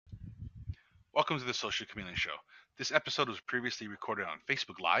Welcome to the Social Chameleon Show. This episode was previously recorded on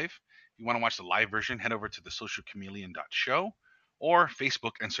Facebook Live. If you want to watch the live version, head over to thesocialchameleon.show or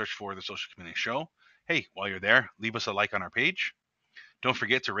Facebook and search for The Social Chameleon Show. Hey, while you're there, leave us a like on our page. Don't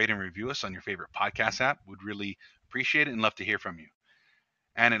forget to rate and review us on your favorite podcast app. We'd really appreciate it and love to hear from you.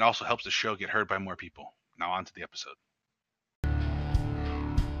 And it also helps the show get heard by more people. Now on to the episode.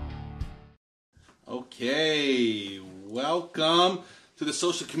 Okay, welcome to the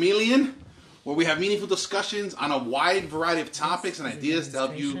Social Chameleon, where we have meaningful discussions on a wide variety of topics and ideas to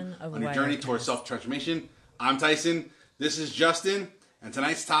help you on your journey towards self-transformation. I'm Tyson, this is Justin, and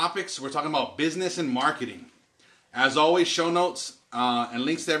tonight's topics, we're talking about business and marketing. As always, show notes and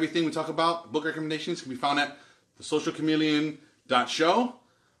links to everything we talk about, book recommendations, can be found at thesocialchameleon.show.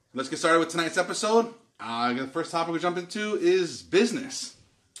 Let's get started with tonight's episode. The first topic we jump into is business.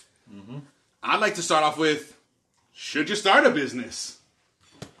 I'd like to start off with, should you start a business?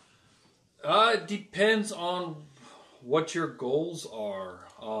 It depends on what your goals are.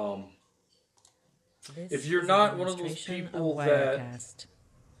 If you're not one of those people that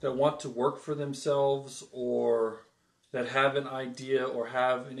want to work for themselves or that have an idea or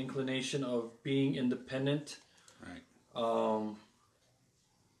have an inclination of being independent, right?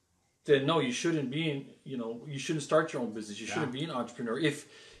 Then no, you shouldn't be. You shouldn't start your own business. You shouldn't be an entrepreneur.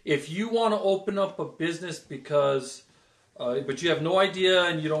 If you want to open up a business because, but you have no idea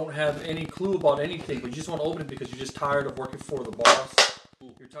and you don't have any clue about anything, but you just want to open it because you're just tired of working for the boss.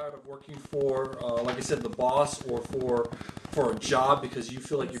 You're tired of working for, like I said, the boss or for a job because you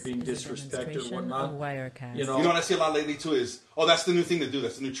feel like you're being disrespected or whatnot. You know what I see a lot lately too is, that's the new thing to do.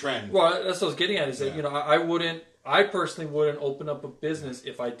 That's the new trend. Well, that's what I was getting at. Is that I personally wouldn't open up a business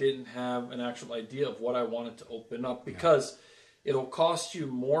if I didn't have an actual idea of what I wanted to open up because it'll cost you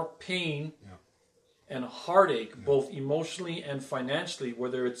more pain and heartache, both emotionally and financially,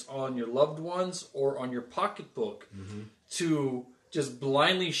 whether it's on your loved ones or on your pocketbook, to just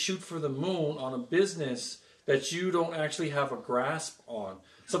blindly shoot for the moon on a business that you don't actually have a grasp on,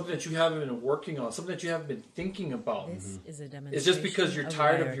 something that you haven't been working on, something that you haven't been thinking about. This is a demonstration. It's just because you're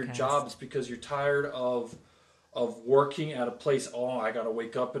tired of your job. It's because you're tired of working at a place. Oh, I got to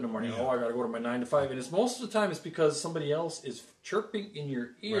wake up in the morning. Oh, I got to go to my 9 to 5. And it's most of the time it's because somebody else is chirping in your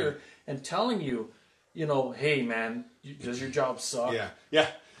ear and telling you, hey man, does your job suck? Yeah.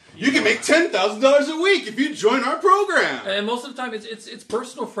 You can make $10,000 a week if you join our program. And most of the time it's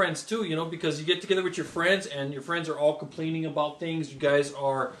personal friends too, because you get together with your friends and your friends are all complaining about things. You guys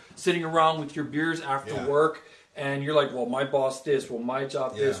are sitting around with your beers after work. And you're like, well, my boss this, well, my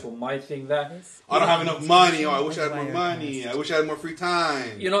job this, well, my thing that. I don't have enough money. I wish I had more money. I wish I had more free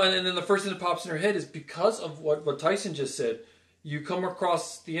time. And then the first thing that pops in your head is because of what Tyson just said. You come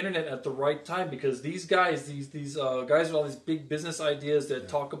across the internet at the right time because these guys, these guys with all these big business ideas that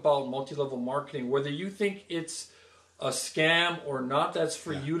talk about multi-level marketing, whether you think it's a scam or not, that's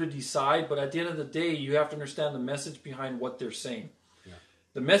for you to decide. But at the end of the day, you have to understand the message behind what they're saying.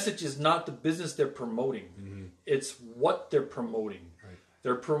 The message is not the business they're promoting. It's what they're promoting. Right.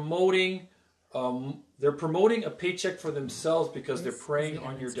 They're promoting a paycheck for themselves because they're preying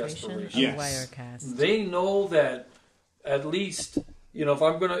on your desperation. Yes. They know that at least,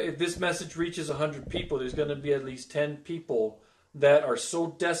 if this message reaches 100 people, there's going to be at least 10 people that are so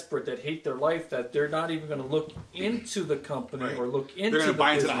desperate that hate their life that they're not even going to look into the company or look into the business. They're going to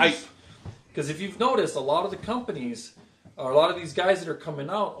buy into the hype. Because if you've noticed, a lot of the companies, a lot of these guys that are coming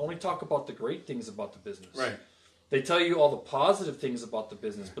out only talk about the great things about the business. Right. They tell you all the positive things about the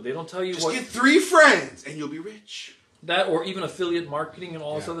business, but they don't tell you Just get 3 friends and you'll be rich. That or even affiliate marketing and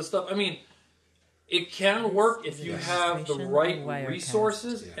all this other stuff. I mean, it can work if you have the right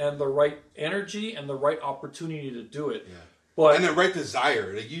resources and the right energy and the right opportunity to do it. Yeah. But and the right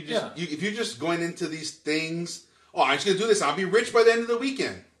desire. Like if you're just going into these things, I'm just going to do this, I'll be rich by the end of the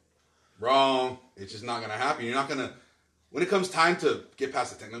weekend. Wrong. It's just not going to happen. You're not going to... When it comes time to get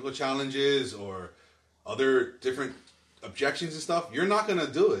past the technical challenges or other different objections and stuff, you're not going to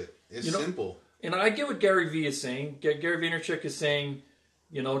do it. It's simple. And I get what Gary Vee is saying. Gary Vaynerchuk is saying,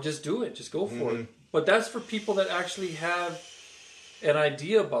 just do it. Just go for it. But that's for people that actually have an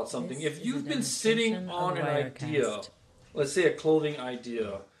idea about something. If you've been sitting on an idea, let's say a clothing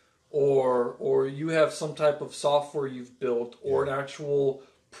idea, or you have some type of software you've built or an actual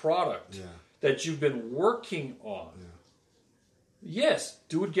product that you've been working on, yes,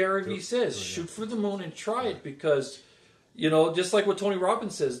 do what Gary Vee says. Shoot for the moon and try it because, just like what Tony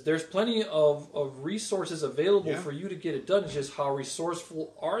Robbins says, there's plenty of resources available for you to get it done. It's just how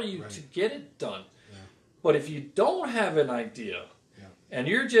resourceful are you to get it done? Yeah. But if you don't have an idea and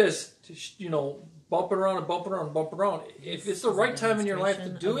you're just, bumping around, if it's the right time in your life to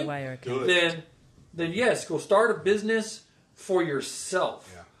do it, then yes, go start a business for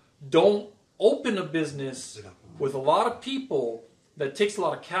yourself. Yeah. Don't open a business with a lot of people that takes a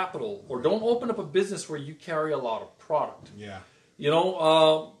lot of capital, or don't open up a business where you carry a lot of product. Yeah.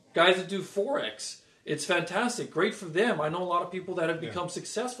 Guys that do Forex, it's fantastic, great for them. I know a lot of people that have become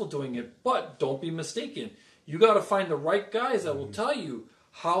successful doing it, but don't be mistaken. You got to find the right guys that will tell you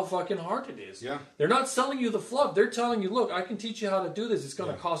how fucking hard it is. Yeah. They're not selling you the fluff. They're telling you, look, I can teach you how to do this. It's going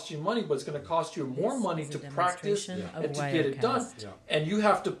to cost you money, but it's going to cost you more money to practice and to get it done. Yeah. And you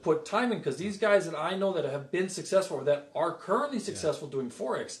have to put time in, because these guys that I know that have been successful or that are currently successful doing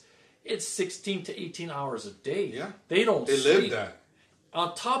Forex, it's 16 to 18 hours a day. Yeah. They don't They sleep. live that.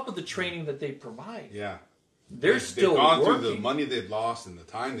 On top of the training that they provide. Yeah. They're still they've gone working. through the money they've lost and the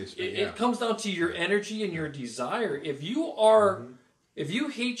time they spent. It comes down to your energy and your desire. If you are, if you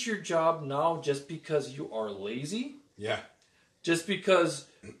hate your job now just because you are lazy, just because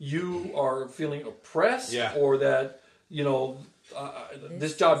you are feeling oppressed, or that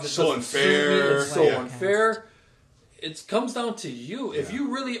this job just so doesn't suit me, unfair, it's so unfair. It comes down to you. If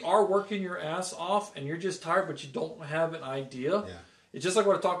you really are working your ass off and you're just tired, but you don't have an idea, it's just like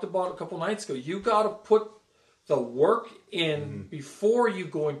what I talked about a couple nights ago. You got to put the work in before you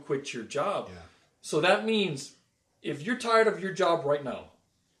go and quit your job. So that means if you're tired of your job right now,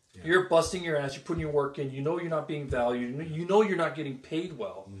 you're busting your ass, you're putting your work in, you know you're not being valued, you know you're not getting paid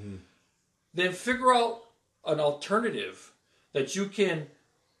well, then figure out an alternative that you can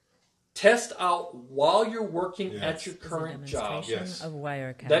test out while you're working at your current job.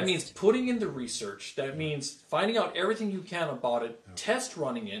 That means putting in the research. That means finding out everything you can about it, test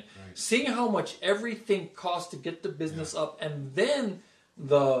running it, seeing how much everything costs to get the business up, and then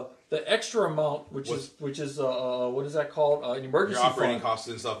the extra amount, which is what is that called? An emergency your operating fund. costs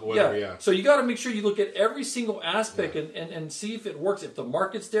and stuff, whatever. So you got to make sure you look at every single aspect and see if it works, if the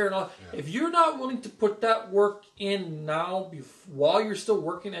market's there and all. If you're not willing to put that work in now, while you're still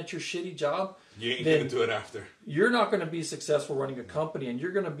working at your shitty job, you ain't going to do it after. You're not going to be successful running a company, and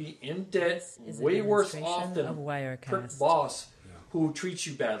you're going to be in debt, way worse off than a prick boss who treats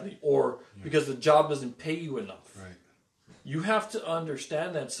you badly, or because the job doesn't pay you enough. You have to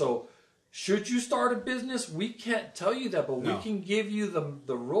understand that. So, should you start a business? We can't tell you that, but we can give you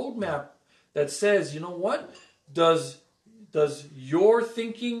the roadmap that says, you know what? Does your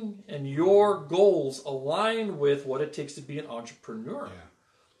thinking and your goals align with what it takes to be an entrepreneur?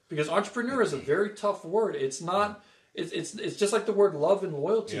 Because entrepreneur is a very tough word. It's not. It's just like the word love and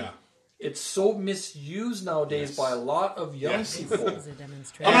loyalty. It's so misused nowadays by a lot of young people.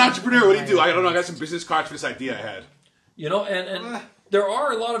 I'm an entrepreneur. What do you do? I don't know. I got some business cards for this idea I had. And there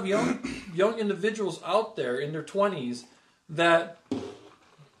are a lot of young individuals out there in their 20s that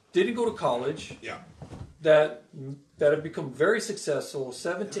didn't go to college, that have become very successful,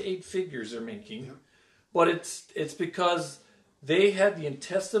 7 to 8 figures they're making, but it's because they had the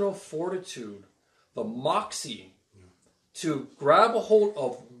intestinal fortitude, the moxie, to grab a hold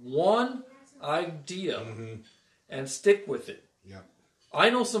of one idea and stick with it. I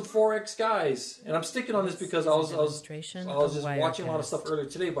know some Forex guys, and I'm sticking on this because I was just watching a lot of stuff earlier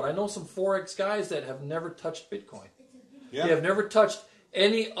today, but I know some Forex guys that have never touched Bitcoin. They have never touched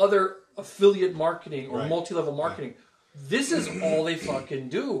any other affiliate marketing or multi-level marketing. This is all they fucking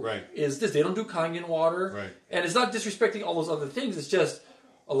do. Is this. They don't do Kangen water. And it's not disrespecting all those other things. It's just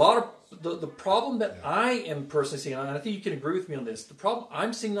a lot of the problem that I am personally seeing, and I think you can agree with me on this, the problem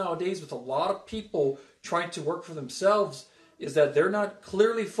I'm seeing nowadays with a lot of people trying to work for themselves is that they're not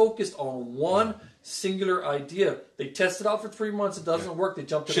clearly focused on one singular idea. They test it out for 3 months, it doesn't work, they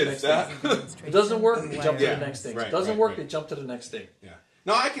jump to the next thing. It doesn't work, they jump to the next thing. It doesn't work, they jump to the next thing.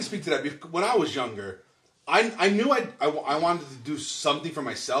 No, I can speak to that. When I was younger, I knew I wanted to do something for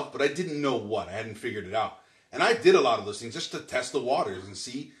myself, but I didn't know what. I hadn't figured it out. And I did a lot of those things just to test the waters and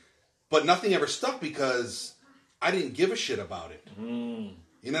see. But nothing ever stuck because I didn't give a shit about it.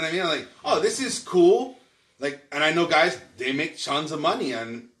 You know what I mean? Like, oh, this is cool. Like, and I know guys, they make tons of money,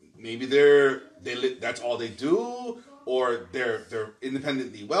 and maybe that's all they do, or they're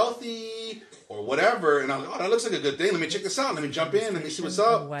independently wealthy, or whatever. And I'm like, oh, that looks like a good thing. Let me check this out. Let me jump in. Let me see what's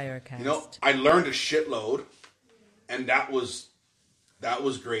up. You know, I learned a shitload, and that was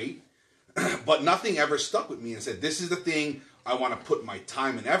great. But nothing ever stuck with me and said, this is the thing I want to put my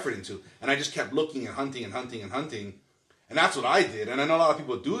time and effort into. And I just kept looking and hunting and hunting and hunting. And that's what I did. And I know a lot of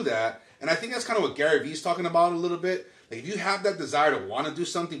people do that. And I think that's kind of what Gary Vee's talking about a little bit. Like, if you have that desire to want to do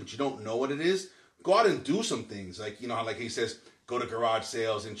something, but you don't know what it is, go out and do some things. Like, you know, like he says, go to garage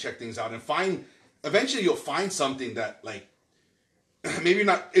sales and check things out and eventually you'll find something that, like, maybe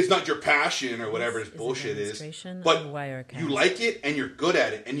it's not your passion or whatever this bullshit is, but you like it and you're good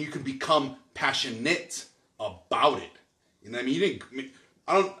at it and you can become passionate about it. You know what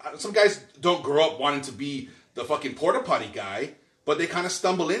I mean? Some guys don't grow up wanting to be the fucking porta potty guy, but they kind of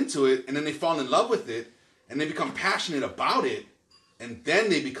stumble into it and then they fall in love with it and they become passionate about it and then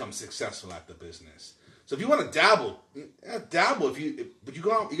they become successful at the business. So if you want to dabble. But you're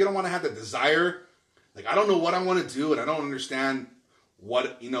gonna want to have the desire. Like, I don't know what I want to do and I don't understand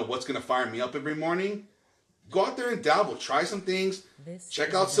what's gonna fire me up every morning. Go out there and dabble. Try some things.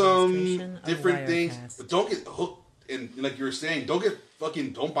 Check out some different things, but don't get hooked. And like you were saying,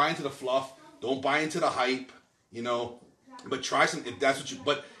 don't buy into the fluff. Don't buy into the hype. But try some. If that's what you.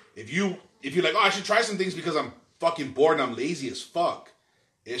 But if you're like, I should try some things because I'm fucking bored and I'm lazy as fuck.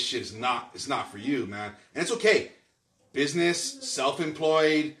 It's not for you, man. And it's okay. Business,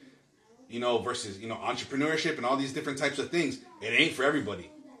 self-employed, versus entrepreneurship and all these different types of things. It ain't for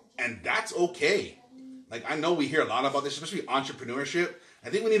everybody, and that's okay. Like, I know we hear a lot about this, especially entrepreneurship. I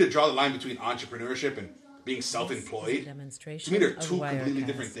think we need to draw the line between entrepreneurship and being self-employed. To me, they're two completely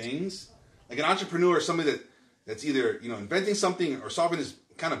different things. Like, an entrepreneur is somebody that's either inventing something or solving this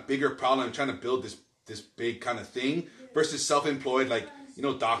kind of bigger problem and trying to build this big kind of thing, versus self-employed, like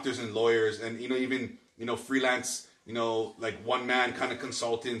doctors and lawyers and even freelance, like one man kind of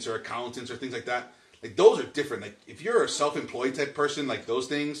consultants or accountants or things like that. Like, those are different. Like, if you're a self-employed type person, like those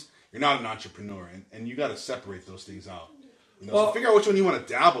things, you're not an entrepreneur, and you got to separate those things out. So figure out which one you want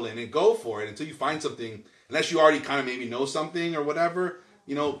to dabble in and go for it until you find something. Unless you already kind of maybe know something or whatever,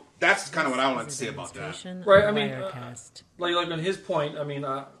 that's kind of what I wanted to say about that. Right. I mean, like on his point, I mean,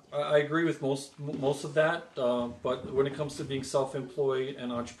 I agree with most of that. But when it comes to being self-employed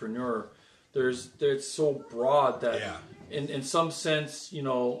and entrepreneur, it's so broad that in some sense,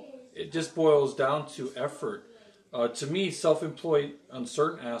 it just boils down to effort. To me, self-employed on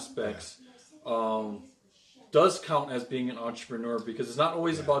certain aspects does count as being an entrepreneur, because it's not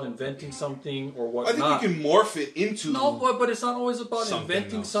always about inventing something or whatnot. I think you can morph it into but it's not always about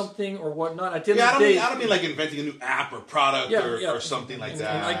inventing something or whatnot. At the end of the day, I don't mean like inventing a new app or product or something like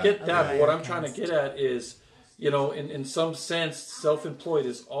that. And I get that. But what I'm trying to get at is, in some sense, self-employed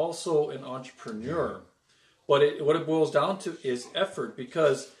is also an entrepreneur. But what it boils down to is effort,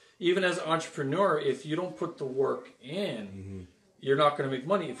 because even as an entrepreneur, if you don't put the work in, you're not going to make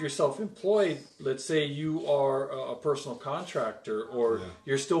money. If you're self-employed, let's say you are a personal contractor, or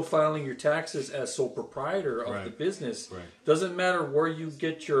you're still filing your taxes as sole proprietor of the business. Doesn't matter where you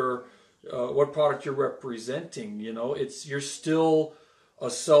get your what product you're representing. You're still a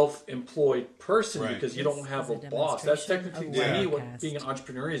self-employed person because you don't have a boss. That's technically to me what being an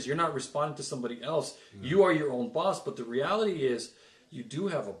entrepreneur is. You're not responding to somebody else. You are your own boss. But the reality is, you do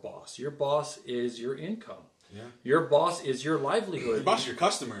have a boss. Your boss is your income. Yeah. Your boss is your livelihood. Your boss is your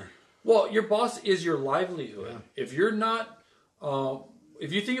customer. Well, your boss is your livelihood. Yeah. If you're not,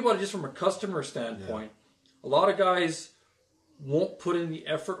 if you think about it just from a customer standpoint, a lot of guys won't put in the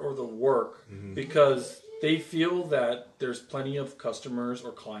effort or the work because they feel that there's plenty of customers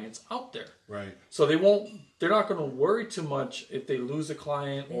or clients out there. Right. So they're not going to worry too much if they lose a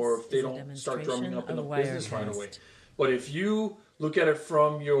client or if they don't start drumming up enough business right away. But if you look at it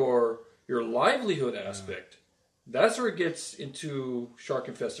from your livelihood aspect, that's where it gets into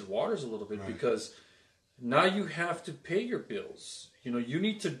shark-infested waters a little bit, because now you have to pay your bills. You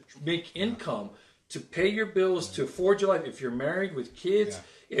need to make income to pay your bills, to afford your life. If you're married with kids,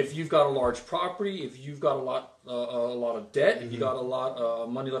 if you've got a large property, if you've got a lot of debt, if you got a lot of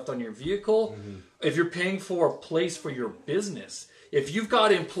money left on your vehicle, if you're paying for a place for your business, if you've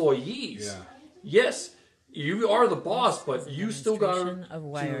got employees, yes, you are the boss, but you still got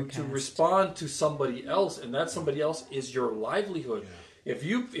to respond to somebody else, and that somebody else is your livelihood. If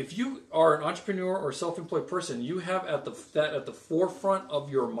you are an entrepreneur or self-employed person, you have at the forefront of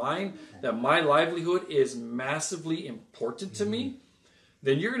your mind that my livelihood is massively important to me,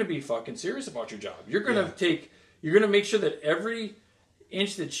 then you're going to be fucking serious about your job. You're going to make sure that every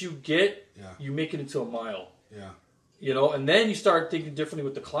inch that you get, you make it into a mile. Yeah. And then you start thinking differently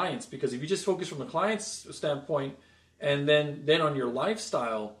with the clients, because if you just focus from the client's standpoint, and then on your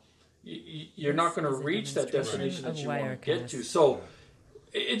lifestyle, you're not going to reach that destination that you want to get to. So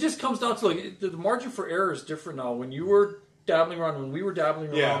it just comes down to the margin for error is different now. When we were dabbling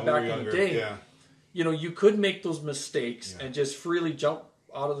around back in the day, you could make those mistakes and just freely jump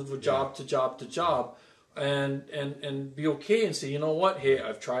out of the job to job to job, and be okay and say, you know what, hey,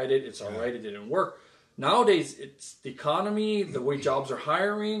 I've tried it, it's all right, it didn't work. Nowadays, it's the economy, the way jobs are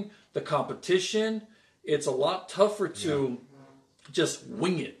hiring, the competition. It's a lot tougher to just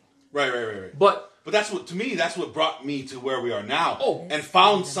wing it. Right. But But that's what brought me to where we are now. Oh. And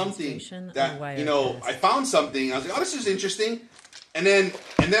found something that, you know, I found something. I was like, oh, this is interesting. And then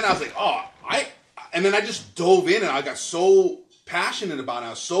I was like, and then I just dove in and I got so passionate about it. I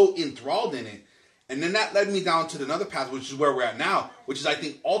was so enthralled in it. And then that led me down to another path, which is where we're at now, which is, I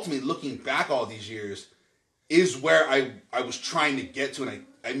think, ultimately looking back all these years, is where I was trying to get to. And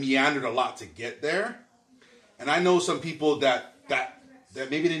I meandered a lot to get there. And I know some people that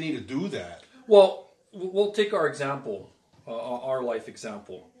maybe they need to do that. Well, we'll take our example, our life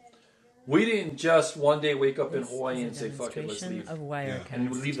example. We didn't just one day wake up in Hawaii and say, fuck it, let's leave. And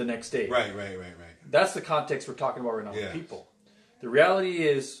we leave the next day. Right. That's the context we're talking about right now with people. The reality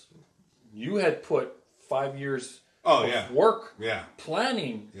is, you had put 5 years of work,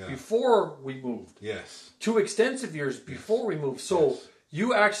 planning before we moved. Yes. 2 extensive years before we moved. So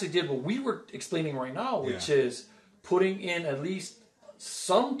you actually did what we were explaining right now, which is putting in at least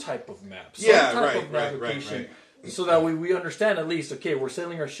some type of map, some type of navigation, so that we understand at least, okay, we're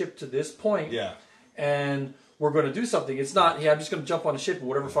sailing our ship to this point, and we're going to do something. It's not, I'm just going to jump on a ship and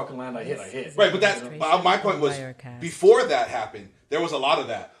whatever fucking land I hit. Right, but that's my point was, before that happened, there was a lot of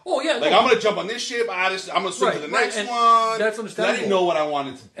that. Oh, yeah. Like, I'm going to jump on this ship, I'm going to swim to the next one. That's understandable. I didn't know what I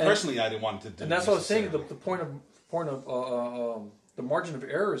wanted to, personally, I didn't want to do. And that's what I was saying, the point of the margin of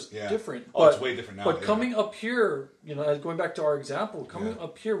error is different. Oh, it's way different now. But coming up here, you know, going back to our example,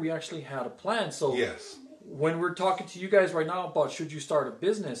 up here, we actually had a plan. So when we're talking to you guys right now about should you start a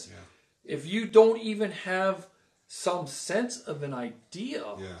business, if you don't even have some sense of an idea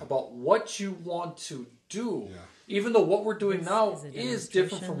about what you want to do, even though what we're doing now is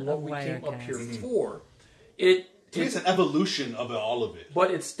different from what we came up here for, it's an evolution of all of it.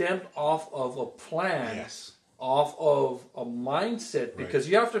 But it stemmed off of a plan. Yes. Off of a mindset, because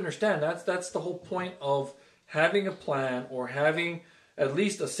you have to understand that's the whole point of having a plan or having at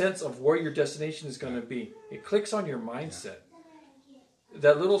least a sense of where your destination is going to be. It clicks on your mindset.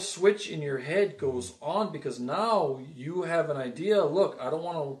 That little switch in your head goes on because now you have an idea. Look, I don't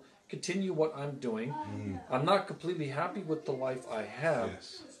want to continue what I'm doing. I'm not completely happy with the life I have.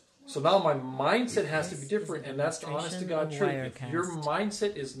 So now my mindset has to be different, and that's the honest to God truth. If your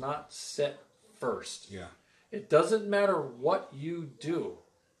mindset is not set first, it doesn't matter what you do.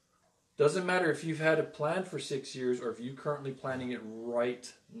 Doesn't matter if you've had it planned for 6 years or if you're currently planning it right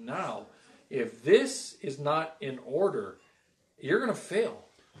now. If this is not in order, you're going to fail.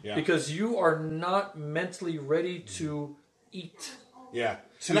 Because you are not mentally ready to eat. And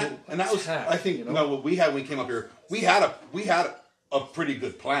that was, I think, you know, what we had when we came up here, we had a pretty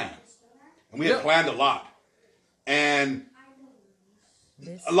good plan. And we had planned a lot. And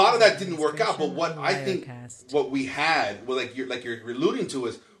a lot of that didn't work out, but what I think what we had, well, like you're alluding to,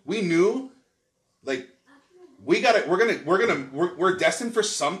 is we knew, like, we're destined for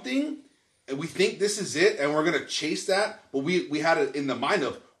something, and we think this is it, and we're gonna chase that. But we had it in the mind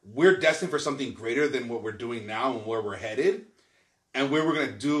of we're destined for something greater than what we're doing now and where we're headed, and where we're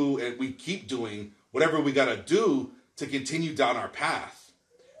gonna do, and we keep doing whatever we gotta do to continue down our path.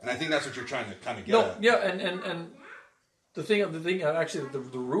 And I think that's what you're trying to kind of get at. Yeah, and The thing, actually, the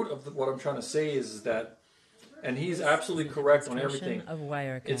root of what I'm trying to say is that, and he's absolutely correct on everything.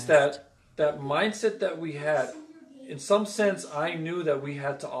 It's that mindset that we had. In some sense, I knew that we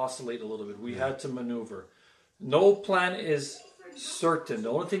had to oscillate a little bit. We had to maneuver. No plan is certain. The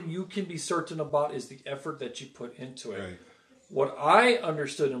only thing you can be certain about is the effort that you put into it. What I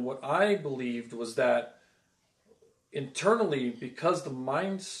understood and what I believed was that internally, because the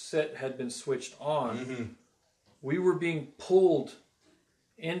mindset had been switched on, we were being pulled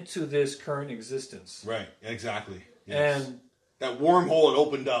into this current existence. Right, exactly. Yes. And that wormhole had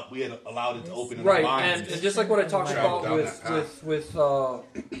opened up. We had allowed it to open in our minds. And just like what I talked about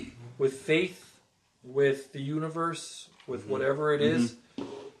with faith, with the universe, with whatever it is,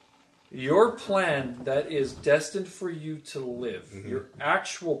 your plan that is destined for you to live, your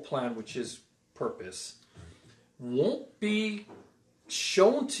actual plan, which is purpose, won't be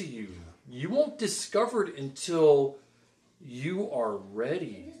shown to you. You won't discover it until you are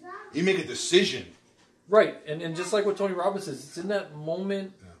ready. You make a decision. Right. And just like what Tony Robbins says, it's in that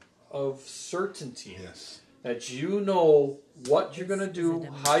moment of certainty that you know what you're going to do,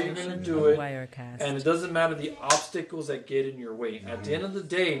 how you're going to do it, and it doesn't matter the obstacles that get in your way. At the end of the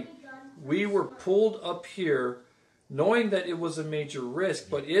day, we were pulled up here knowing that it was a major risk,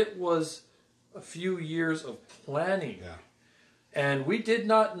 but it was a few years of planning. And we did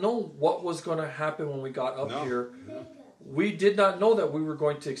not know what was going to happen when we got up here. We did not know that we were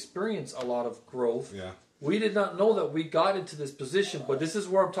going to experience a lot of growth. We did not know that we got into this position. But this is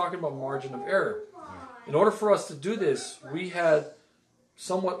where I'm talking about margin of error. In order for us to do this, we had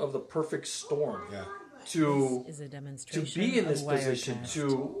somewhat of the perfect storm. Yeah. To be in this position,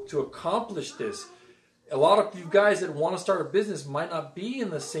 to accomplish this. A lot of you guys that want to start a business might not be in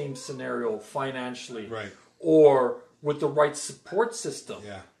the same scenario financially, right, or with the right support system.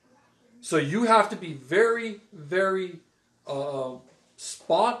 Yeah. So you have to be very, very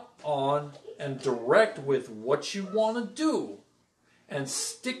spot on and direct with what you want to do, and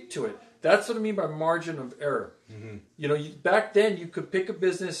stick to it. That's what I mean by margin of error. Mm-hmm. You know, back then you could pick a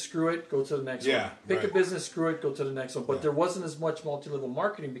business, screw it, go to the next one. Pick a business, screw it, go to the next one. But there wasn't as much multi-level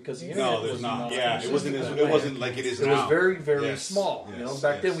marketing because the internet was not. Yeah, it wasn't like it is now. It was very, very small. Yes. You know,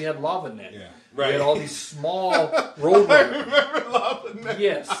 back then we had LavaNet. Yeah. Right. We had all these small road. I remember LavaNet.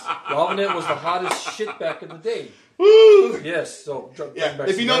 Yes, LavaNet was the hottest shit back in the day. Woo! Yes, so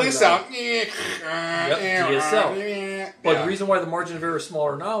if you know this sound, DSL. But the reason why the margin of error is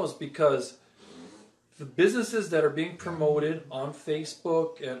smaller now is because the businesses that are being promoted on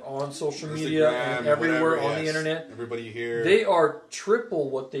Facebook and on social media and everywhere on the internet, everybody you hear, they are triple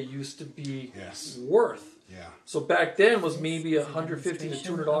what they used to be worth. Yeah. So back then was maybe $150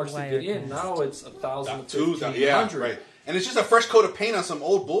 to $200 to get in. Now it's $1,000 to $1,500. Right. And it's just a fresh coat of paint on some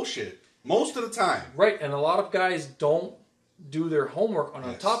old bullshit. Most of the time. Right, and a lot of guys don't do their homework.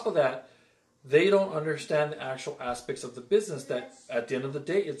 On top of that, they don't understand the actual aspects of the business that at the end of the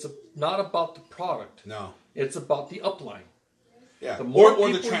day, it's not about the product. No. It's about the upline. Yeah. The more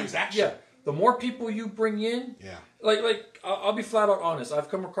or the transaction. The more people you bring in. Yeah. Like I'll be flat out honest. I've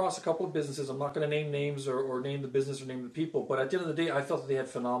come across a couple of businesses. I'm not going to name names or name the business or name the people. But at the end of the day, I felt that they had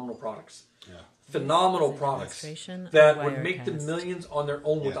phenomenal products. Yeah. Phenomenal products that would make them millions on their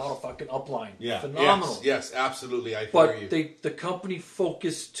own without a fucking upline. Yeah. Phenomenal. Yes, absolutely. I hear you. But the company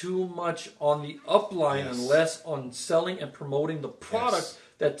focused too much on the upline and less on selling and promoting the product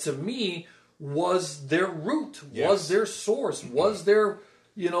that to me was their root, was their source, was their,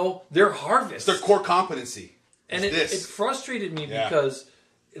 their harvest. It's their core competency. And it frustrated me because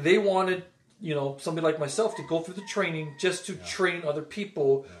they wanted somebody like myself to go through the training just to train other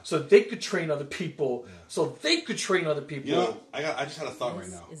people so they could train other people so they could train other people. You know, I just had a thought right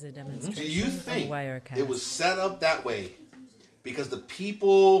now. Do you think it was set up that way because the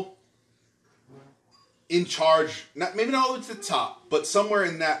people in charge, maybe not all the way to the top, but somewhere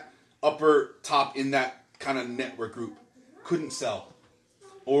in that upper top in that kind of network group couldn't sell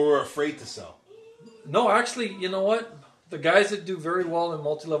or were afraid to sell? No, actually, you know what? The guys that do very well in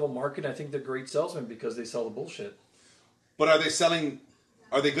multi-level marketing, I think they're great salesmen because they sell the bullshit. But are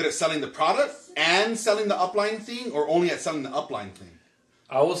they good at selling the product and selling the upline thing, or only at selling the upline thing?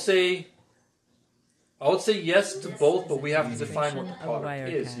 I would say yes to both, but we have to define what the product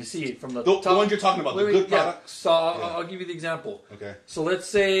is. You see, from the top, ones you're talking about, the good products. So I'll give you the example. Okay. So let's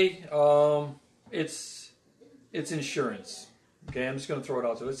say it's insurance. Okay, I'm just going to throw it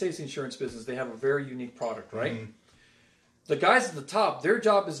out there. Let's say it's insurance business. They have a very unique product, right? Mm-hmm. The guys at the top, their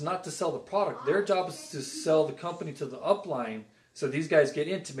job is not to sell the product. Their job is to sell the company to the upline so these guys get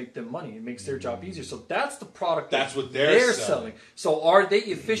in to make them money. It makes their job easier. So that's the product that's what they're selling. So are they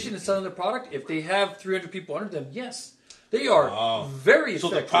efficient in selling the product? If they have 300 people under them, yes. They are very effective.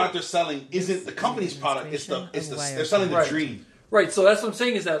 So the product they're selling isn't the company's product. They're selling the dream. Right. So that's what I'm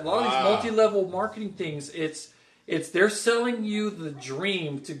saying is that a lot of these multi-level marketing things, it's they're selling you the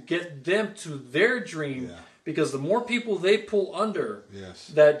dream to get them to their dream. Yeah. Because the more people they pull under,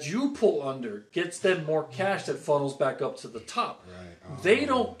 that you pull under, gets them more cash that funnels back up to the top. Right. They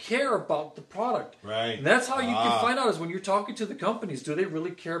don't care about the product. Right. And that's how you can find out is when you're talking to the companies, do they really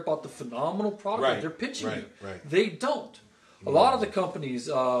care about the phenomenal product that they're pitching you? Right. They don't. A lot of the companies,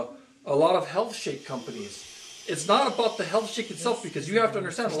 a lot of health shake companies, it's not about the health shake itself because you have to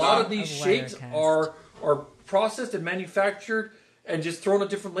understand a lot of these shakes are processed and manufactured and just thrown a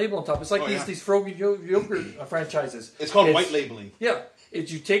different label on top. It's like these Frogen yogurt franchises. It's called white labeling. Yeah.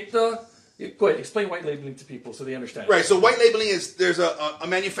 You take go ahead, explain white labeling to people so they understand. Right, so white labeling is, there's a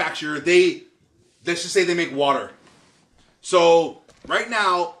manufacturer, let's just say they make water. So, right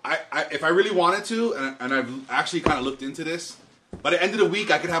now, I if I really wanted to, and I've actually kind of looked into this, by the end of the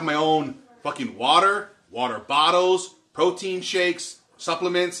week, I could have my own fucking water bottles, protein shakes,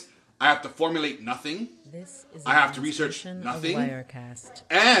 supplements. I have to formulate nothing. I have to research nothing.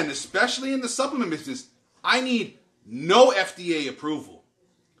 And especially in the supplement business, I need no FDA approval.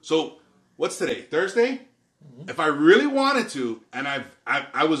 So what's today? Thursday? Mm-hmm. If I really wanted to, and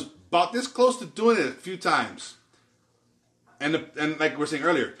I was about this close to doing it a few times, and like we were saying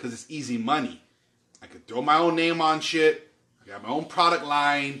earlier, because it's easy money. I could throw my own name on shit. I got my own product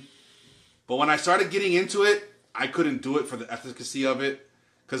line. But when I started getting into it, I couldn't do it for the efficacy of it.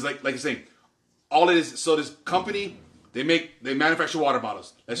 Because like you're saying, all it is, so this company, They manufacture water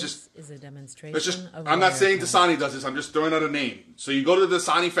bottles. Is a demonstration of I'm not saying Wirecast. Dasani does this. I'm just throwing out a name. So you go to the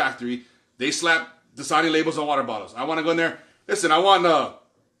Dasani factory. They slap Dasani labels on water bottles. I want to go in there. Listen, I want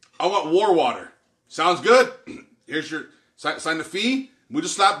war water. Sounds good. Here's your sign the fee. We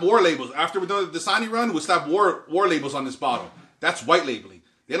just slap war labels. After we're done with the Dasani run, we slap war labels on this bottle. That's white labeling.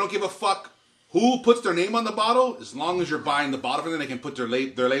 They don't give a fuck who puts their name on the bottle. As long as you're buying the bottle from them, they can put their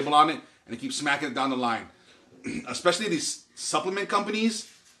label on it, and they keep smacking it down the line. Especially these supplement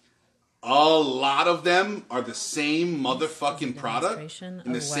companies, a lot of them are the same motherfucking product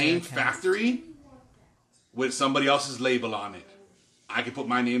in the same factory with somebody else's label on it. I can put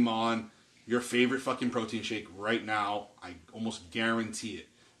my name on your favorite fucking protein shake right now. I almost guarantee it.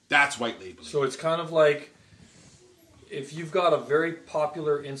 That's white labeling. So it's kind of like if you've got a very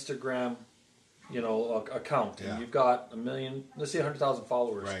popular Instagram, account, and you've got 1 million, let's say 100,000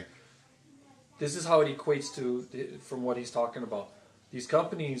 followers. Right. This is how it equates to from what he's talking about. These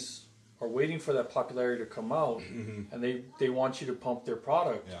companies are waiting for that popularity to come out, and they want you to pump their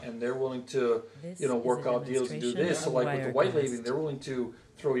product, and they're willing to work out deals and do this. So like with the white labeling, they're willing to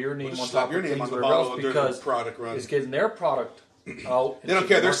throw your name on top of things, whatever else, because it's getting their product out. They don't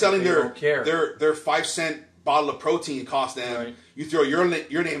care. They're selling their 5-cent bottle of protein cost them. Right. You throw your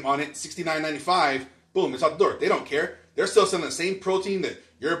name on it, $69.95. Boom, it's out the door. They don't care. They're still selling the same protein that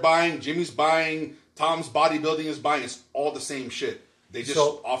you're buying, Jimmy's buying, Tom's Bodybuilding is buying. It's all the same shit. They just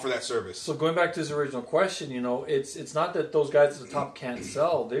offer that service. So going back to his original question, it's not that those guys at the top can't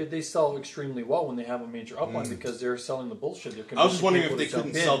sell. They sell extremely well when they have a major upline because they're selling the bullshit. I was just wondering if they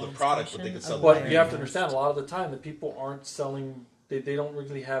couldn't sell the product, but they could sell the But you have to understand, a lot of the time, the people aren't selling. They don't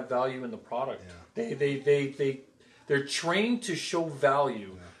really have value in the product. Yeah. They're trained to show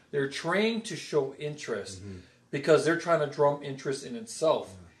value. Yeah. They're trained to show interest because they're trying to drum interest in itself.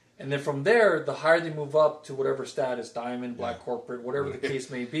 Yeah. And then from there, the higher they move up to whatever status, diamond, black corporate, whatever the case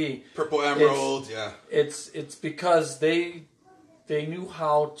may be. Purple emerald, It's because they knew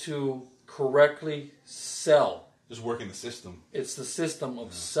how to correctly sell. Just working the system. It's the system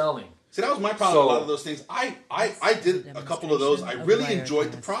of selling. See, that was my problem with a lot of those things. I did a couple of those. I really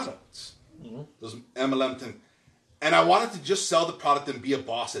enjoyed the products. Mm-hmm. Those MLM things. And I wanted to just sell the product and be a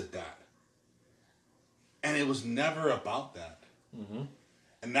boss at that. And it was never about that. Mm-hmm.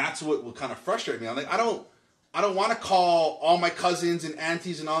 And that's what kind of frustrated me. I'm like, I don't want to call all my cousins and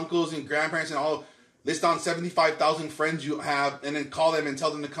aunties and uncles and grandparents and all, list on 75,000 friends you have, and then call them and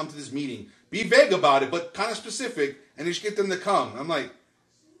tell them to come to this meeting. Be vague about it, but kind of specific, and just get them to come. I'm like,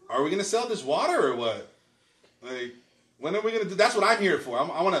 are we going to sell this water or what? Like, when are we going to do? That's what I'm here for.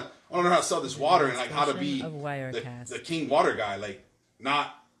 I want to learn how to sell this water and like how to be the king water guy, like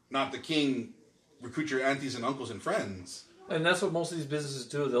not the king recruit your aunties and uncles and friends. And that's what most of these businesses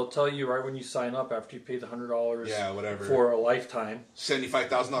do. They'll tell you right when you sign up after you pay the $100 whatever. For a lifetime.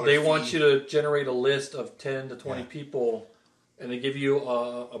 $75,000 They want you to generate a list of 10 to 20 people, and they give you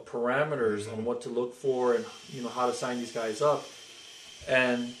a parameters on what to look for and how to sign these guys up.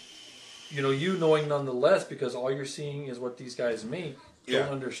 And you knowing nonetheless, because all you're seeing is what these guys make, don't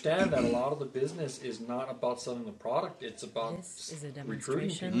understand that a lot of the business is not about selling the product. It's about recruiting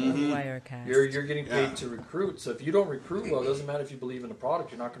people. Wirecast. You're getting paid to recruit. So if you don't recruit well, it doesn't matter if you believe in the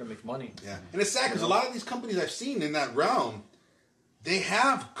product. You're not going to make money. Yeah, and it's sad because a lot of these companies I've seen in that realm, they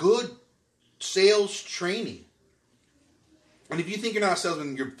have good sales training. And if you think you're not a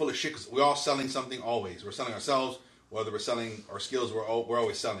salesman, you're full of shit. Because we're all selling something always. We're selling ourselves, whether we're selling our skills. We're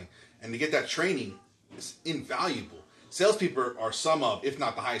always selling. And to get that training is invaluable. Salespeople are some of, if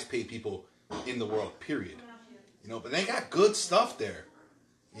not the highest paid people in the world, period. But they got good stuff there.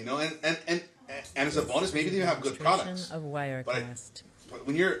 And as a bonus, maybe they even have good products. Of Wirecast. But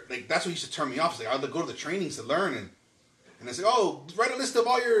when you're like, that's what used to turn me off. It's like, I'd go to the trainings to learn, and they say, oh, write a list of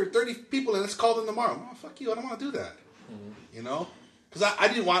all your 30 people and let's call them tomorrow. Oh, fuck you, I don't want to do that. Mm-hmm. Because I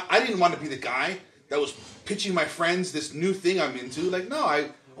didn't want to be the guy that was pitching my friends this new thing I'm into. Like, no, I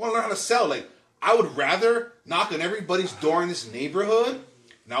want to learn how to sell. Like, I would rather knock on everybody's door in this neighborhood.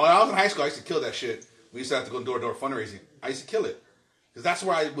 Now, when I was in high school, I used to kill that shit. We used to have to go door-to-door fundraising. I used to kill it. Because that's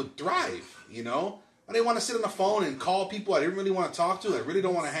where I would thrive, I didn't want to sit on the phone and call people I didn't really want to talk to. I really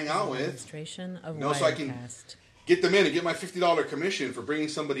don't want to hang out with. Demonstration of so I can get them in and get my $50 commission for bringing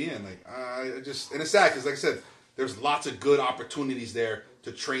somebody in. Like, and it's sad because, like I said, there's lots of good opportunities there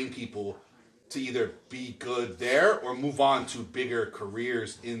to train people to either be good there or move on to bigger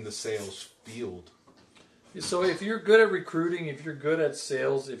careers in the sales field. So if you're good at recruiting, if you're good at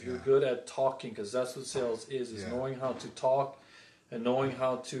sales, if you're good at talking, because that's what sales is knowing how to talk and knowing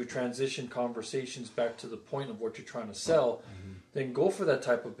how to transition conversations back to the point of what you're trying to sell, then go for that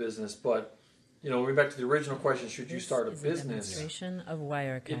type of business. But We're back to the original question: should you start a business? Demonstration of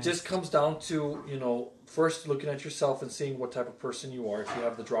Wirecast. It just comes down to first looking at yourself and seeing what type of person you are, if you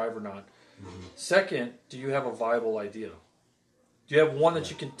have the drive or not. Mm-hmm. Second, do you have a viable idea? Do you have one that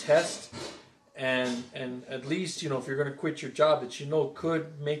you can test and at least, if you're going to quit your job that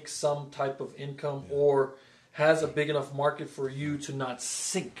could make some type of income or has a big enough market for you to not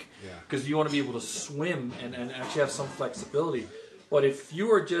sink? Because you want to be able to swim and actually have some flexibility. But if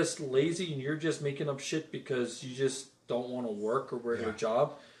you are just lazy and you're just making up shit because you just don't want to work or work a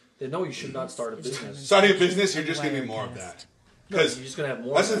job, then no, you should not start a business. Starting a business, you're just going to be more of that. Because you're just going to have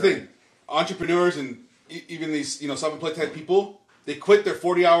more. That's the thing. Entrepreneurs and even these self-employed type people, they quit their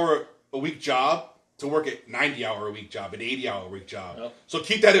 40-hour-a-week job to work at 90-hour-a-week job, an 80-hour-a-week job. Yep. So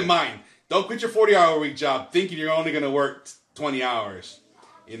keep that in mind. Don't quit your 40-hour-a-week job thinking you're only going to work 20 hours.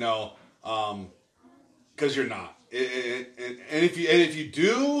 Because you're not. And if you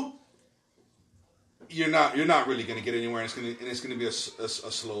do, you're not really going to get anywhere, and it's going to be a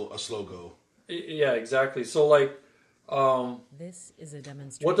slow go. Yeah, exactly. So this is a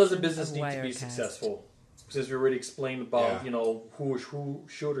demonstration. What does a business need to be successful? Since we already explained about who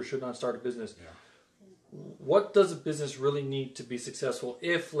should or should not start a business. Yeah. What does a business really need to be successful?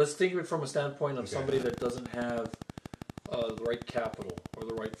 Let's think of it from a standpoint of somebody that doesn't have the right capital or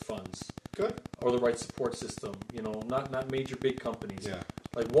the right funds. Good. Or the right support system, not major big companies. Yeah.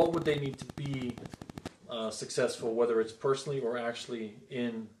 What would they need to be successful, whether it's personally or actually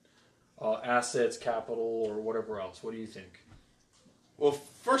in assets, capital, or whatever else? What do you think? Well,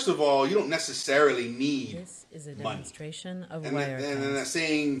 first of all, you don't necessarily need This is a demonstration of and Wirecast. that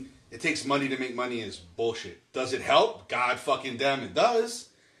saying it takes money to make money is bullshit. Does it help? God fucking damn, it does.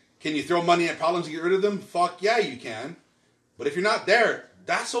 Can you throw money at problems and get rid of them? Fuck yeah, you can. But if you're not there,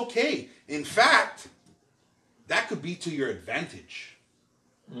 that's okay. In fact, that could be to your advantage.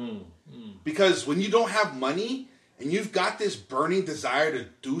 Because when you don't have money and you've got this burning desire to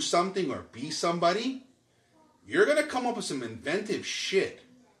do something or be somebody, you're going to come up with some inventive shit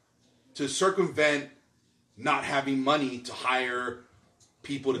to circumvent not having money to hire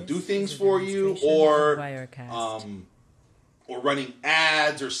people to do things for you, or running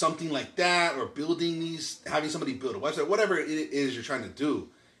ads or something like that, or having somebody build a website, whatever it is you're trying to do.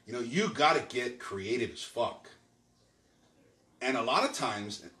 You got to get creative as fuck. And a lot of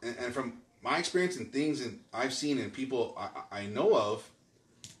times, and from my experience and things and I've seen and people I know of,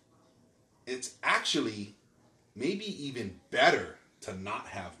 it's actually maybe even better to not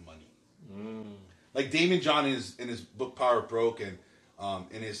have money. Like Damon John in his book Power Broke, and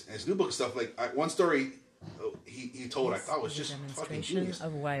in his new book and stuff, one story he told, I thought was just fucking genius.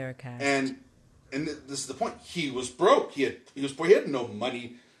 Of Wirecast. And this is the point. He was broke. He was poor. He had no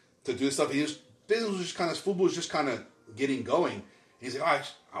money to do this stuff. His business was just his food was just kind of getting going. And he's like,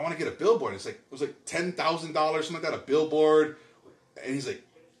 I want to get a billboard. It was like $10,000, something like that, a billboard. And he's like,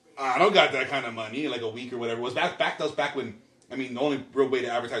 I don't got that kind of money, like a week or whatever. It was back when, the only real way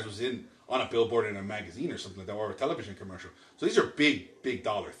to advertise was on a billboard in a magazine or something like that, or a television commercial. So these are big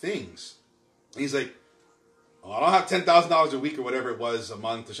dollar things. And he's like, I don't have $10,000 a week or whatever it was, a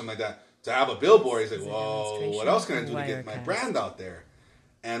month or something like that, to have a billboard. He's like, well, what else can I do to get my brand out there?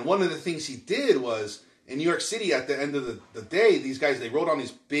 And one of the things he did was, in New York City, at the end of the day, these guys, they wrote on these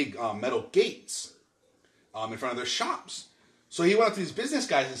big metal gates in front of their shops. So he went up to these business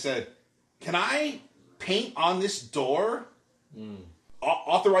guys and said, can I paint on this door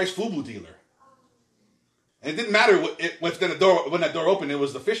authorized FUBU dealer? And it didn't matter when that door opened, it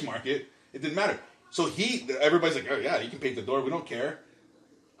was the fish market. It didn't matter. So everybody's like, oh yeah, you can paint the door. We don't care.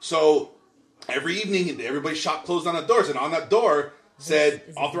 So every evening, everybody's shop closed on the doors, and on that door said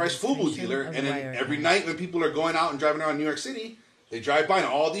authorized FUBU dealer. And then every night when people are going out and driving around New York City, they drive by and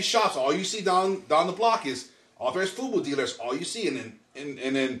all these shops, all you see down the block is authorized FUBU dealers. All you see, and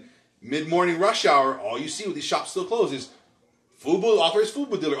then mid-morning rush hour, all you see with these shops still closed is authorized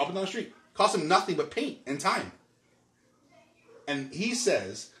FUBU dealer up and down the street. Cost him nothing but paint and time. And he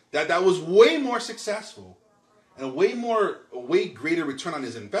says that was way more successful and a way greater return on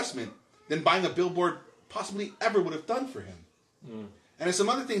his investment than buying a billboard possibly ever would have done for him. And then some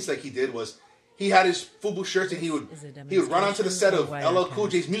other things he did was he had his FUBU shirts, and he would run onto the set of LL Cool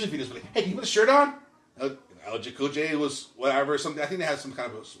J's music videos. Like, hey, can you put a shirt on? LL Cool J was whatever, something. I think they had some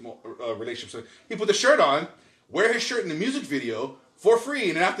kind of a small relationship. So he put the shirt on, wear his shirt in the music video for free,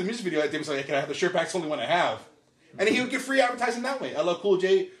 and then after the music video, David's like, hey, can I have the shirt back? It's the only one I have. And he would get free advertising that way. LL Cool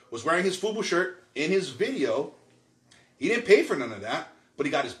J was wearing his FUBU shirt in his video. He didn't pay for none of that, but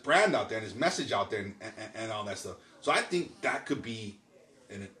he got his brand out there and his message out there and all that stuff. So I think that could be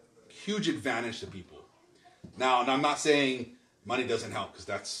a huge advantage to people. Now, and I'm not saying money doesn't help, because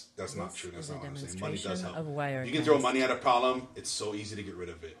that's not true. That's not what I'm saying. Money does help. Of You can throw money at a problem. It's so easy to get rid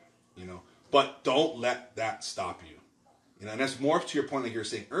of it, But don't let that stop you. And that's more to your point, like you were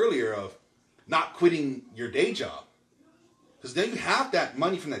saying earlier, of not quitting your day job. Because then you have that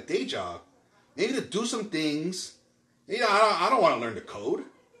money from that day job, maybe to do some things. I don't want to learn to code,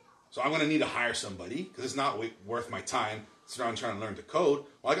 so I'm going to need to hire somebody, because it's not worth my time sitting around trying to learn to code.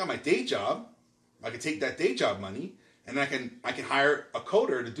 Well, I got my day job. I can take that day job money, and I can hire a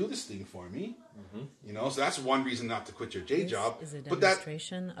coder to do this thing for me. Mm-hmm. So that's one reason not to quit your day job. Is a but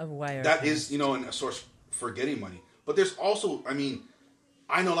demonstration of Wirecast. that is, a source for getting money. But there's also,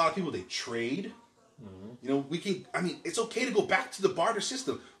 I know a lot of people, they trade. Mm-hmm. It's okay to go back to the barter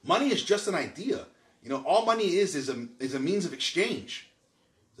system. Money is just an idea. All money is a means of exchange.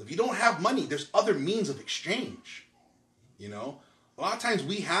 So if you don't have money, there's other means of exchange. A lot of times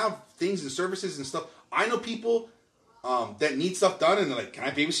we have things and services and stuff. I know people that need stuff done, and they're like, "Can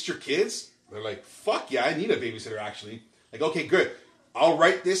I babysit your kids?" They're like, "Fuck yeah, I need a babysitter." Actually, like, okay, good. I'll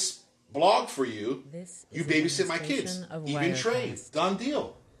write this blog for you. You babysit my kids. Even trade, done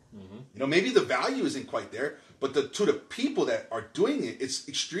deal. Mm-hmm. Maybe the value isn't quite there, but to the people that are doing it, it's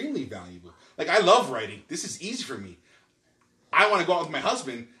extremely valuable. Like, I love writing. This is easy for me. I want to go out with my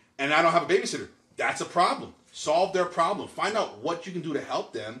husband, and I don't have a babysitter. That's a problem. Solve their problem. Find out what you can do to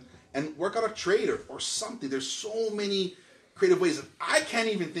help them, and work out a trade or something. There's so many creative ways that I can't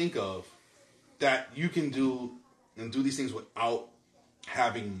even think of that you can do these things without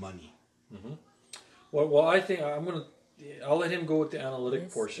having money. Mm-hmm. Well, I think I'll let him go with the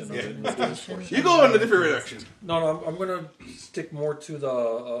analytic portion of it. You go in a different direction. No, I'm going to stick more to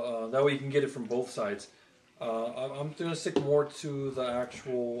the that way you can get it from both sides. I'm going to stick more to the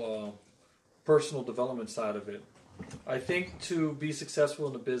actual personal development side of it. I think to be successful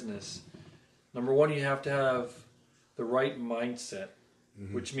in a business, number one, you have to have the right mindset,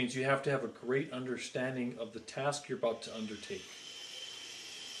 mm-hmm. which means you have to have a great understanding of the task you're about to undertake.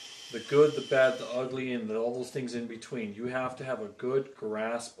 The good, the bad, the ugly, and all those things in between. You have to have a good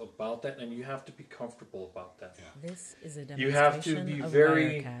grasp about that, and you have to be comfortable about that. Yeah. This is a you have to be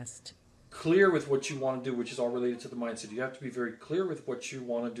very Wirecast. Clear with what you want to do, which is all related to the mindset. You have to be very clear with what you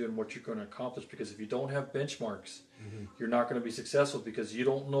want to do and what you're going to accomplish, because if you don't have benchmarks, mm-hmm. you're not going to be successful, because you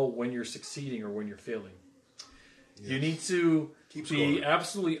don't know when you're succeeding or when you're failing. Yes. You need to be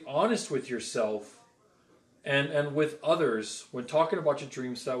absolutely honest with yourself and with others when talking about your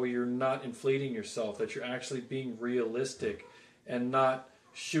dreams, so that way you're not inflating yourself, that you're actually being realistic and not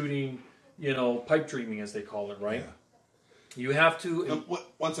shooting, pipe dreaming, as they call it, right? Yeah. You have to...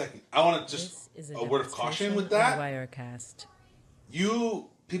 One second. I want to just... a word of caution with that. Wirecast.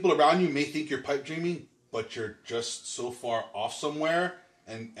 People around you may think you're pipe dreaming, but you're just so far off somewhere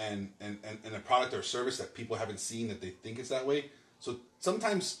and a product or service that people haven't seen that they think it's that way. So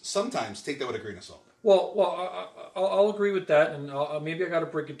sometimes take that with a grain of salt. Well, I'll agree with that, and maybe I got to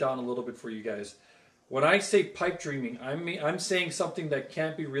break it down a little bit for you guys. When I say pipe dreaming, I'm saying something that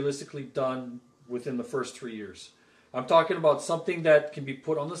can't be realistically done within the first 3 years. I'm talking about something that can be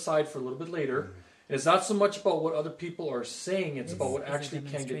put on the side for a little bit later. Mm-hmm. And it's not so much about what other people are saying, it's about what actually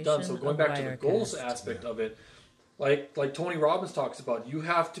can get done. So going back to the goals aspect of it, like Tony Robbins talks about, you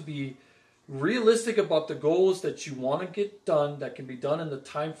have to be realistic about the goals that you want to get done, that can be done in the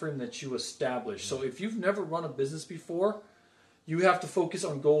time frame that you establish. So if you've never run a business before, you have to focus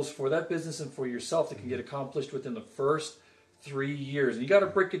on goals for that business and for yourself that can get accomplished within the first 3 years. And you got to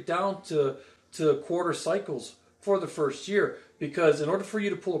break it down to quarter cycles for the first year, because in order for you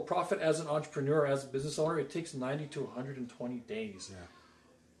to pull a profit as an entrepreneur, as a business owner, it takes 90 to 120 days. Yeah.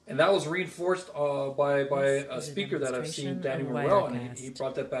 And that was reinforced by a speaker that I've seen, Danny Morrell, and he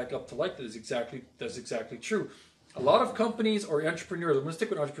brought that back up to light. That's exactly true. A lot of companies or entrepreneurs, I'm going to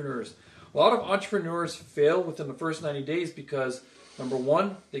stick with entrepreneurs, a lot of entrepreneurs fail within the first 90 days because, number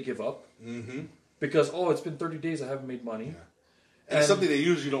one, they give up. Mm-hmm. Because, it's been 30 days, I haven't made money. Yeah. And it's something they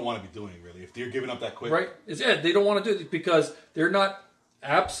usually don't want to be doing, really, if you're giving up that quick. Right. They don't want to do it because they're not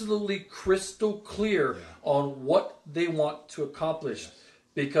absolutely crystal clear on what they want to accomplish,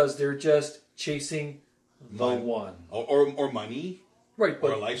 because they're just chasing the one. Or money. Right.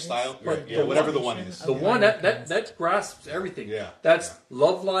 Or a lifestyle. Whatever the one is. The one that grasps everything. Yeah. That's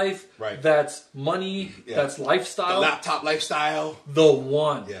love life. Right. That's money. Yeah. That's lifestyle. The laptop lifestyle. The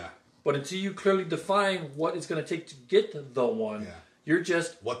one. Yeah. But until you clearly define what it's going to take to get the one, you're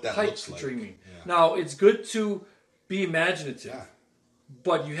just what that pipe looks like. Dreaming. Yeah. Now, it's good to be imaginative,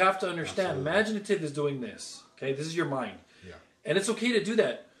 but you have to understand, Absolutely. Imaginative is doing this. Okay, this is your mind. Yeah. And it's okay to do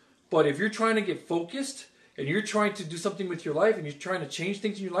that. But if you're trying to get focused and you're trying to do something with your life and you're trying to change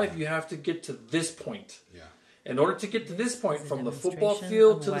things in your life, you have to get to this point. Yeah. In order to get to this point, This is a from the football demonstration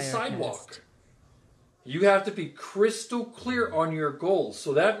field to of the Wirecast. sidewalk, you have to be crystal clear on your goals.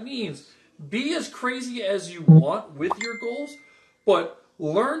 So that means be as crazy as you want with your goals, but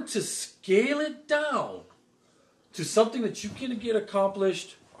learn to scale it down to something that you can get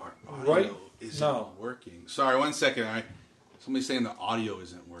accomplished Our audio right isn't now. working. Sorry, 1 second. Somebody's saying the audio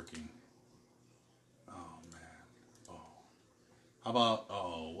isn't working. Oh man. Oh. How about?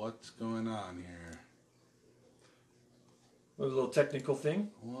 Oh, what's going on here? A little technical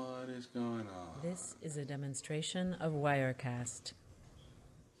thing. What is going on? This is a demonstration of Wirecast.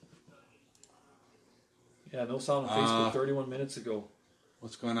 Yeah, no sound on Facebook 31 minutes ago.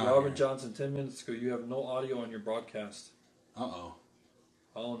 What's going on? Robin here? Johnson, 10 minutes ago, you have no audio on your broadcast. Uh-oh.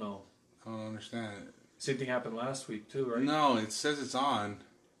 Oh no. I don't understand. Same thing happened last week too, right? No, it says it's on.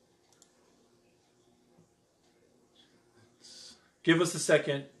 Give us a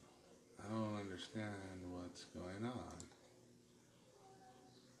second. I don't understand what's going on.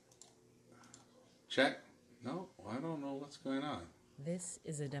 Check. No, I don't know what's going on. This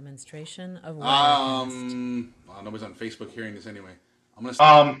is a demonstration of Wirecast. Well, nobody's on Facebook hearing this anyway. I'm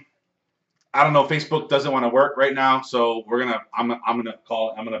gonna. I don't know. Facebook doesn't want to work right now, so I'm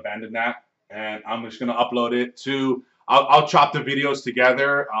gonna abandon that, and I'm just gonna upload it to. I'll chop the videos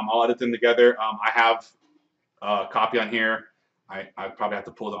together. I'll edit them together. I have a copy on here. I probably have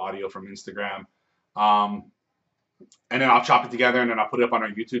to pull the audio from Instagram. And then I'll chop it together, and then I'll put it up on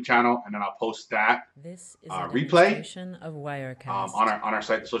our YouTube channel, and then I'll post that This is a replay demonstration of Wirecast. on our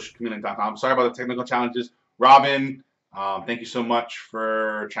site, socialchameleon.com. Sorry about the technical challenges. Robin, thank you so much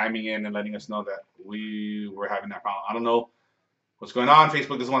for chiming in and letting us know that we were having that problem. I don't know what's going on.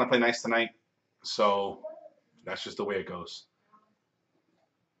 Facebook doesn't want to play nice tonight, so that's just the way it goes.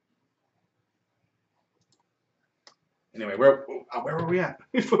 Anyway, where were we at?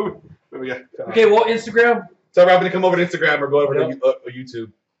 Where were we at? Okay, well, Instagram. So Robin to come over to Instagram or go over to YouTube.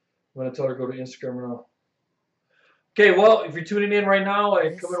 I'm going to tell her to go to Instagram now. Okay, well, if you're tuning in right now,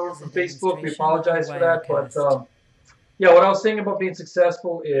 I'm coming over from Facebook. We apologize for that. But, yeah, what I was saying about being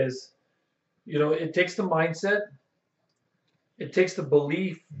successful is, it takes the mindset. It takes the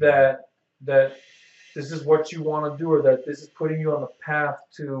belief that this is what you want to do, or that this is putting you on the path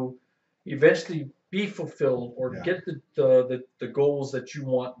to eventually be fulfilled or get the goals that you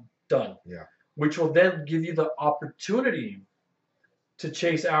want done. Yeah. Which will then give you the opportunity to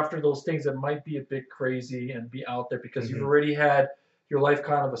chase after those things that might be a bit crazy and be out there because you've already had your life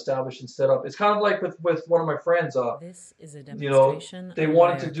kind of established and set up. It's kind of like with one of my friends. This is a demonstration they of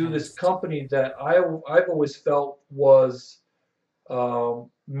wanted to do Wirecast. this company that I've always felt was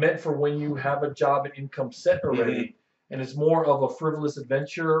meant for when you have a job and income set already, and it's more of a frivolous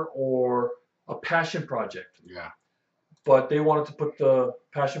adventure or a passion project. Yeah. But they wanted to put the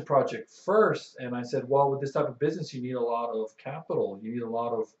passion project first, and I said, well, with this type of business, you need a lot of capital. You need a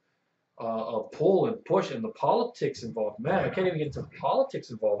lot of pull and push, and the politics involved. Man, I can't even get into the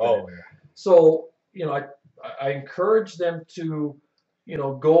politics involved. Oh, yeah. So, I encourage them to,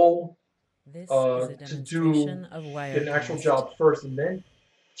 go This is to a do demonstration of get an actual Wirecast. job first, and then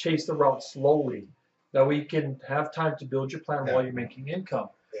chase the route slowly. That way you can have time to build your plan while you're making income.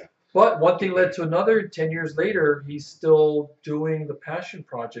 But one thing led to another. 10 years later, he's still doing the passion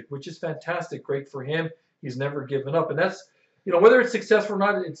project, which is fantastic. Great for him. He's never given up. And that's, whether it's successful or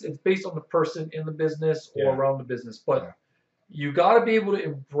not, it's based on the person in the business or around the business. But you got to be able to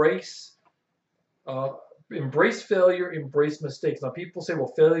embrace failure, embrace mistakes. Now, people say,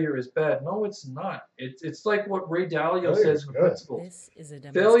 well, failure is bad. No, it's not. It's like what Ray Dalio says in the Principles. This is a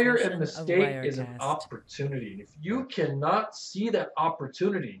Failure demonstration and of mistake is an Wirecast. opportunity. And if you cannot see that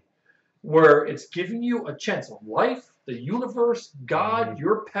opportunity where it's giving you a chance of life, the universe, God,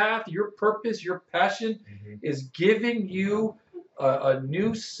 your path, your purpose, your passion is giving you a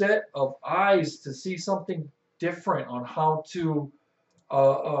new set of eyes to see something different on how to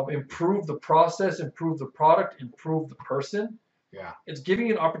improve the process, improve the product, improve the person. Yeah. It's giving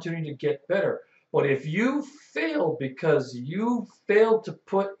you an opportunity to get better. But if you fail because you failed to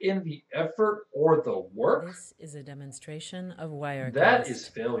put in the effort or the work, This is a demonstration of Wirecast. that is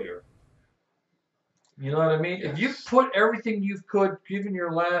failure. You know what I mean? If you put everything you could, given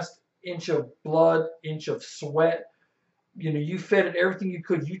your last inch of blood, inch of sweat, you fed it everything you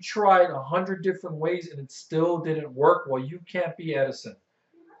could. You tried 100 different ways and it still didn't work. Well, you can't be Edison.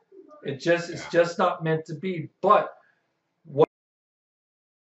 It's just not meant to be. But what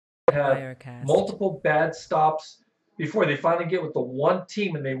have Wirecast. multiple bad stops before they finally get with the one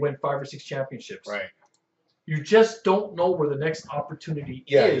team and they win 5 or 6 championships. Right. You just don't know where the next opportunity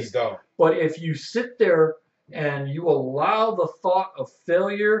Yeah, is. you don't. But if you sit there and you allow the thought of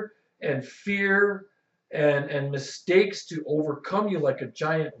failure and fear and mistakes to overcome you like a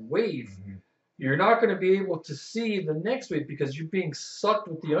giant wave, you're not going to be able to see the next wave because you're being sucked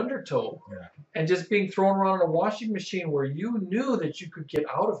with the undertow and just being thrown around in a washing machine where you knew that you could get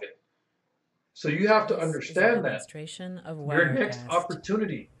out of it. So you have to understand that your next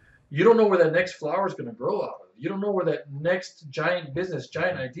opportunity, you don't know where that next flower is going to grow out of. You don't know where that next giant business,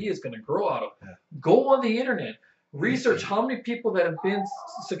 giant idea is going to grow out of. Go on the internet. Research how many people that have been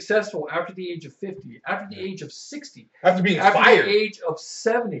successful after the age of 50, after the age of 60, after being after fired, the age of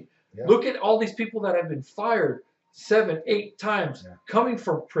 70. Yeah. Look at all these people that have been fired 7, 8 times, coming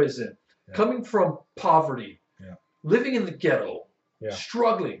from prison, coming from poverty, living in the ghetto,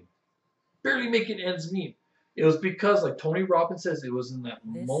 struggling, barely making ends meet. It was because, like Tony Robbins says, it was in that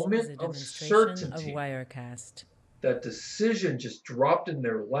moment of certainty that decision just dropped in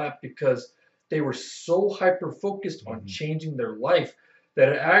their lap because they were so hyper-focused on changing their life that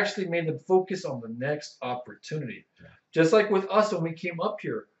it actually made them focus on the next opportunity. Just like with us when we came up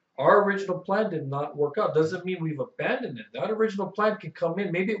here, our original plan did not work out. Doesn't mean we've abandoned it. That original plan can come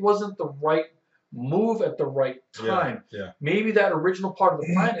in. Maybe it wasn't the right move at the right time. Maybe that original part of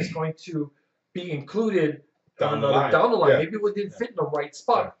the plan is going to be included down the line. Maybe it didn't fit in the right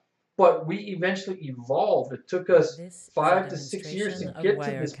spot. But we eventually evolved. It took us 5 to 6 years to get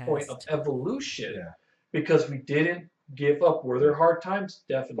to this point of evolution because we didn't give up. Were there hard times?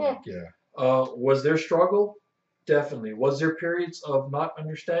 Definitely. Was there struggle? Definitely. Was there periods of not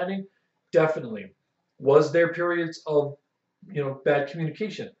understanding? Definitely. Was there periods of, bad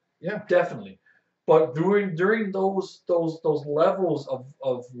communication? Yeah, definitely. But during those levels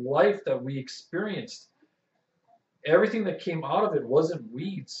of life that we experienced, everything that came out of it wasn't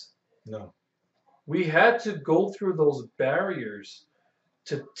weeds. No. We had to go through those barriers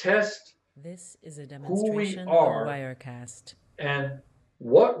to test who we are and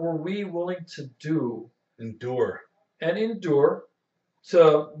what were we willing to do. Endure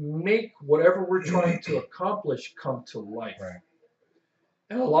to make whatever we're trying to accomplish come to life. Right.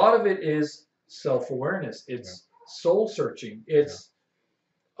 And a lot of it is self-awareness. It's soul searching. It's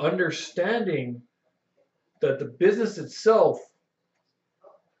understanding that the business itself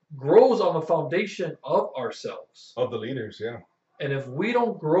grows on the foundation of ourselves. Of the leaders, And if we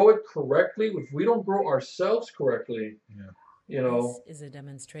don't grow it correctly, if we don't grow ourselves correctly, this is a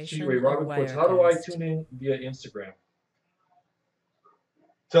demonstration. Robin puts, how do I tune in via Instagram?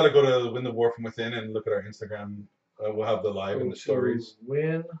 Tell to go to Win the War from Within and look at our Instagram. We'll have the live and the stories.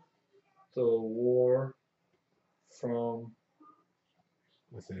 Win the War from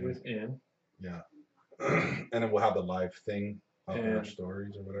Within. Yeah. And then we'll have the live thing up in our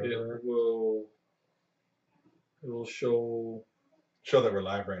stories or whatever. It will show that we're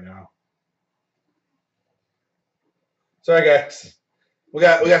live right now. Sorry guys. We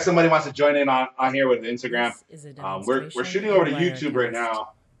got somebody who wants to join in on here with Instagram. We're shooting over to YouTube right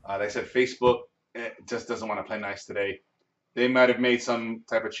now. They said Facebook just doesn't want to play nice today. They might have made some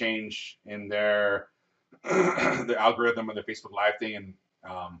type of change in their algorithm or their Facebook Live thing, and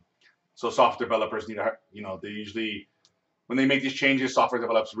so software developers need to, they usually, when they make these changes, software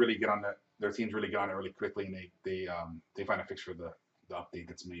developers really get on their teams really get on it really quickly, and they find a fix for the update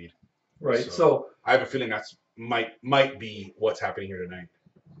that's made. Right. So I have a feeling that's might be what's happening here tonight.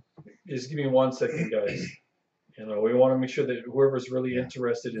 Just give me 1 second, guys. We want to make sure that whoever's really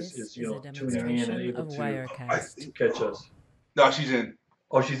interested is tuning in and able to catch us. No, she's in.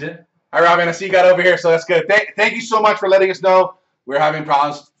 Oh, she's in? Hi, Robin. I see you got over here, so that's good. Thank you so much for letting us know. We're having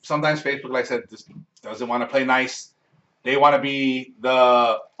problems. Sometimes Facebook, like I said, just doesn't want to play nice. They want to be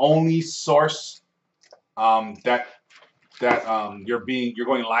the only source that you're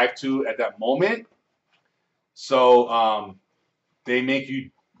going live to at that moment. So they make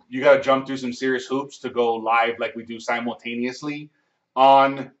you got to jump through some serious hoops to go live like we do simultaneously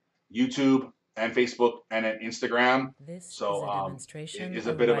on YouTube and Facebook and at Instagram. So it is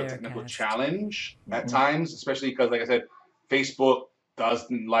a bit of a technical challenge at times, especially because, like I said, Facebook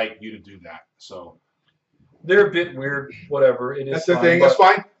doesn't like you to do that. So they're a bit weird. Whatever it is. That's the thing. That's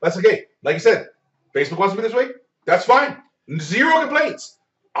fine. That's okay. Like I said, Facebook wants to be this way. That's fine. Zero complaints.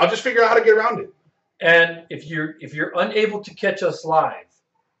 I'll just figure out how to get around it. And if you're unable to catch us live,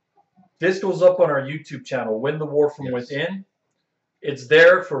 this goes up on our YouTube channel, Win the War from Within. It's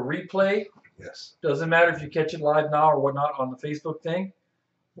there for replay. Yes. Doesn't matter if you catch it live now or whatnot on the Facebook thing.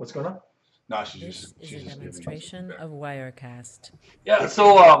 What's going on? No, she's a demonstration of Wirecast. Yeah,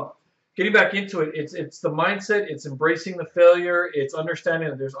 so getting back into it, it's the mindset, it's embracing the failure, it's understanding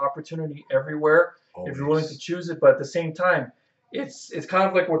that there's opportunity everywhere if you're willing to choose it, but at the same time, it's kind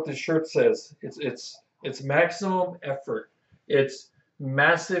of like what the shirt says. It's maximum effort. It's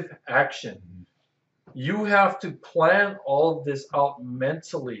massive action. You have to plan all of this out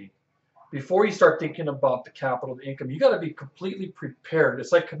mentally before you start thinking about the capital, the income. You got to be completely prepared.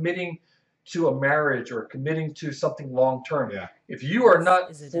 It's like committing to a marriage or committing to something long term. Yeah. If you are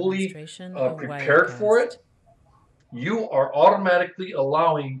not fully prepared for it, you are automatically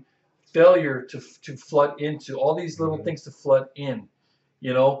allowing failure to flood into all these little things to flood in.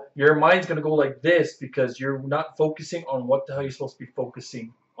 You know, your mind's going to go like this because you're not focusing on what the hell you're supposed to be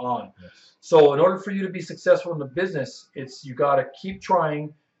focusing on. Yes. So in order for you to be successful in the business, you got to keep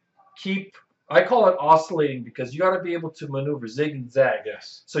trying, I call it oscillating, because you got to be able to maneuver, zig and zag.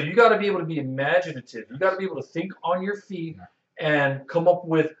 Yes. So you got to be able to be imaginative. You got to be able to think on your feet and come up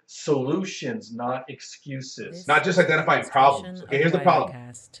with solutions, not excuses. Not just identifying problems. Okay, here's the problem.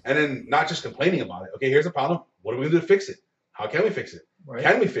 And then not just complaining about it. Okay, here's the problem. What are we going to do to fix it? How can we fix it? Right.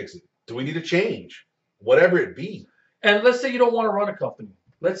 Can we fix it? Do we need to change? Whatever it be. And let's say you don't want to run a company.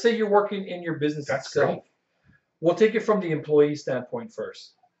 Let's say you're working in your business itself. Great. We'll take it from the employee standpoint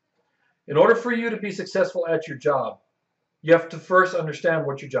first. In order for you to be successful at your job, you have to first understand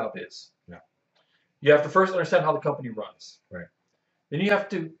what your job is. Yeah. You have to first understand how the company runs. Right. Then you have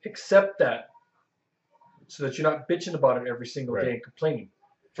to accept that so that you're not bitching about it every single day and complaining.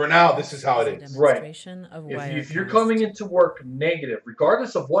 For now, this is how it is. Right. If you're coming into work negative,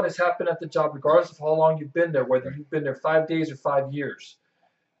 regardless of what has happened at the job, regardless of how long you've been there, whether you've been there 5 days or 5 years,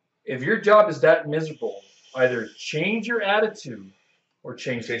 if your job is that miserable, either change your attitude or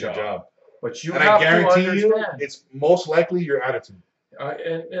change the job. But you have to understand. And I guarantee you, it's most likely your attitude.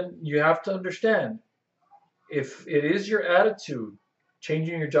 And you have to understand, if it is your attitude,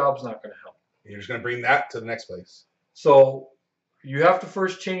 changing your job is not going to help. You're just going to bring that to the next place. So you have to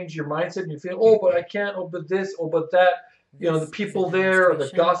first change your mindset, and you feel, oh, but I can't, oh, but this, oh, but that. You know, the people there, or the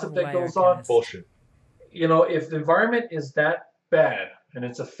gossip that goes on. Bullshit. You know, if the environment is that bad and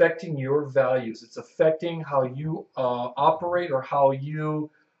it's affecting your values, it's affecting how you operate or how you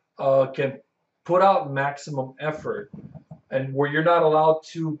can put out maximum effort, and where you're not allowed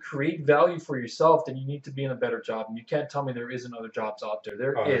to create value for yourself, then you need to be in a better job. And you can't tell me there isn't other jobs out there.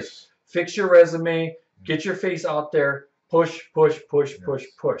 There is. Fix your resume, get your face out there, push, push, push, push,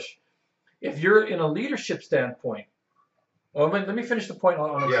 push. If you're in a leadership standpoint, let me finish the point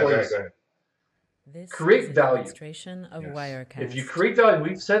on employees. Go ahead. This create is a value. Demonstration of Wirecast. If you create value,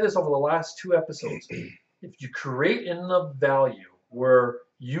 we've said this over the last 2 episodes. If you create enough value where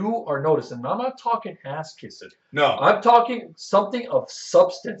you are noticed, and I'm not talking ass kissing. No. I'm talking something of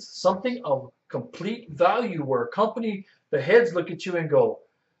substance, something of complete value, where a company, the heads look at you and go,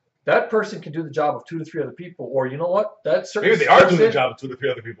 that person can do the job of 2 to 3 other people. Or you know what? That certain maybe they are doing the job of 2 to 3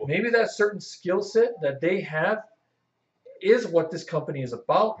 other people. Maybe that certain skill set that they have is what this company is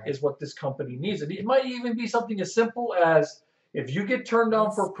about, is what this company needs. And it might even be something as simple as, if you get turned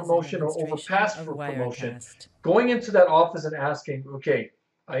down for a promotion or overpassed for a promotion, going into that office and asking, okay,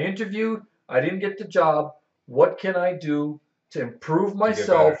 I interviewed, I didn't get the job, what can I do to improve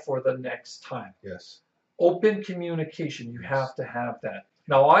myself for the next time? Yes. Open communication, you have to have that.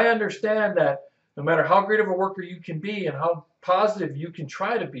 Now, I understand that no matter how great of a worker you can be and how positive you can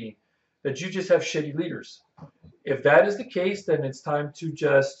try to be, that you just have shitty leaders. If that is the case, then it's time to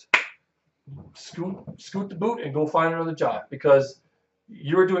just scoot the boot and go find another job, because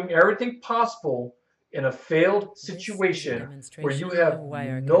you're doing everything possible in a failed situation where you have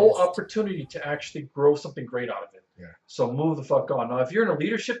no opportunity to actually grow something great out of it. Yeah. So move the fuck on. Now, if you're in a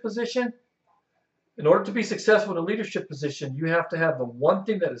leadership position, in order to be successful in a leadership position, you have to have the one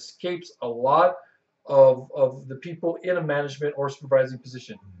thing that escapes a lot of the people in a management or supervising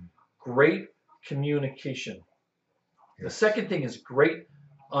position. Great communication. The second thing is great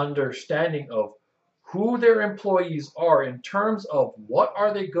understanding of who their employees are in terms of what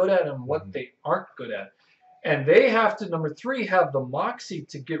are they good at and what they aren't good at. And they have to, number 3, have the moxie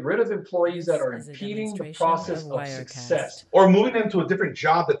to get rid of employees that are impeding the process of success. Or moving them to a different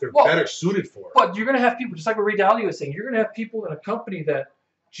job that they're better suited for. But you're going to have people, just like what Ray Dalio was saying, you're going to have people in a company that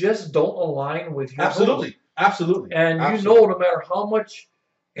just don't align with your goals. Absolutely. And you know, no matter how much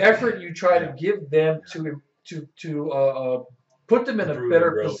effort you try to give them to put them in a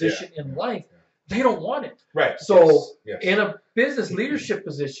better position in life, they don't want it. Right. So in a business leadership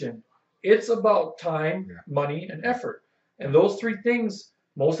position, it's about time, money, and effort. And those 3 things,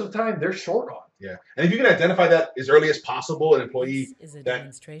 most of the time, they're short on. Yeah. And if you can identify that as early as possible, an employee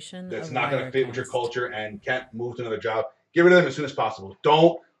that's not going to fit with your culture and can't move to another job, get rid of them as soon as possible.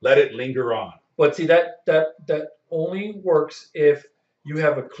 Don't let it linger on. But see, that only works if you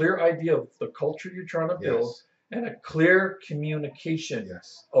have a clear idea of the culture you're trying to build and a clear communication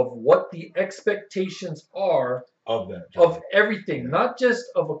of what the expectations are of that of everything, not just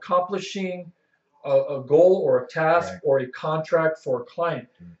of accomplishing a goal or a task or a contract for a client.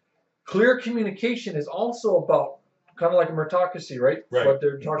 Clear communication is also about kind of like a meritocracy, right? What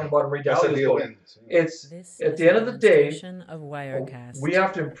they're talking about in Ray Dalio's book. It's at the end of the day, we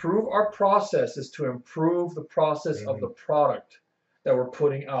have to improve our processes to improve the process of the product that we're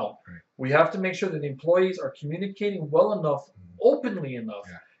putting out. We have to make sure that the employees are communicating well enough, openly enough,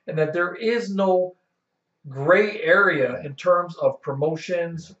 and that there is no gray area in terms of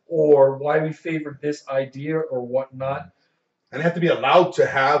promotions or why we favored this idea or whatnot. And they have to be allowed to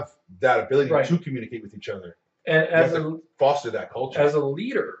have that ability to communicate with each other. And as a foster that culture. As a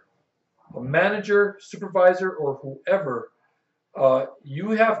leader, a manager, supervisor, or whoever,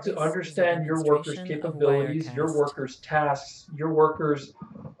 you have to understand your workers' capabilities, your workers' tasks, your workers'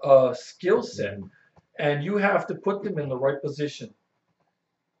 skill set, and you have to put them in the right position.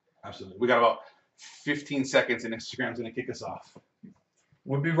 Absolutely. We got about 15 seconds and Instagram's going to kick us off.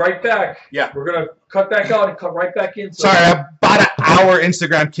 We'll be right back. Yeah. We're going to cut back out and cut right back in. So sorry, about an hour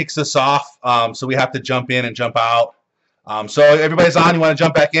Instagram kicks us off, so we have to jump in and jump out. So everybody's on. You want to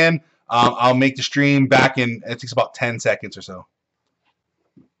jump back in? I'll make the stream back in. It takes about 10 seconds or so.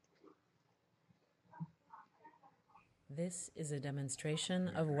 This is a demonstration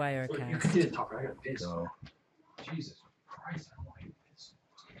of Wirecast. You did talk. I got piss. Jesus Christ.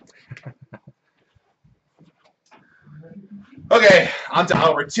 Okay, on to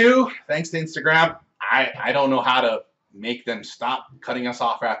hour 2. Thanks to Instagram. I don't know how to make them stop cutting us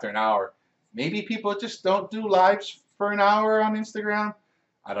off after an hour. Maybe people just don't do lives for an hour on Instagram.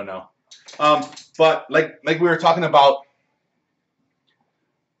 I don't know. But like we were talking about,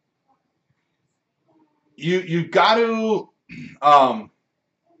 you got to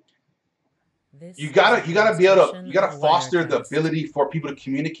you gotta be able to, you gotta foster the ability for people to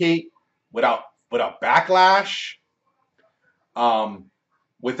communicate without backlash,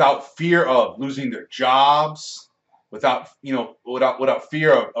 without fear of losing their jobs, without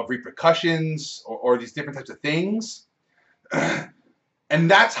fear of repercussions or these different types of things. And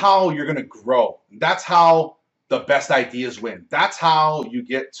that's how you're gonna grow. That's how the best ideas win. That's how you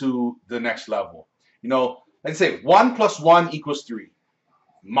get to the next level. Let's say 1 + 1 = 3.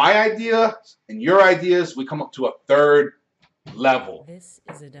 My idea and your ideas, we come up to a third level.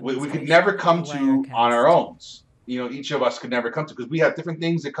 We could never come to on our own. Each of us could never come to, because we have different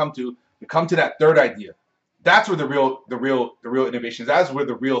things that come to. We come to that third idea. That's where the real innovations. That's where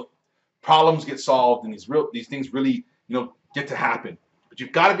the real problems get solved, and these things really get to happen. But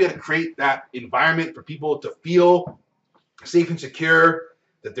you've got to be able to create that environment for people to feel safe and secure,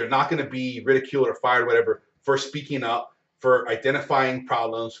 that they're not going to be ridiculed or fired, or whatever, for speaking up, for identifying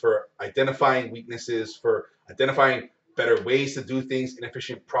problems, for identifying weaknesses, for identifying better ways to do things,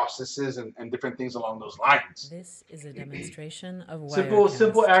 inefficient processes, and different things along those lines. This is a demonstration of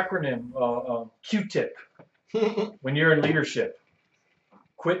simple acronym, Q-tip. When you're in leadership,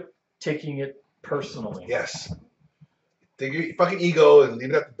 quit taking it personally. Yes. Take your fucking ego and leave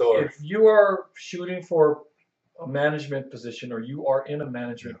it at the door. If you are shooting for a management position, or you are in a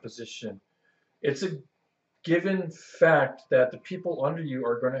management position, it's a given fact that the people under you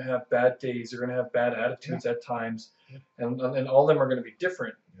are going to have bad days, they're going to have bad attitudes at times, and all of them are going to be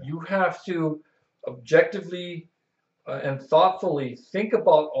different. You have to objectively and thoughtfully think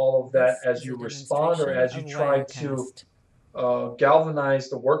about all of that as you respond, or as you try to galvanize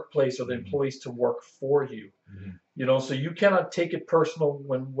the workplace or the employees to work for you. So you cannot take it personal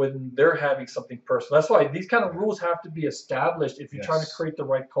when they're having something personal. That's why these kind of rules have to be established if you're trying to create the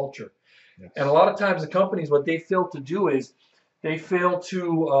right culture. And a lot of times the companies, what they fail to do is they fail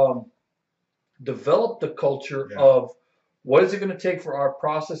to develop the culture of what is it going to take for our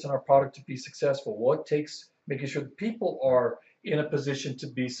process and our product to be successful? What takes making sure that people are in a position to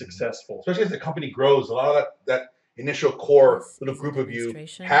be successful. Especially as the company grows, a lot of that initial core little group of you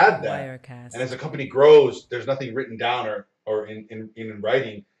had that. And as the company grows, there's nothing written down or in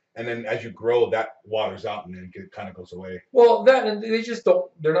writing. And then as you grow, that waters out and then it kind of goes away. Well, and they just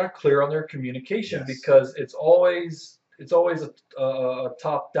they're not clear on their communication, because it's always a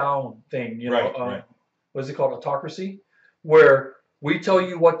top-down thing, Right. What is it called? Autocracy, where we tell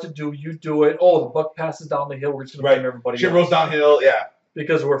you what to do, you do it. Oh, the buck passes down the hill, we're just going to blame everybody Shit else. rolls downhill,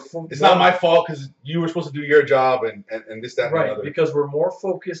 Because it's not my fault because you were supposed to do your job and this, that, and the other. Because we're more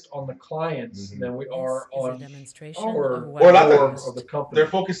focused on the clients than we are on the company. They're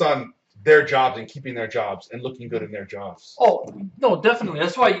focused on their jobs and keeping their jobs and looking good in their jobs. Oh, no, definitely.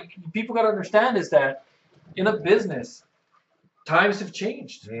 That's why people got to understand is that in a business, times have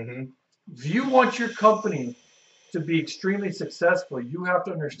changed. If you want your company to be extremely successful, you have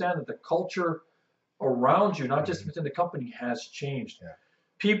to understand that the culture around you, not just within the company, has changed.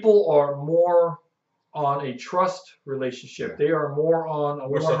 People are more on a trust relationship. Yeah. They are more on,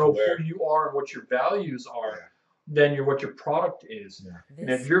 we want to know self-aware. who you are and what your values are Yeah. than what your product is. Yeah. And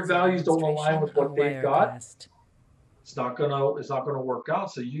if your values don't align with what they've got, Wirecast. it's not gonna work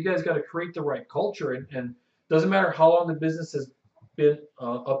out. So you guys got to create the right culture, and doesn't matter how long the business has been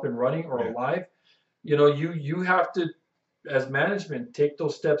up and running or Yeah. alive. You know, you have to, as management, take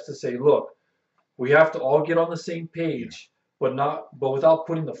those steps to say, look, we have to all get on the same page, but without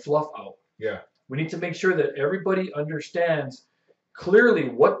putting the fluff out. Yeah. We need to make sure that everybody understands clearly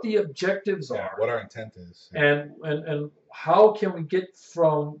what the objectives are, what our intent is, and how can we get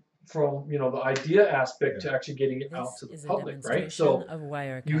from the idea aspect to actually getting it out to the public, right? So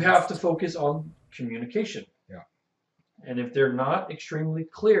you have to focus on communication. Yeah. And if they're not extremely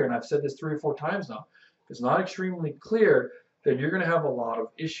clear, and I've said this 3 or 4 times now, if it's not extremely clear, then you're going to have a lot of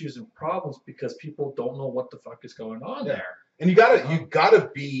issues and problems because people don't know what the fuck is going on there. And you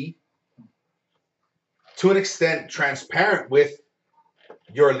gotta be, to an extent, transparent with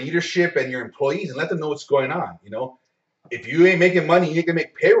your leadership and your employees and let them know what's going on. You know, if you ain't making money, you can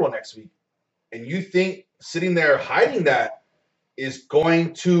make payroll next week, and you think sitting there hiding that is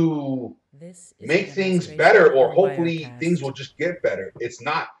going to make things better, or hopefully things will just get better. It's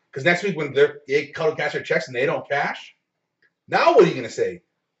not, because next week when they cash their checks and they don't cash, now what are you gonna say?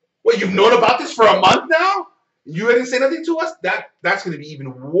 Well, you've known about this for a month now? You didn't say nothing to us? That's gonna be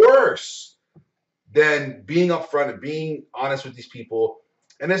even worse than being upfront and being honest with these people.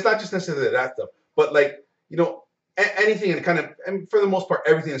 And it's not just necessarily that stuff, but like, you know, anything, and for the most part,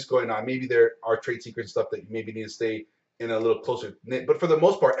 everything that's going on. Maybe there are trade secret stuff that you maybe need to stay in a little closer knit, but for the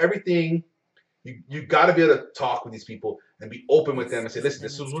most part, everything, you got to be able to talk with these people and be open with them and say, listen,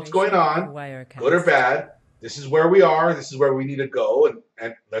 this is what's going on, good or bad. This is where we are. This is where we need to go,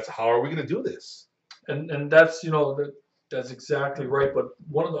 and how are we going to do this? And that's that's exactly right. But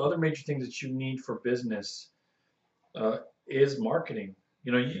one of the other major things that you need for business is marketing.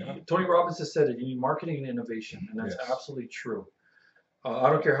 You know, Tony Robbins has said it. You need marketing and innovation, and that's absolutely true.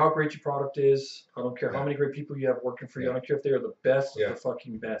 I don't care how great your product is. I don't care how many great people you have working for you. I don't care if they are the best of the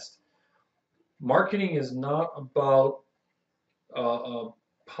fucking best. Marketing is not about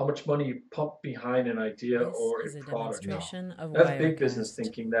how much money you pump behind an idea or a product. That's big business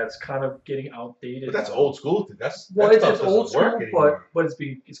thinking. That's kind of getting outdated. But that's old school. It's old school, but it's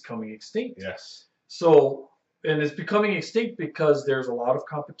becoming extinct. Yes. So, and it's becoming extinct because there's a lot of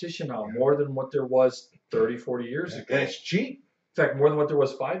competition now, more than what there was 30, 40 years ago. And it's cheap. In fact, more than what there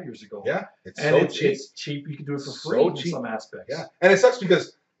was 5 years ago. Yeah, it's cheap. You can do it for free in some aspects. Yeah, and it sucks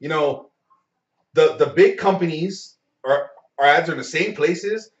because, you know, the big companies our ads are in the same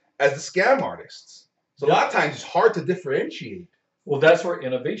places as the scam artists. So a lot of times it's hard to differentiate. Well, that's where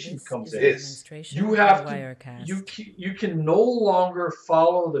innovation comes in. You have to. You can no longer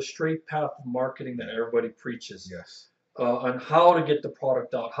follow the straight path of marketing that everybody preaches. Yes. On how to get the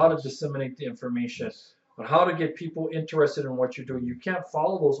product out, how to disseminate the information, on how to get people interested in what you're doing. You can't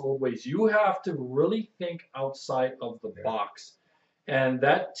follow those old ways. You have to really think outside of the box, and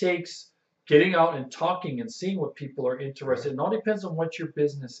that takes getting out and talking and seeing what people are interested in. It all depends on what your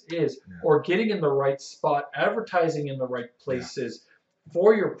business is, or getting in the right spot, advertising in the right places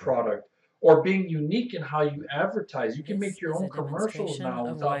for your product, or being unique in how you advertise. You can make your own commercials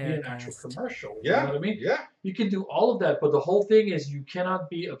now without being an actual commercial. You know what I mean? Yeah. You can do all of that, but the whole thing is you cannot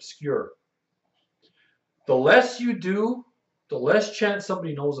be obscure. The less you do, the less chance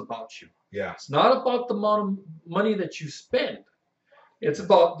somebody knows about you. Yeah. It's not about the amount of money that you spend. It's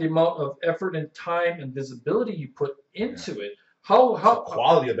about the amount of effort and time and visibility you put into it. How the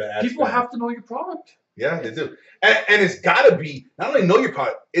quality of that. People have to know your product. Yeah, they do. And it's got to be, not only know your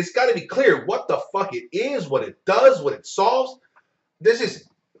product, it's got to be clear what the fuck it is, what it does, what it solves. This is,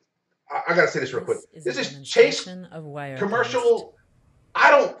 I got to say this real quick. This is Chase commercial.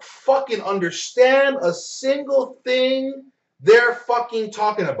 I don't fucking understand a single thing they're fucking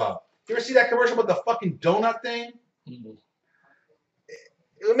talking about. You ever see that commercial about the fucking donut thing? Mm-hmm.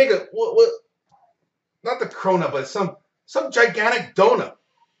 It would make not the Corona, but some gigantic donut.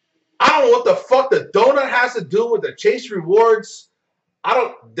 I don't know what the fuck the donut has to do with the Chase Rewards.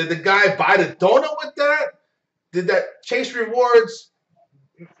 Did the guy buy the donut with that? Did that Chase Rewards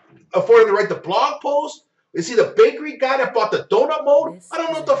afford him to write the blog post? Is he the bakery guy that bought the donut mold? I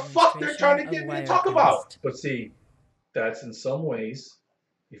don't know what the fuck they're trying to get me to talk about. But see, that's in some ways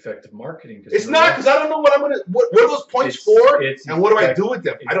effective marketing. It's not, because I don't know what what are those points for, and what do I do with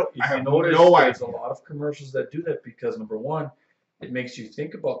them? I have no idea. There's a lot of commercials that do that because, number one, it makes you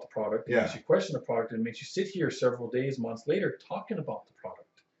think about the product, it makes you question the product, and it makes you sit here several days, months later talking about the product.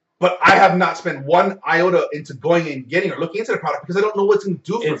 but I have not spent one iota into going and getting or looking into the product because I don't know what it's going to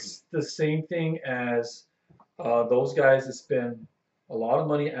do for me. It's the same thing as those guys that spend a lot of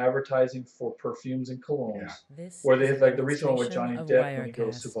money advertising for perfumes and colognes. Yeah. Where they like the recent one with Johnny Depp when he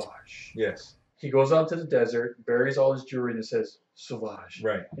goes Sauvage. Yes. He goes out to the desert, buries all his jewelry, and it says Sauvage.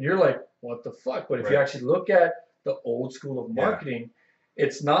 Right. And you're like, what the fuck? But if you actually look at the old school of marketing,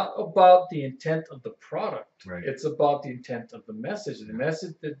 it's not about the intent of the product. Right. It's about the intent of the message. The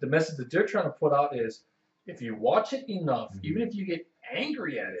message that they're trying to put out is, if you watch it enough, even if you get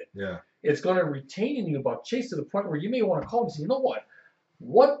angry at it, it's going to retain in you about chase to the point where you may want to call and say, you know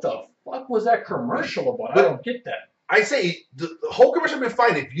what the fuck was that commercial about? I don't get that. I say the whole commercial has been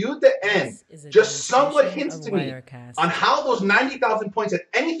fine. If you at the end just somewhat hints to me on how those 90,000 points had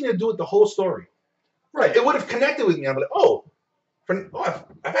anything to do with the whole story, right? It would have connected with me. I'm like, if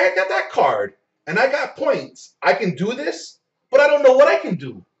I got that card and I got points, I can do this, but I don't know what I can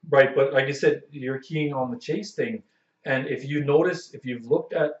do. Right, but like I said, you're keying on the chase thing, and if you notice, if you've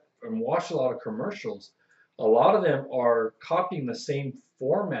looked at and watched a lot of commercials, a lot of them are copying the same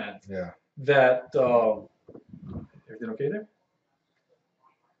format. Yeah. That. Everything okay there?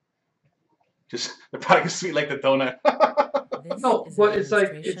 Just the product is sweet like the donut. No, but it's like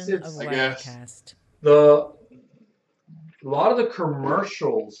it's I guess a lot of the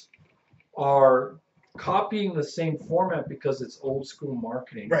commercials are copying the same format because it's old school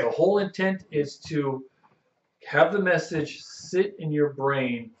marketing. Right. The whole intent is to have the message sit in your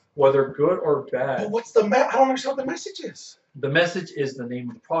brain, whether good or bad. But what's the I don't understand what the message is. The message is the name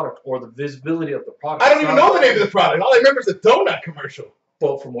of the product or the visibility of the product. I don't even know the name of the product. All I remember is the donut commercial.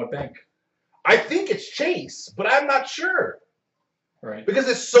 Well, from what bank? I think it's Chase, but I'm not sure. Right. Because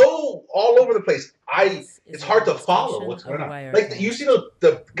it's so all over the place. It's hard to follow what's going on. Like you see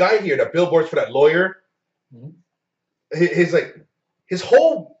the guy here that billboards for that lawyer. Mm-hmm. His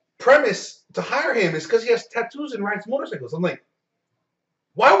whole premise to hire him is because he has tattoos and rides motorcycles. I'm like,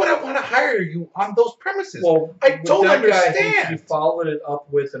 why would I want to hire you on those premises? Well, I don't understand. Guy, he followed it up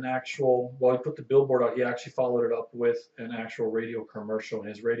with an actual. Well, he put the billboard out. He actually followed it up with an actual radio commercial. And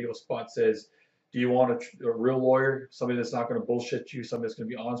his radio spot says, "Do you want a real lawyer? Somebody that's not going to bullshit you. Somebody that's going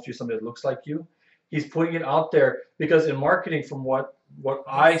to be honest with you. Somebody that looks like you." He's putting it out there because in marketing, from what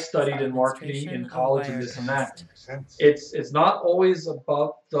I studied in marketing in college and this and that, it's not always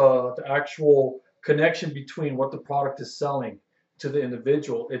about the actual connection between what the product is selling to the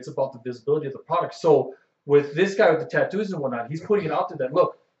individual. It's about the visibility of the product. So with this guy with the tattoos and whatnot, he's putting it out there that,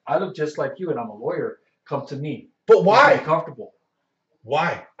 look, I look just like you and I'm a lawyer. Come to me. But why? Be comfortable.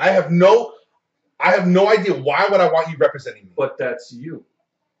 Why? I have no idea. Why would I want you representing me? But that's you.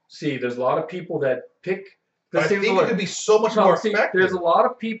 See, there's a lot of people that pick. I think it could be so much more effective. There's a lot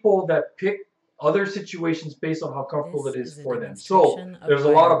of people that pick other situations based on how comfortable it is for them. So there's a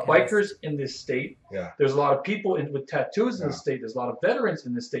lot of bikers in this state. Yeah. There's a lot of people with tattoos in the state. There's a lot of veterans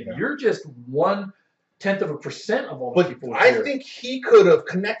in this state. Yeah. You're just 0.1% of all the people. I think he could have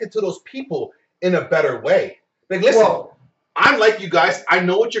connected to those people in a better way. Like, listen, I'm like you guys. I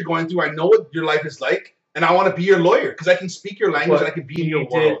know what you're going through. I know what your life is like, and I want to be your lawyer because I can speak your language and I can be in your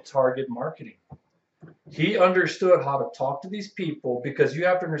world. He did target marketing. He understood how to talk to these people because you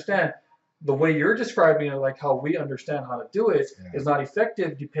have to understand. The way you're describing it, like how we understand how to do it, is not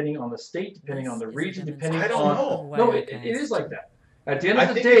effective depending on the state, depending on the region, depending on. I don't know. No, it is like that. At the end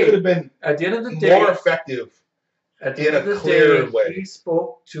of the day, it could have been at the end of the day, more effective. At the end of the day, he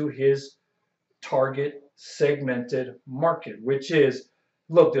spoke to his target segmented market, which is,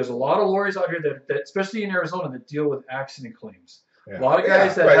 look, there's a lot of lawyers out here that especially in Arizona, that deal with accident claims. Yeah. A lot of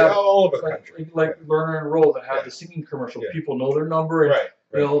guys that have all over the country, like Learn and Enroll, that have the singing commercial. People know their number. And,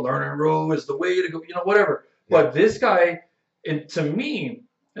 you know, Learn and Enroll is the way to go. You know, whatever. Yeah. But this guy, and to me,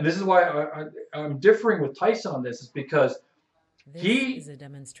 and this is why I'm differing with Tyson on this, is because he did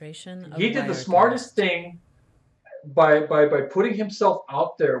the smartest thing by putting himself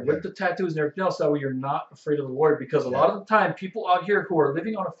out there with the tattoos and everything else. That way, you're not afraid of the lawyer. Because a lot of the time, people out here who are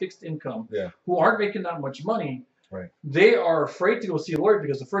living on a fixed income, who aren't making that much money, they are afraid to go see a lawyer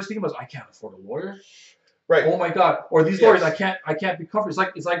because the first thing was, I can't afford a lawyer. Right. Oh my God. Or these lawyers, I can't be comfortable.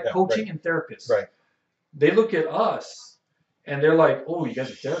 It's like coaching and therapists. Right. They look at us and they're like, oh, you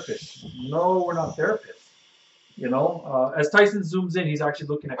guys are therapists. No, we're not therapists. You know, as Tyson zooms in, he's actually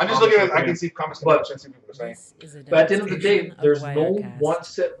looking at. I'm just looking at. I can see comments. But at the end of the day, there's no one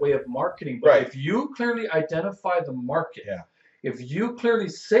set way of marketing. But if you clearly identify the market, if you clearly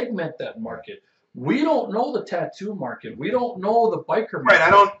segment that market. We don't know the tattoo market. We don't know the biker market. Right, I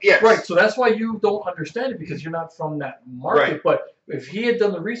don't. Yes. Right, so that's why you don't understand it because you're not from that market. Right. But if he had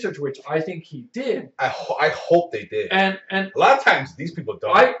done the research, which I think he did, I hope they did. And a lot of times these people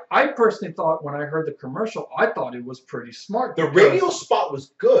don't. I personally thought when I heard the commercial, I thought it was pretty smart. The radio spot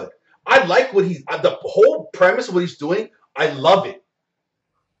was good. I like what the whole premise of what he's doing. I love it.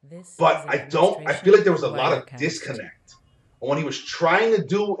 But I feel like there was a lot of disconnect on what he was trying to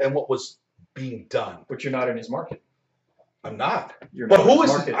do and what was being done. But you're not in his market. I'm not. But who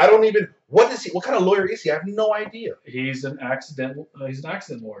is he? I don't even. What is he? What kind of lawyer is he? I have no idea. He's an accident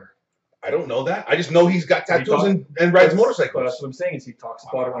lawyer. I don't know that. I just know he's got tattoos and rides motorcycles. But that's what I'm saying is he talks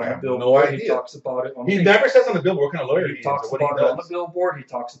about it on the billboard. He talks about it on. He never says on the billboard what kind of lawyer he is. He talks about it on the billboard. He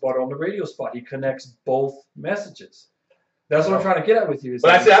talks about it on the radio spot. He connects both messages. That's what I'm trying to get at with you. But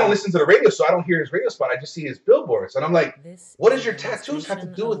I say I don't listen to the radio, so I don't hear his radio spot. I just see his billboards, and I'm like, what does your tattoos have to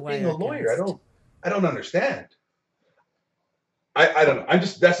do with being a lawyer? I don't understand. I don't know.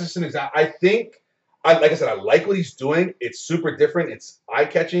 That's just an example. I think, like I said, I like what he's doing. It's super different. It's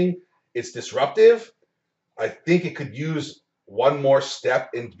eye-catching. It's disruptive. I think it could use one more step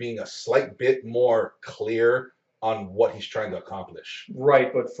in being a slight bit more clear on what he's trying to accomplish.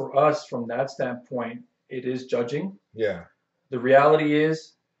 Right, but for us, from that standpoint, it is judging. Yeah. The reality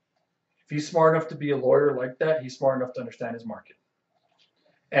is, if he's smart enough to be a lawyer like that, he's smart enough to understand his market.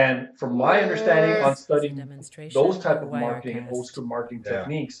 And from my understanding on studying those type of marketing and old school marketing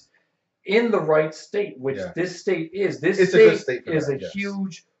techniques in the right state, which this state is, a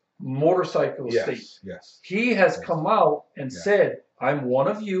huge motorcycle state. Yes. He has come out and said, I'm one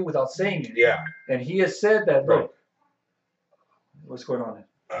of you without saying it. Yeah. And he has said that, look, what's going on there?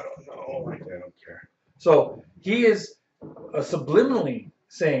 I don't know. I don't care. So he is subliminally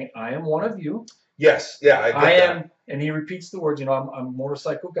saying, I am one of you. Yes. Yeah. I am. And he repeats the words, I'm a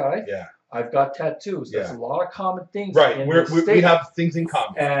motorcycle guy. Yeah. I've got tattoos. There's a lot of common things. Right. We have things in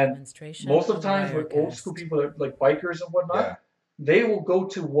common. And most of the times with old school people, like bikers and whatnot, they will go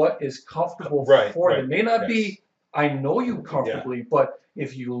to what is comfortable for them. It may not be, I know you comfortably, but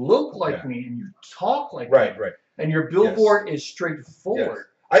if you look like me and you talk like me, and your billboard is straightforward.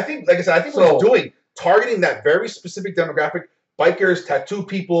 I think, like I said, what he's doing, targeting that very specific demographic, bikers, tattoo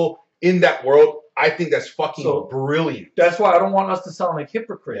people in that world, I think that's fucking brilliant. That's why I don't want us to sound like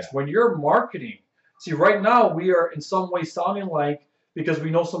hypocrites. When you're marketing, see, right now we are in some way sounding like, because we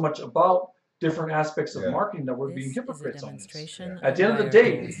know so much about different aspects of marketing, that we're being hypocrites on this. At the end of the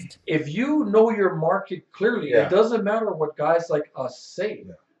day, if you know your market clearly, it doesn't matter what guys like us say.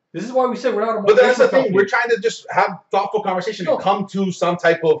 This is why we said we're not a But that's the thing. We're trying to just have thoughtful conversation and come to some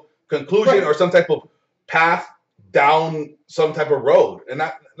type of conclusion or some type of path down some type of road. And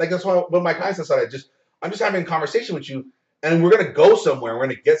that's why when my clients decided, I'm just having a conversation with you, and we're going to go somewhere. We're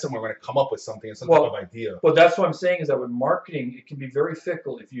going to get somewhere. We're going to come up with something, some type of idea. But that's what I'm saying is that with marketing, it can be very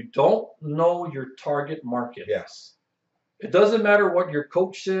fickle. If you don't know your target market, it doesn't matter what your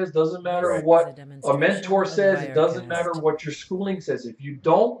coach says, doesn't matter what a mentor says, it doesn't matter what your schooling says. If you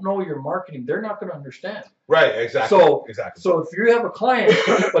don't know your marketing, they're not going to understand. Right, exactly. So if you have a client,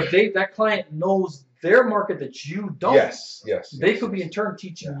 but that client knows their market that you don't, they could be in turn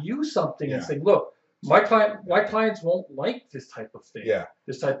teaching you something and saying, look, my clients won't like this type of thing.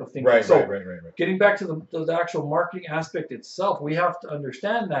 This type of thing. Right. Getting back to the actual marketing aspect itself, we have to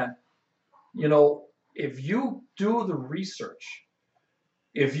understand that, if you do the research,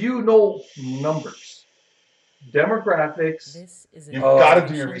 if you know numbers, demographics, you've got to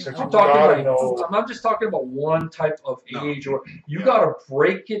do your research. I'm not just talking about one type of age, or you got to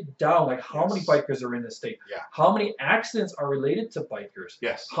break it down. Like how many bikers are in the state? How many accidents are related to bikers?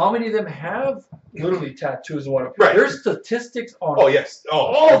 How many of them have literally tattoos and whatnot? There's statistics on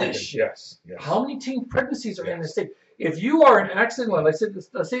all this shit. How many teen pregnancies are in the state? If you are an accident, like I said,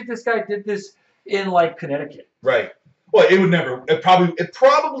 let's say this guy did this in like Connecticut. Right. Well, it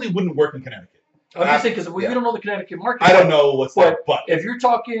probably wouldn't work in Connecticut. I'm just saying because we don't know the Connecticut market. I don't know what's there, but if you're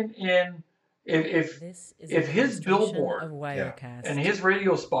talking if his billboard and his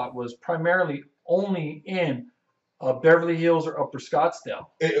radio spot was primarily only in Beverly Hills or Upper Scottsdale,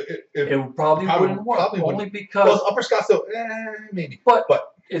 it probably wouldn't work. Only because Upper Scottsdale, maybe, but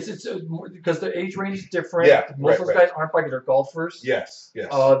it's because the age range is different. Most of those guys aren't bikers; they're golfers. Yes.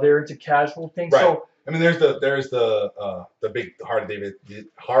 They're into casual things. So I mean, there's the big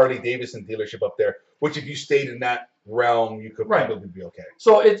Harley Davidson dealership up there, which if you stayed in that realm, you could probably be okay.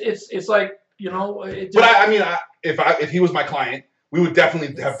 So it's like but if he was my client, we would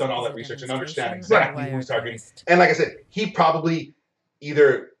definitely have done all that research and understand exactly who he's targeting. And like I said, he probably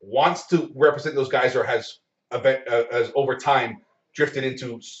either wants to represent those guys or has over time drifted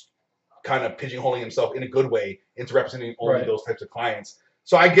into kind of pigeonholing himself in a good way into representing only those types of clients.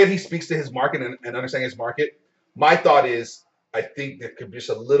 So I get he speaks to his market and understanding his market. My thought is I think there could be just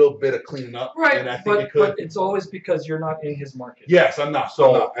a little bit of cleaning up. Right, and I think it could. But it's always because you're not in his market. Yes, I'm not.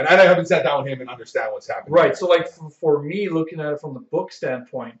 And I haven't sat down with him and understand what's happening. Right. So, like for me, looking at it from the book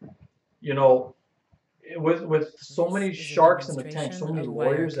standpoint, you know, with so many sharks in the tank, so many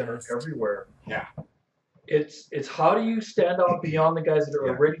lawyers that are everywhere. Yeah. It's how do you stand out beyond the guys that are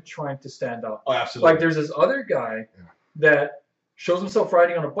already trying to stand out? Oh, absolutely. Like there's this other guy that shows himself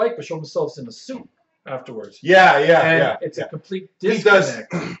riding on a bike, but shows himself in a suit afterwards. Yeah. It's a complete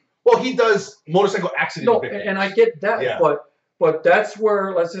disconnect. He does motorcycle accident. No, and I get that, but that's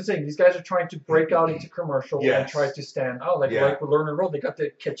where, let's just say, these guys are trying to break out into commercial and try to stand out. Like with Lerner Road, they got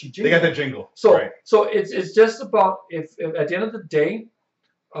the catchy jingle. They got the jingle. So it's just about if at the end of the day,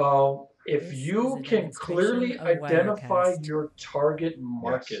 if you can clearly identify your target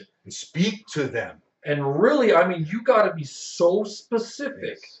market and speak to them, and really, I mean, you got to be so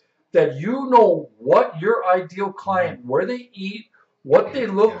specific that you know what your ideal client, where they eat, what they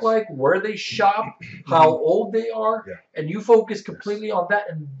look like, where they shop, how old they are, and you focus completely on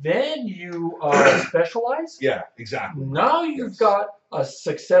that, and then you specialize. Yeah, exactly. Now you've got a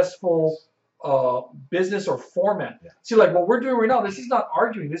successful business or format. See, like what we're doing right now, this is not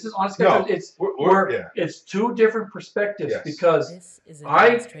arguing. This is honestly, it's two different perspectives because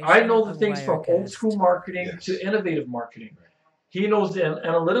I know the things from old school marketing to innovative marketing. He knows the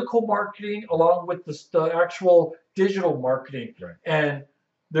analytical marketing along with the actual digital marketing. And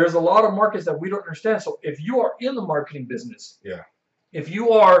there's a lot of markets that we don't understand. So if you are in the marketing business, if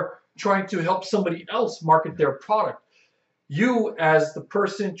you are trying to help somebody else market their product, you as the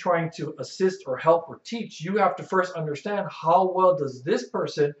person trying to assist or help or teach, you have to first understand how well does this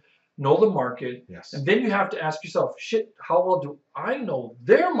person know the market. And then you have to ask yourself, shit, how well do I know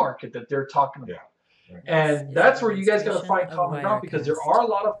their market that they're talking about? And that's where you guys got to find common ground, because there are a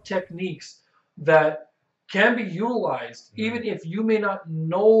lot of techniques that can be utilized, even if you may not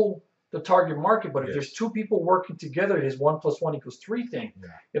know the target market. But if there's two people working together, his 1 + 1 = 3 thing.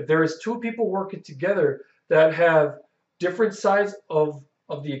 If there is two people working together that have different sides of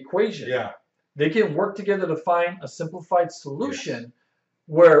the equation, they can work together to find a simplified solution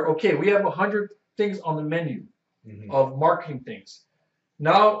where, okay, we have 100 things on the menu of marketing things.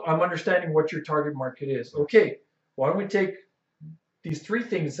 Now I'm understanding what your target market is. Okay, why don't we take these 3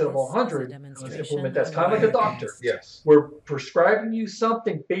 things instead of 100 and let's implement that. It's kind of like a doctor. We're prescribing you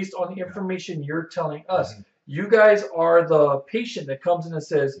something based on the information you're telling us. You guys are the patient that comes in and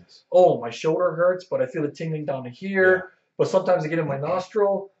says, oh, my shoulder hurts, but I feel it tingling down to here, but sometimes I get in my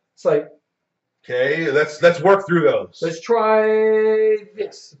nostril. It's like, okay, let's work through those. Let's try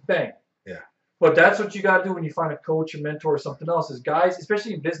this. Bang. But that's what you got to do when you find a coach, a mentor, or something else. Is guys,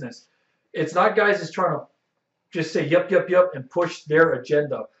 especially in business, it's not guys that's trying to just say yep, and push their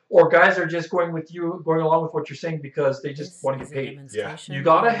agenda. Or guys are just going along with what you're saying because they just want to get paid. You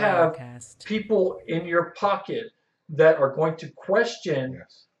got to have people in your pocket that are going to question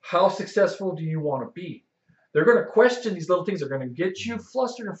how successful do you want to be. They're going to question these little things. They're going to get you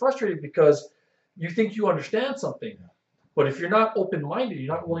flustered and frustrated because you think you understand something. But if you're not open-minded,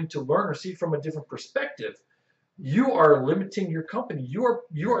 you're not willing to learn or see from a different perspective, you are limiting your company. You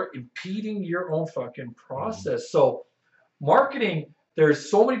are impeding your own fucking process. So marketing, there's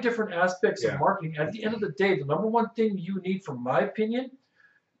so many different aspects of marketing. At the end of the day, the number one thing you need, from my opinion,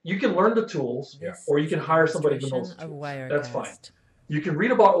 you can learn the tools or you can hire somebody who knows the tools. That's fine. You can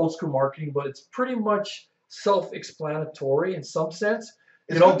read about old school marketing, but it's pretty much self-explanatory in some sense.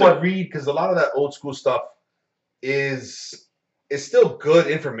 It's good to read because a lot of that old school stuff is still good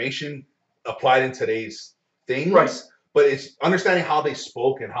information applied in today's things, but it's understanding how they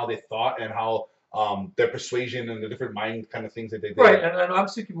spoke and how they thought and how their persuasion and the different mind kind of things that they did. Right, and I'm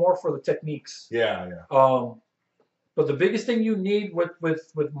speaking more for the techniques. But the biggest thing you need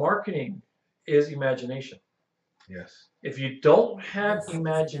with marketing is imagination. If you don't have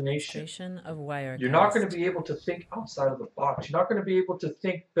imagination, you're not going to be able to think outside of the box. You're not going to be able to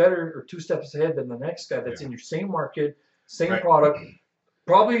think better or 2 steps ahead than the next guy that's in your same market, same product.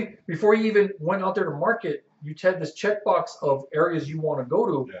 Probably before you even went out there to market, you had this checkbox of areas you want to go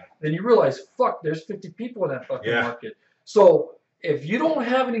to. Then you realize, fuck, there's 50 people in that fucking market. So if you don't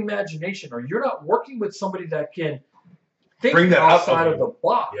have an imagination, or you're not working with somebody that can think outside of the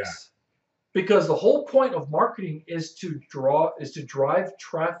box, because the whole point of marketing is to drive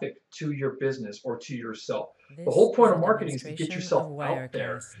traffic to your business or to yourself. The whole point of marketing is to get yourself out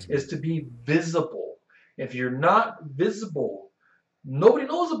there, is to be visible. If you're not visible, nobody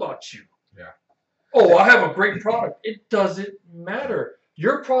knows about you. Oh, I have a great product. It doesn't matter.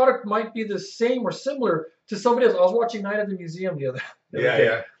 Your product might be the same or similar to somebody else. I was watching Night at the Museum the other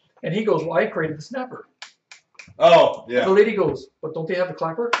day, and he goes, well, I created the snapper. Oh, yeah. The lady goes, but don't they have the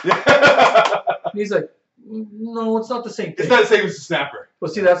clapper? And he's like, no, it's not the same thing. It's not the same as the snapper.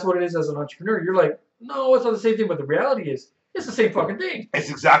 But see, that's what it is as an entrepreneur. You're like, no, it's not the same thing. But the reality is, it's the same fucking thing. It's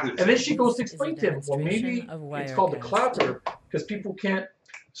exactly the same. And then she goes to explain to him, well, maybe it's called the clapper because people can't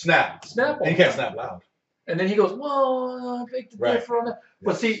snap. Snap. And you can't snap loud. And then he goes, well, I beg to differ on that.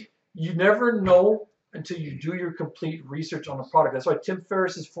 But see, you never know until you do your complete research on the product. That's why Tim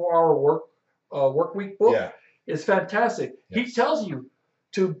Ferriss's 4-Hour Work Week book is fantastic. Yes. He tells you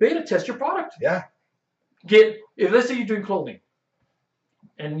to beta test your product. Yeah. If let's say you're doing clothing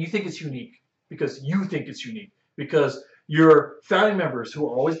and you think it's unique because you think it's unique because your family members who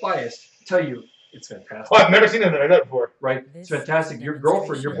are always biased tell you it's fantastic. Oh, I've never seen anything like that before. Right? It's fantastic. Your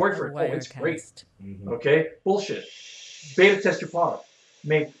girlfriend, your boyfriend, oh, it's great. Okay? Bullshit. Beta test your product.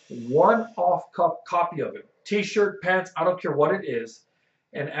 Make one off-cup copy of it. T-shirt, pants, I don't care what it is.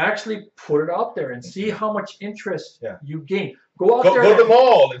 And actually put it out there and see how much interest you gain. Go there. Go to the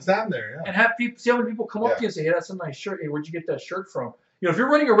mall and stand there. And have people, see how many people come up to you and say, hey, that's a nice shirt. Hey, where'd you get that shirt from? You know, if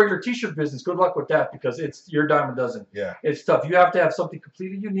you're running a regular T-shirt business, good luck with that because it's your dime a dozen. Yeah. It's tough. You have to have something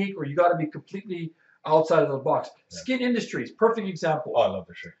completely unique or you got to be completely outside of the box. Yeah. Skin Industries, perfect example. Oh, I love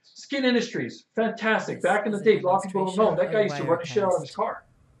their shirts. Skin Industries, fantastic. Back in the day, a lot of people don't know. That guy used to run the shit out of his car.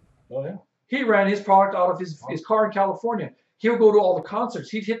 Oh, yeah. He ran his product out of his car in California. He would go to all the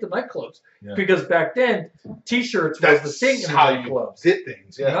concerts. He'd hit the nightclubs. Yeah. Because back then, T-shirts was the thing in the nightclubs. Did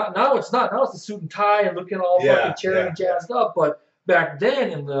things, yeah. Now it's not. Now it's the suit and tie and looking all fucking cherry and jazzed up. But back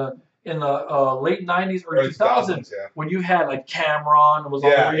then, in the late 90s, early 2000s, when you had like Cameron was on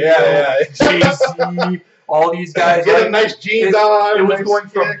the radio, Jay-Z, all these guys. Get like, nice jeans on. It was going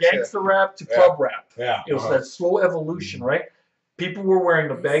from gangster rap to club rap. Yeah. It was that slow evolution, right? People were wearing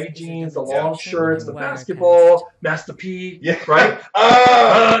the baggy jeans, the long shirts, the basketball, Master P, right? Right?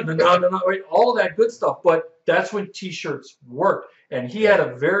 All of that good stuff. But that's when T-shirts worked. And he had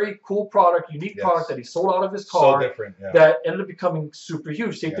a very cool product, unique product that he sold out of his car that ended up becoming super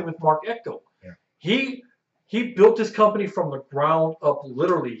huge. Same thing with Mark Ecto. Yeah. He built his company from the ground up,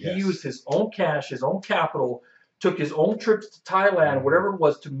 literally. He used his own cash, his own capital, took his own trips to Thailand, whatever it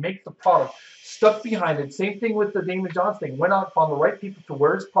was, to make the product, stuck behind it. Same thing with the Daymond Johns thing. Went out, found the right people to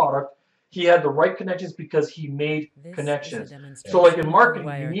wear his product. He had the right connections because he made connections. So like in marketing,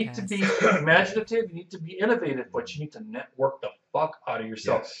 you need to be imaginative, you need to be innovative, but you need to network the fuck out of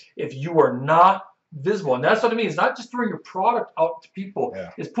yourself. If you are not visible, and that's what I mean, it's not just throwing your product out to people,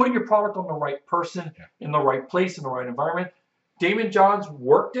 it's putting your product on the right person, in the right place, in the right environment. Daymond Johns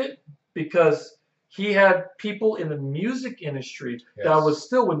worked it because he had people in the music industry that was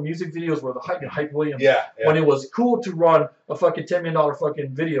still when music videos were the Hype Williams. When it was cool to run a fucking $10 million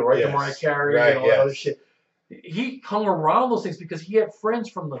fucking video, right? The Mariah Carey and all that other shit. He hung around those things because he had friends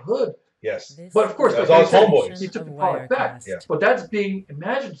from the hood. Yes. But of course, that was all his homeboys. He took the product back. But that's being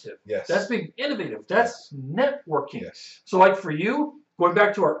imaginative. That's being innovative. That's networking. So like for you, going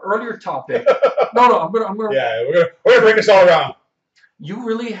back to our earlier topic. I'm gonna we're gonna bring this all around. You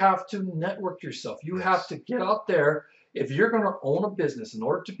really have to network yourself. You have to get out there. If you're going to own a business, in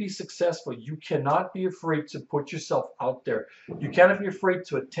order to be successful, you cannot be afraid to put yourself out there. You cannot be afraid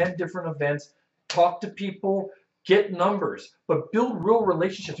to attend different events, talk to people, get numbers, but build real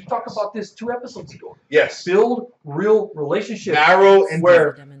relationships. We talked about this 2 episodes ago. Yes. Build real relationships. Narrow and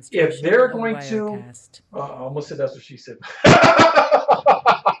where if they're going to, I almost said that's what she said.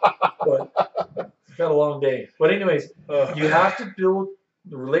 But got a long day. But anyways, you have to build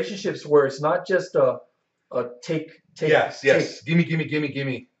the relationships where it's not just a take. Yes.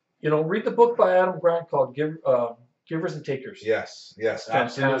 Gimme. You know, read the book by Adam Grant called Givers and Takers. Yes.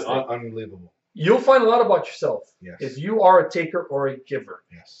 Absolutely. Unbelievable. You'll find a lot about yourself if you are a taker or a giver.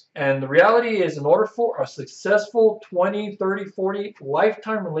 Yes. And the reality is, in order for a successful 20, 30, 40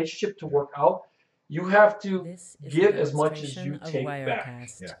 lifetime relationship to work out, you have to give as much as you take back.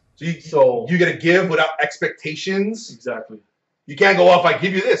 Yeah. So you got to give without expectations. Exactly. You can't go, if I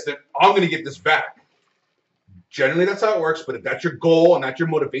give you this, then I'm going to get this back. Generally, that's how it works. But if that's your goal and that's your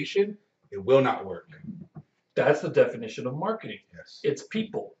motivation, it will not work. That's the definition of marketing. Yes. It's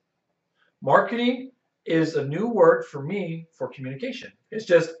people. Marketing is a new word for me for communication. It's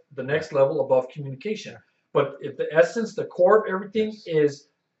just the next level above communication. But if the essence, the core of everything is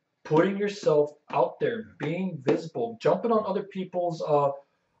putting yourself out there, being visible, jumping on other people's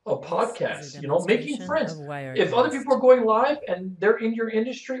podcasts, you know, making friends. If other people are going live and they're in your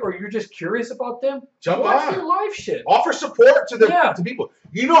industry or you're just curious about them, watch their live shit. Offer support to to people.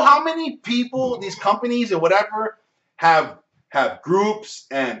 You know how many people, these companies or whatever, have groups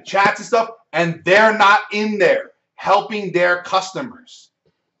and chats and stuff, and they're not in there helping their customers.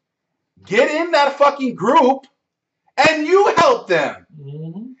 Get in that fucking group and you help them.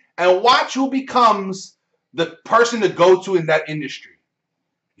 Mm-hmm. And watch who becomes the person to go to in that industry.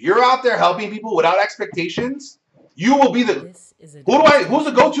 You're out there helping people without expectations. You will be who's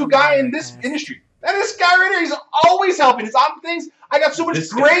the go-to guy in this industry? That is this guy right here. He's always helping. He's on things. I got so much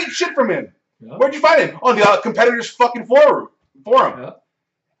great shit from him. Yeah. Where'd you find him? On the competitors' fucking forum. Yeah.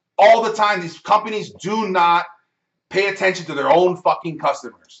 All the time, these companies do not pay attention to their own fucking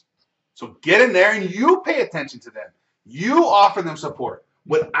customers. So get in there and you pay attention to them. You offer them support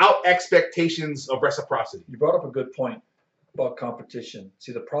without expectations of reciprocity. You brought up a good point about competition.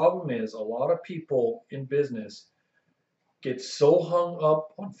 See, the problem is a lot of people in business get so hung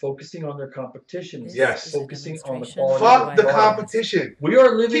up on focusing on their competition. Yes. Focusing on the quality. Fuck the competition. We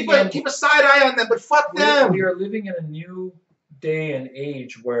are living keep a side eye on them, but fuck them. We are living in a new day and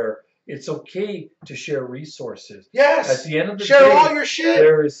age where it's okay to share resources. Yes. At the end of the share day, all your shit.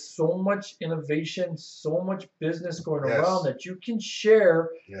 There is so much innovation, so much business going around that you can share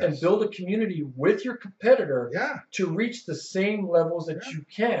and build a community with your competitor to reach the same levels that you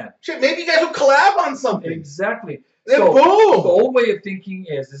can. Shit, maybe you guys will collab on something. Exactly. Then so boom. The old way of thinking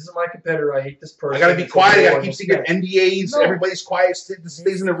is, this is my competitor. I hate this person. I gotta be quiet. I gotta keep secret NDAs. No. Everybody's quiet.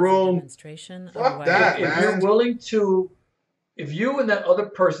 Stays in the room. Fuck that, man. If you're willing to, if you and that other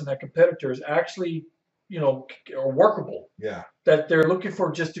person, that competitor, is actually, are workable. Yeah. That they're looking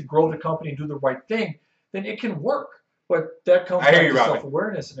for just to grow the company and do the right thing, then it can work. But that comes down to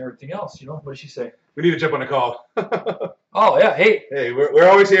self-awareness and everything else. What did she say? We need to jump on the call. Oh yeah. Hey, we're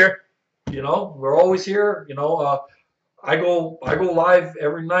always here. We're always here. I go live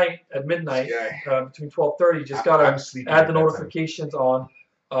every night at midnight between 12:30. Just gotta add the notifications on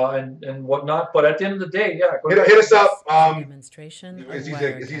and whatnot. But at the end of the day, hit us up. It's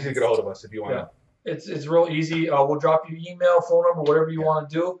easy to get a hold of us if you want. Yeah. It's real easy. We'll drop you email, phone number, whatever you want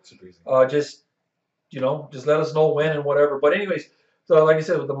to do. Super easy. Just let us know when and whatever. But anyways, so like I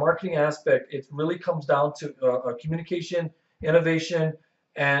said, with the marketing aspect, it really comes down to communication, innovation,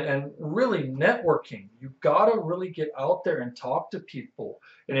 and really networking. You gotta really get out there and talk to people.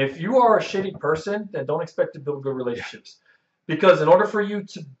 And if you are a shitty person, then don't expect to build good relationships. Because in order for you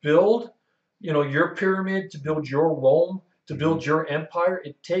to build, your pyramid, to build your Rome, to build your empire,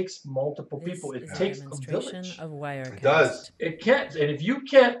 it takes multiple people. It takes a village. It does. It can't. And if you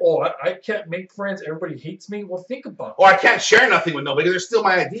can't, I can't make friends, everybody hates me, well, think about it. Or I can't share nothing with nobody. They're still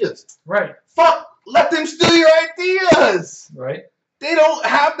my ideas. Right. Fuck. Let them steal your ideas. Right. They don't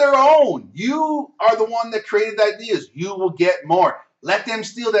have their own. You are the one that created the ideas. You will get more. Let them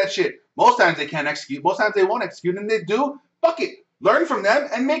steal that shit. Most times they can't execute. Most times they won't execute. And they do. Fuck it. Learn from them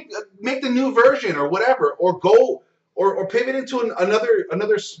and make the new version or whatever. Or go or pivot into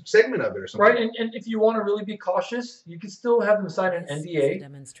another segment of it or something. Right. And if you want to really be cautious, you can still have them sign an NDA.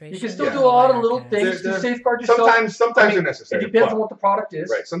 You can still do a lot of little things to safeguard yourself. Sometimes they're necessary. It depends on what the product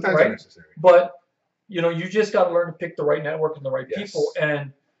is. Right. Sometimes they're necessary. But you just got to learn to pick the right network and the right people.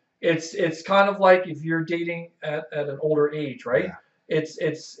 And it's kind of like if you're dating at an older age, right? Yeah. And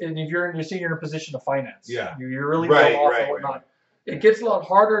if you're in a position of finance, you're really well off and whatnot. Right. It gets a lot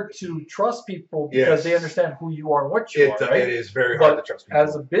harder to trust people because they understand who you are and what you are. Right? It is very hard to trust people.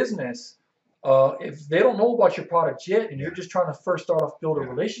 As a business, if they don't know about your product yet, and you're just trying to first start off build a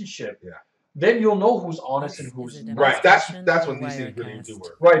relationship. Then you'll know who's honest and who's not. Right. That's when these things really do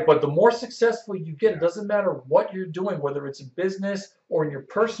work. Right. But the more successful you get, it doesn't matter what you're doing, whether it's in business or in your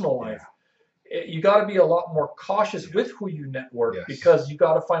personal life. You got to be a lot more cautious with who you network because you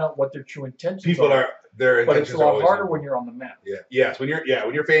got to find out what their true intentions are. But it's a lot harder when you're on the map. Yeah. Yes. When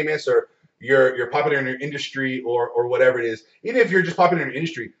you're famous or you're popular in your industry or whatever it is. Even if you're just popular in your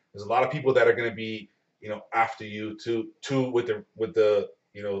industry, there's a lot of people that are going to be after you with the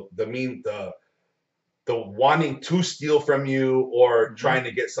the wanting to steal from you or trying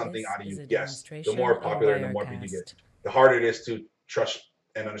to get something out of you. Yes, the more popular and the more people you get, the harder it is to trust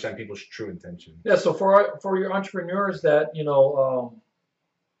and understand people's true intention. Yeah. So for your entrepreneurs that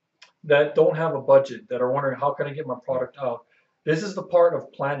that don't have a budget, that are wondering how can I get my product out, this is the part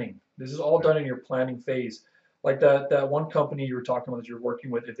of planning. This is all done in your planning phase. Like that one company you were talking about that you're working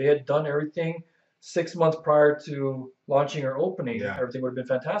with, if they had done everything 6 months prior to launching or opening, everything would have been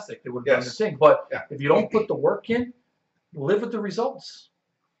fantastic. They would have done the thing. But if you don't put the work in, live with the results.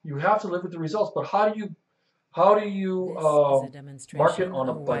 You have to live with the results. But how do you market on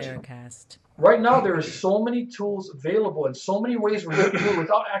a budget? Right now, there are so many tools available and so many ways where you can do it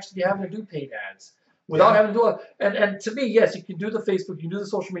without actually having to do paid ads. Without having to do it. And to me, yes, you can do the Facebook, you can do the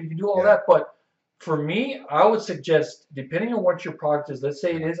social media, you can do all that. But for me, I would suggest, depending on what your product is, let's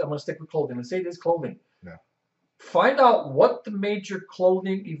say it is, I'm going to stick with clothing. Let's say it is clothing. Yeah. Find out what the major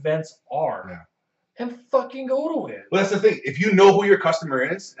clothing events are and fucking go to it. Well, that's the thing. If you know who your customer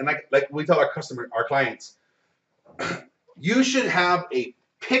is, and like we tell our clients, you should have a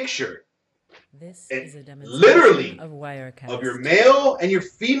picture. This is a demonstration literally of Wirecast. Of your male and your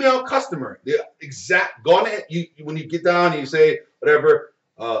female customer. The exact. Go on ahead. When you get down and you say whatever,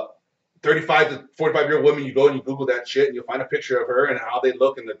 35 to 45-year-old woman, you go and you Google that shit and you'll find a picture of her and how they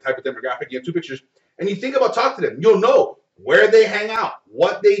look and the type of demographic. You have 2 pictures and you think about talking to them. You'll know where they hang out,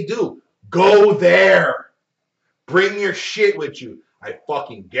 what they do. Go there. Bring your shit with you. I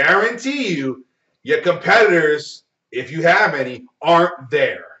fucking guarantee you, your competitors, if you have any, aren't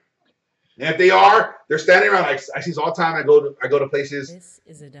there. And if they are, they're standing around. I see this all the time. I go to places,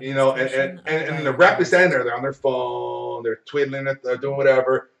 you know, and the rep is standing there. They're on their phone. They're twiddling it. They're doing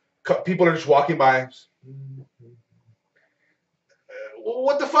whatever. People are just walking by.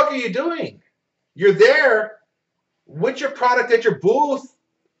 What the fuck are you doing? You're there with your product at your booth.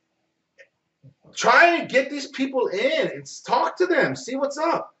 Try to get these people in and talk to them. See what's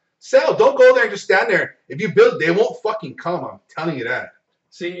up. Sell. Don't go there and just stand there. If you build, they won't fucking come. I'm telling you that.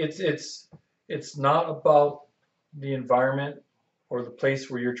 See, it's not about the environment or the place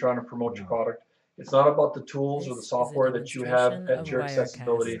where you're trying to promote your product. It's not about the tools or the software that you have at your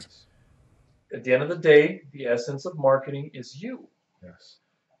accessibility. At the end of the day, the essence of marketing is you. Yes.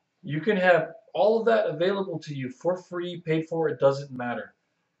 You can have all of that available to you for free, paid for, it doesn't matter.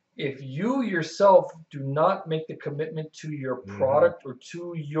 If you yourself do not make the commitment to your product or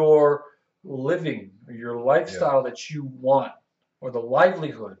to your living or your lifestyle that you want or the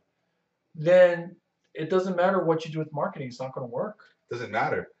livelihood, then it doesn't matter what you do with marketing. It's not going to work. Doesn't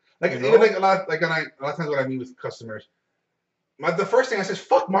matter. Like even like a lot of times when I meet with customers, the first thing I say is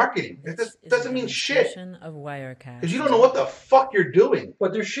fuck marketing. It doesn't mean shit. Because you don't know what the fuck you're doing.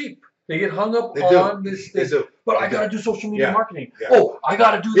 But they're sheep. They get hung up on this. But I gotta do social media marketing. Yeah. Oh, I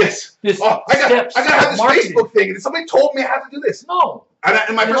gotta do this. I gotta have this marketing. Facebook thing. And somebody told me I have to do this. No.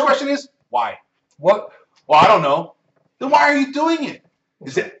 And my first question is why? What? Well, I don't know. Then why are you doing it?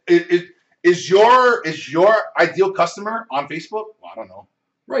 Is your ideal customer on Facebook? Well, I don't know.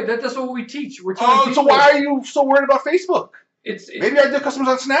 Right. That's what we teach. We're telling people. So why are you so worried about Facebook? Maybe our ideal customers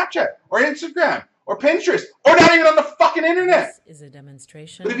on Snapchat or Instagram or Pinterest or not even on the fucking internet. This is a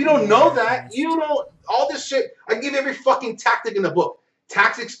demonstration. But if you don't know that, you know all this shit. I give every fucking tactic in the book.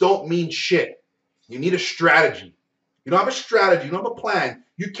 Tactics don't mean shit. You need a strategy. You don't have a strategy. You don't have a plan.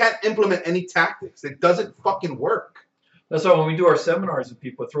 You can't implement any tactics. It doesn't fucking work. That's why when we do our seminars with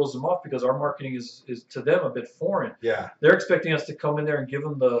people, it throws them off because our marketing is to them a bit foreign. Yeah. They're expecting us to come in there and give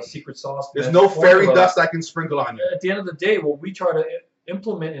them the secret sauce. There's no fairy dust I can sprinkle on you. At the end of the day, what we try to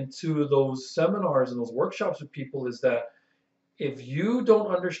implement into those seminars and those workshops with people is that if you don't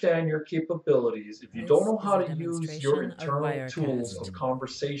understand your capabilities, if you don't know how to use your internal tools of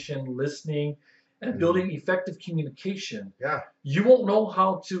conversation, listening, and building effective communication, you won't know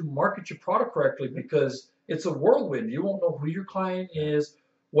how to market your product correctly because it's a whirlwind. You won't know who your client is,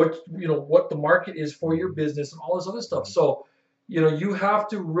 what the market is for your business, and all this other stuff. So, you have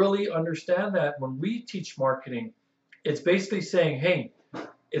to really understand that when we teach marketing, it's basically saying, hey,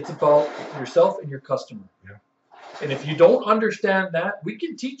 it's about yourself and your customer. Yeah. And if you don't understand that, we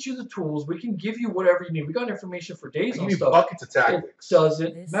can teach you the tools. We can give you whatever you need. We got information for days on stuff. Buckets of tactics. It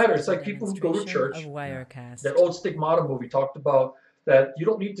doesn't matter. It's like people who go to church. That old Stigmata movie talked about that you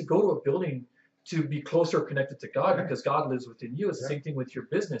don't need to go to a building to be closer connected to God because God lives within you. It's the same thing with your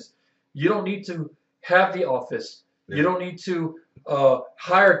business. You don't need to have the office. Yeah. You don't need to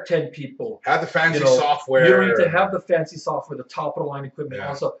hire 10 people. Have the fancy software. You don't need to have the fancy software, the top of the line equipment.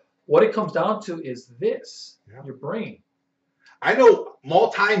 Also, what it comes down to is this, your brain. I know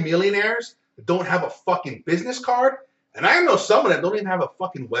multi-millionaires that don't have a fucking business card, and I know some of them don't even have a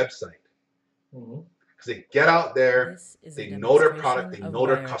fucking website. Because they get out there, they know their product, they know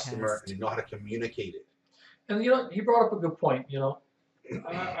their customer, and they know how to communicate it. And he brought up a good point.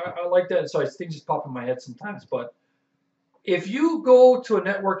 I like that. Sorry, things just pop in my head sometimes. But if you go to a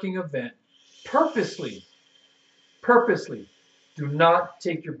networking event, purposely, do not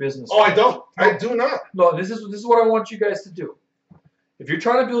take your business. Oh, I don't. I do not. No, this is what I want you guys to do. If you're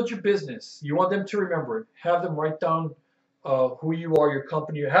trying to build your business, you want them to remember it. Have them write down who you are, your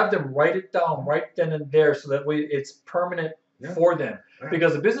company. Have them write it down right then and there, so that way it's permanent for them. Yeah.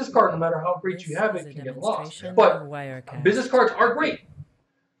 Because a business card, no matter how great you have it, can get lost. But business cards are great.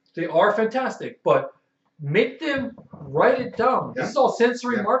 They are fantastic. But make them write it down. This is all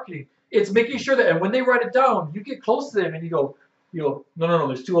sensory marketing. It's making sure that, and when they write it down, you get close to them and you go, no,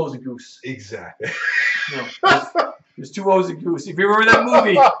 there's 2 O's of goose. Exactly. There's 2 O's of goose. If you remember that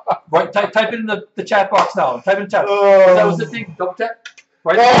movie, type it in the chat box now. Type it in the chat. That was the thing. Double tap.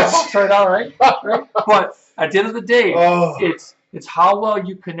 Right? Start out right? But at the end of the day, it's how well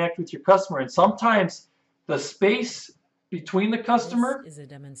you connect with your customer. And sometimes the space between the customer,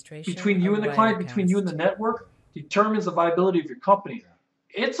 between you and the client, between you and the network, determines the viability of your company.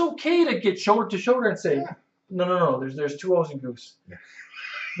 It's okay to get shoulder to shoulder and say, no, there's two O's in Goose.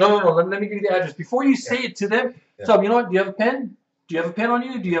 No, let me give you the address. Before you say it to them, tell them, you know what, do you have a pen? Do you have a pen on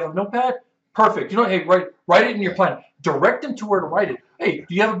you? Do you have a notepad? Perfect. You know, hey, write it in your plan. Direct them to where to write it. Hey,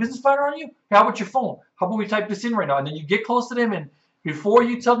 do you have a business planner on you? How about your phone? How about we type this in right now? And then you get close to them, and before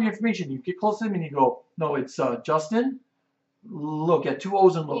you tell them the information, you get close to them and you go, no, it's Justin. Look at two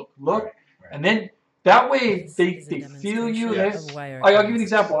O's and look. Right. And then that way they feel you. I'll give you an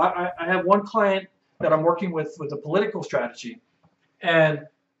example. I have one client that I'm working with a political strategy, and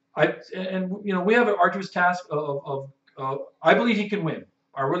we have an arduous task of I believe he can win.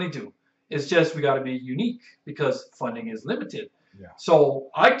 I really do. It's just we got to be unique because funding is limited. Yeah. So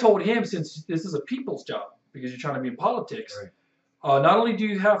I told him, since this is a people's job because you're trying to be in politics, not only do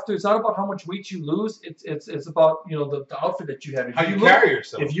you have to, it's not about how much weight you lose. It's about the outfit that you have. If how you carry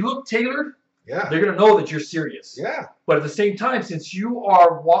yourself. If you look tailored, they're gonna know that you're serious. Yeah. But at the same time, since you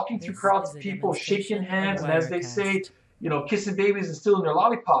are walking through crowds of people, shaking hands, and as they say, kissing babies and stealing their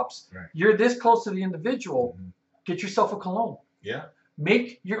lollipops, you're this close to the individual. Get yourself a cologne. Yeah.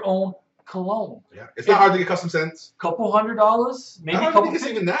 Make your own cologne. Yeah. It's not hard to get custom scents. Couple $100, maybe I don't think it's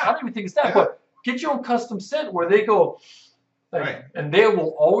even that. I don't even think it's that. But get your own custom scent where they go, and they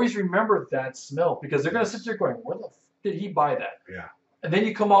will always remember that smell because they're gonna sit there going, "Where the f did he buy that?" Yeah. And then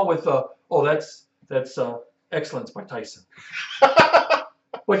you come out with, that's Excellence by Tyson.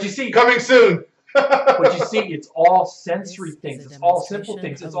 But you see, coming soon. But you see, it's all sensory things. It's all simple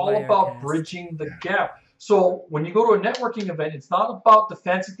things. It's all about bridging the gap. So when you go to a networking event, it's not about the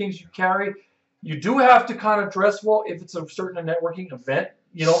fancy things you carry. You do have to kind of dress well if it's a certain networking event.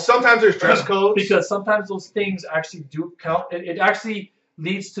 Sometimes there's dress codes. Because sometimes those things actually do count. It actually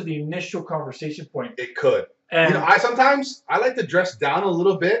leads to the initial conversation point. It could. And I like to dress down a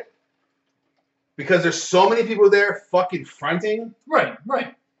little bit because there's so many people there fucking fronting. Right.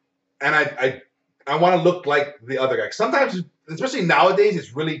 And I want to look like the other guy. Sometimes, especially nowadays,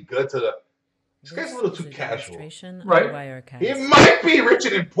 it's really good to. This guy's a little too casual. Right. He might be rich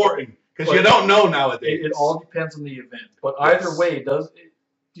and important because you don't know nowadays. It all depends on the event. But either way, it does.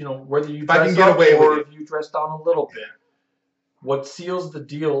 Whether you dress up or if you dress down a little bit, what seals the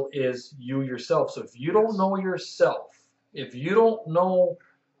deal is you yourself. So if you don't know yourself, if you don't know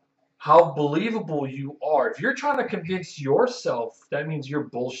how believable you are, if you're trying to convince yourself, that means you're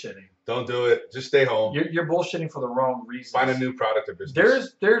bullshitting. Don't do it. Just stay home. You're bullshitting for the wrong reasons. Find a new product or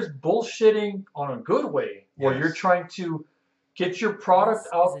business. There's bullshitting on a good way where you're trying to get your product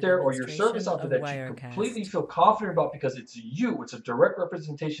out there or your service out there that you completely feel confident about because it's you. It's a direct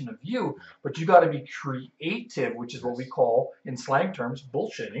representation of you. But you got to be creative, which is what we call, in slang terms,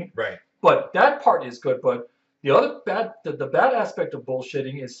 bullshitting. Right. But that part is good. But the other the bad aspect of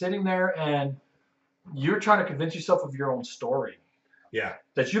bullshitting is sitting there and you're trying to convince yourself of your own story. Yeah.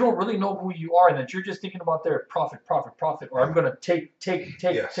 That you don't really know who you are and that you're just thinking about their profit, or I'm going to take.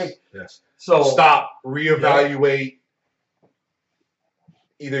 Yes. So stop, reevaluate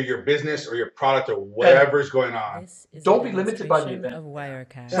either your business or your product or whatever's going on. Don't be limited by the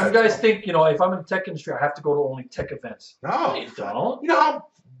event. Some guys think, if I'm in the tech industry, I have to go to only tech events. No. You don't.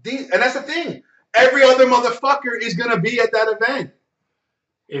 And that's the thing. Every other motherfucker is going to be at that event.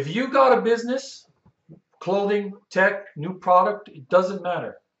 If you got a business, clothing, tech, new product, it doesn't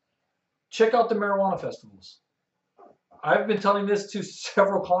matter. Check out the marijuana festivals. I've been telling this to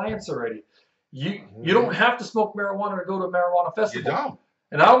several clients already. You don't have to smoke marijuana to go to a marijuana festival. You don't.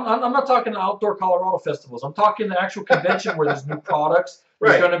 And I'm not talking outdoor Colorado festivals. I'm talking the actual convention where there's new products.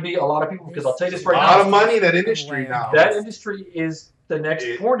 There's going to be a lot of people, because I'll tell you this right now. A lot of money in that industry now. That industry is the next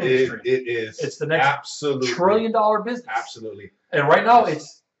porn industry. It is. It's the next $1 trillion business. Absolutely. And right now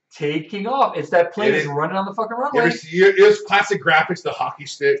it's taking off. It's that plane is running on the fucking runway. It's classic graphics, the hockey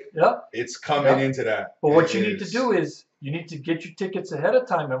stick. Yep. It's coming into that. But what you need to do is you need to get your tickets ahead of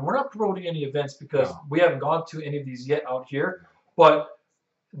time. And we're not promoting any events because we haven't gone to any of these yet out here. But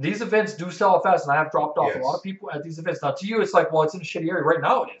these events do sell fast, and I have dropped off a lot of people at these events. Now, to you, it's like, well, it's in a shitty area. Right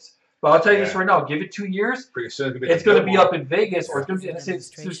now, it is. But I'll tell you this right now. Give it 2 years. Pretty soon it's going to be up in Vegas, or it's going to be in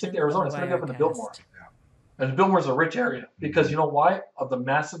Arizona. It's going to be up in the Biltmore. Yeah. And the Biltmore is a rich area because you know why? Of the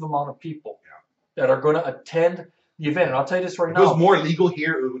massive amount of people that are going to attend the event. And I'll tell you this right now. If it was more legal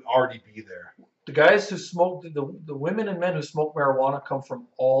here, it would already be there. The guys who smoke, the women and men who smoke marijuana come from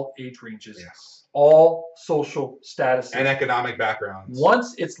all age ranges, Yes. all social statuses, And economic backgrounds.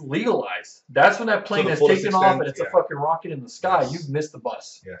 Once it's legalized, that's when that plane has taken off and it's a fucking rocket in the sky. Yes. You've missed the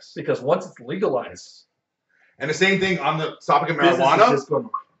bus. Yes. Because once it's legalized. Yes. And the same thing on the topic of business marijuana. is just going,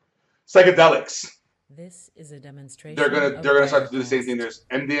 Psychedelics. This is a demonstration. They're gonna start to do the same thing. There's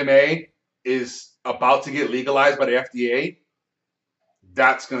MDMA is about to get legalized by the FDA.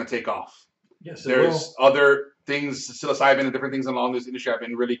 That's gonna take off. yes, There's other things, psilocybin and different things along this industry. I've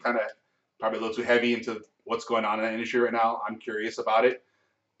been really kind of probably a little too heavy into what's going on in that industry right now. I'm curious about it.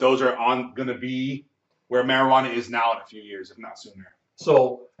 Those are gonna be where marijuana is now in a few years, if not sooner.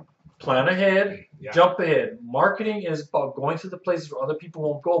 So plan ahead, Yeah. jump ahead. Marketing is about going to the places where other people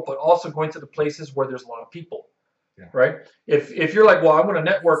won't go, but also going to the places where there's a lot of people. Yeah. Right? If you're like, well, I'm going to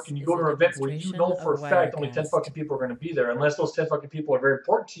network, and you go to an event where you know for a fact only 10 fucking people are going to be there, unless those 10 fucking people are very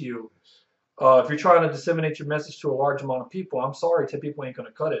important to you. If you're trying to disseminate your message to a large amount of people, I'm sorry, 10 people ain't going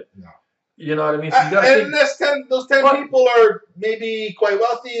to cut it. No. You know what I mean? So you gotta and those 10 people are maybe quite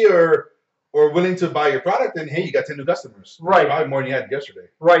wealthy or willing to buy your product, and hey, you got 10 new customers. Right. Probably more than you had yesterday.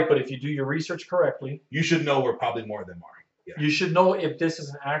 Right, but if you do your research correctly, You should know where probably more of them are. Yeah. you should know if this is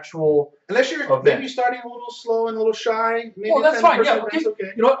an actual Unless you're event. maybe starting a little slow and a little shy. Maybe Well, that's fine. 10%, Yeah, that's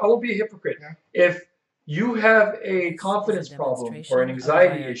okay. You know what? I won't be a hypocrite. Yeah. If you have a confidence problem or an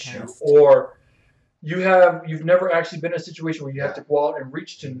anxiety issue, Wirecast. or you've never actually been in a situation where you have to go out and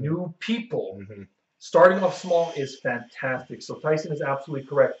reach to new people, Mhm. starting off small is fantastic. So Tyson is absolutely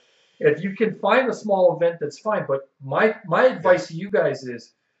correct. If you can find a small event, that's fine. But my advice to you guys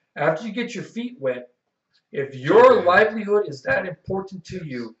is, after you get your feet wet, if your in. livelihood is that important to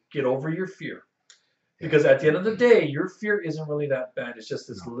you, get over your fear. Because at the end of the day, your fear isn't really that bad. It's just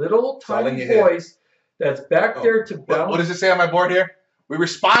this little all in tiny your head. voice that's back there to balance. What does it say on my board here? We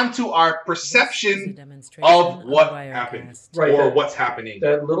respond to our perception of what happened Right, or that- what's happening.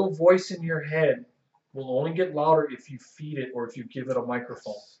 That little voice in your head will only get louder if you feed it or if you give it a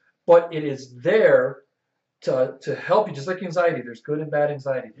microphone. But it is there to help you, just like anxiety. There's good and bad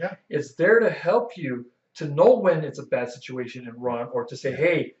anxiety. Yeah. It's there to help you to know when it's a bad situation and run, or to say,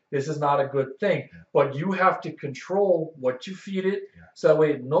 hey, this is not a good thing. Yeah. But you have to control what you feed it, Yeah. so that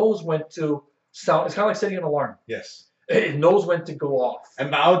way it knows when to sound. It's kind of like setting an alarm. Yes. It knows when to go off.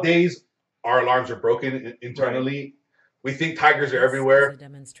 And nowadays, our alarms are broken internally. We think tigers are everywhere.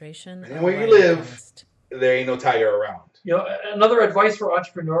 And where you live, there ain't no tiger around. You know, another advice for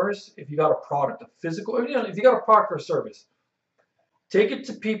entrepreneurs: if you got a product, a physical, if you got a product or a service, take it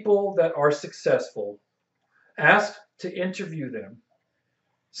to people that are successful. Ask to interview them.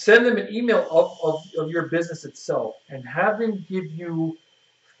 Send them an email of your business itself, and have them give you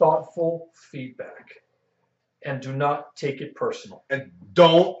thoughtful feedback. And do not take it personal. And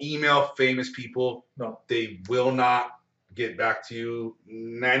don't email famous people. No. They will not get back to you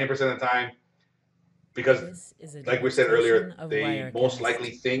 90% of the time. Because, like we said earlier, they most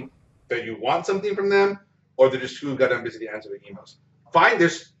likely think that you want something from them, or they're just too goddamn busy to answer the emails. Fine,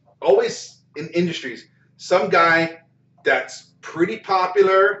 there's always in industries some guy that's pretty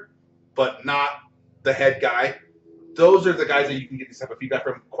popular, but not the head guy. Those are the guys that you can get this type of feedback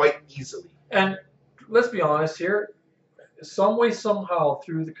from quite easily. And let's be honest here, some way, somehow,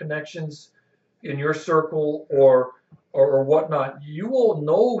 through the connections in your circle or whatnot, you will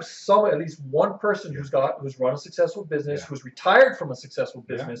know at least one person who's run a successful business, who's retired from a successful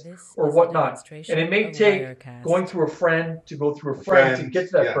business, or whatnot. And it may take going through a friend to go through a friend to get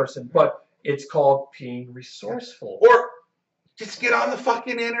to that person, but it's called being resourceful. Or just get on the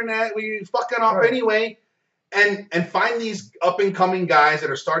fucking internet where you're fucking off anyway, and find these up and coming guys that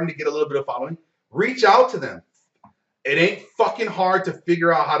are starting to get a little bit of following. Reach out to them. It ain't fucking hard to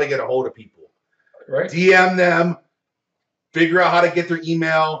figure out how to get a hold of people. Right? DM them. Figure out how to get their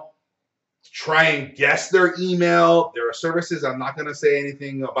email. Try and guess their email. There are services I'm not going to say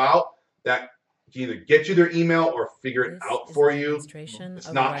anything about that can either get you their email or figure it out for you.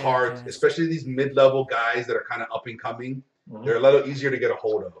 It's not hard, especially these mid-level guys that are kind of up and coming. Mm-hmm. They're a little easier to get a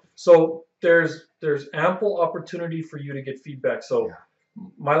hold of. So there's ample opportunity for you to get feedback. So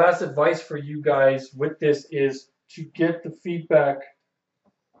my last advice for you guys with this is to get the feedback.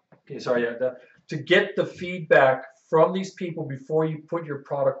 To get the feedback from these people before you put your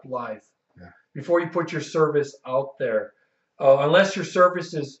product live, before you put your service out there, unless your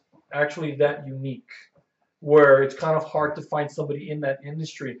service is actually that unique, where it's kind of hard to find somebody in that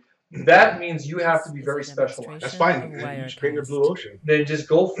industry. That means you have to be very specialized. That's fine. And you just create your blue ocean. Then just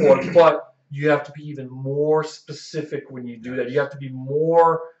go for it. But you have to be even more specific when you do that. You have to be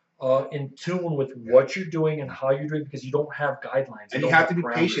more in tune with what you're doing and how you're doing, because you don't have guidelines. And you have to be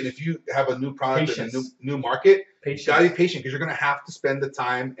patient. If you have a new product and a new market, you gotta be patient, because you're gonna have to spend the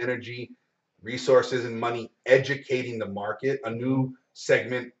time, energy, resources, and money educating the market, a new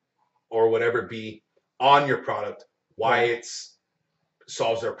segment or whatever it be, on your product, why it's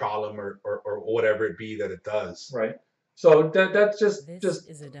solves their problem or whatever it be that it does. Right. So that's just a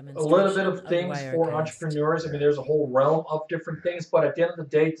little bit of things for entrepreneurs. I mean, there's a whole realm of different things, but at the end of the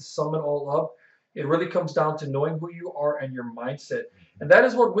day, to sum it all up, it really comes down to knowing who you are and your mindset. And that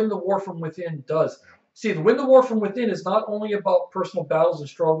is what Win the War from Within does. See, the Win the War from Within is not only about personal battles and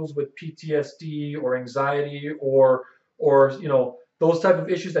struggles with PTSD or anxiety or those type of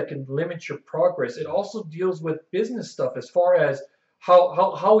issues that can limit your progress. It also deals with business stuff, as far as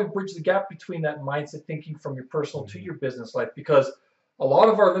how we bridge the gap between that mindset thinking from your personal to your business life, because a lot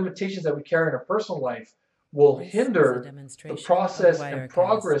of our limitations that we carry in our personal life will hinder the process and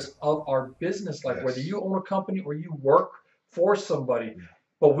progress of our business life, whether you own a company or you work for somebody.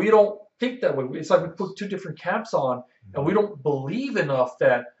 But we don't think that way. It's like we put two different caps on, and we don't believe enough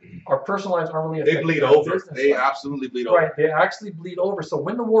that our personal lives aren't really affected. They bleed over. They absolutely bleed over. Right. They actually bleed over. So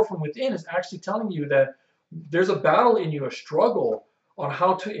Win the War from Within is actually telling you that there's a battle in you, a struggle on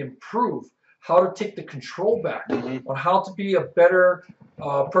how to improve, how to take the control back, on how to be a better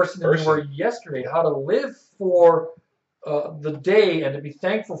person than you were yesterday, how to live for the day and to be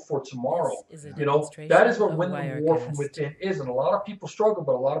thankful for tomorrow. That is what Win the War from Within is. And a lot of people struggle,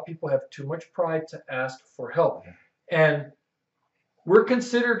 but a lot of people have too much pride to ask for help. And we're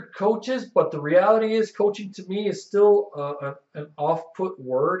considered coaches, but the reality is coaching to me is still an off-put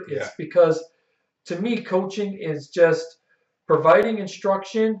word. It's because to me, coaching is just providing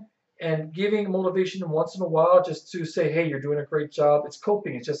instruction and giving motivation once in a while, just to say, hey, you're doing a great job. It's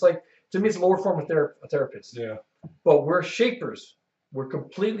coping. It's just like, to me, it's lower form of a therapist. Yeah. But we're shapers. We're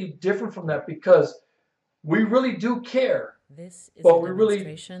completely different from that, because we really do care. But we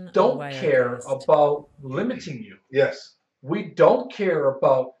really don't care about limiting you. Yes. We don't care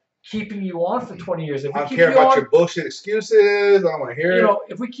about keeping you on for 20 years. If we I don't care about your bullshit excuses. I don't want to hear it.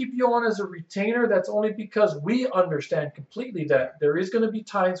 If we keep you on as a retainer, that's only because we understand completely that there is going to be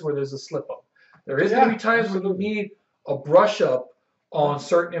times where there's a slip up. There is going to be times where you need a brush up on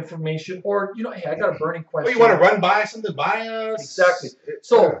certain information, or hey, I got a burning question. Or you want to run by something by us. Exactly.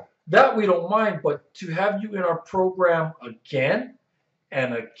 So that we don't mind, but to have you in our program again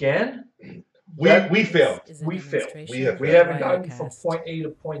and again. We failed. We failed. We haven't gotten from point A to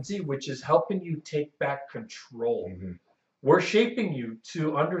point Z, which is helping you take back control. We're shaping you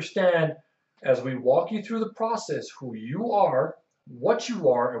to understand, as we walk you through the process, who you are, and what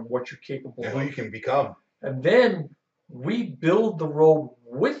you're capable of. Who you can become. And then we build the road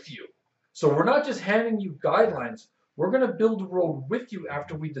with you. So we're not just handing you guidelines. We're going to build the road with you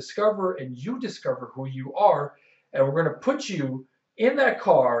after we discover and you discover who you are. And we're going to put you in that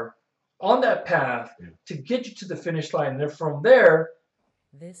car, on that path, to get you to the finish line. And then from there,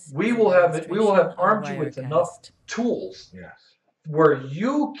 we will have armed you with enough tools where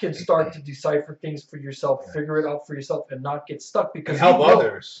you can start to decipher things for yourself, figure it out for yourself, and not get stuck. Because help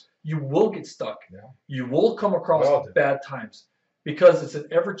others. You will get stuck. You will come across bad times, because it's an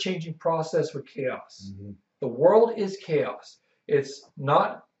ever-changing process with chaos. The world is chaos. It's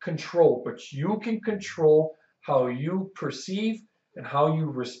not control, but you can control how you perceive and how you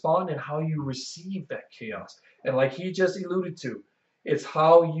respond and how you receive that chaos. And like he just alluded to, it's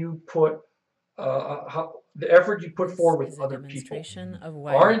how you put the effort you put forward with other people.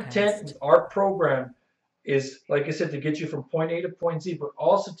 Our intent with our program is, like I said, to get you from point A to point Z, but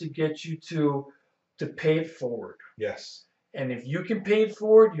also to get you to pay it forward. Yes. And if you can pay it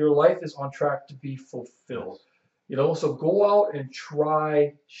forward, your life is on track to be fulfilled. So go out and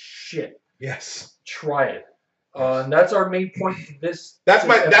try shit. Yes. Try it. And that's our main point for this. That's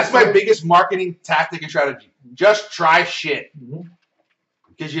my biggest marketing tactic and strategy. Just try shit.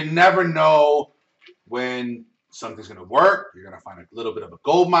 Because you never know when something's going to work. You're going to find a little bit of a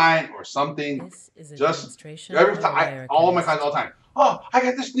gold mine or something. Just every time, all my clients all the time. Oh, I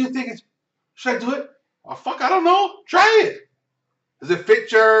got this new thing. Should I do it? Oh, fuck, I don't know. Try it. Does it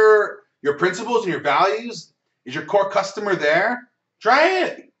fit your principles and your values? Is your core customer there? Try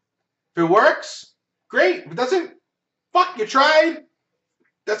it. If it works, great. If it doesn't, fuck, you tried.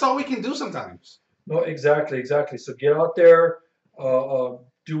 That's all we can do sometimes. No, exactly. So get out there,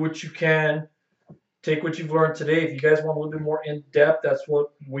 do what you can, take what you've learned today. If you guys want a little bit more in depth, that's what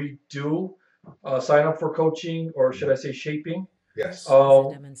we do. Sign up for coaching, or should I say shaping? Yes.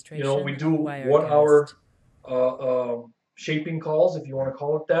 We do 1 hour shaping calls, if you want to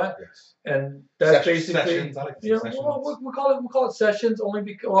call it that. Yes. And that's basically sessions. I like to say sessions. We'll call it sessions only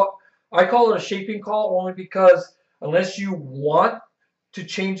because I call it a shaping call only because unless you want to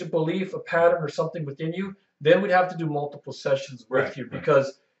change a belief, a pattern, or something within you, then we'd have to do multiple sessions with you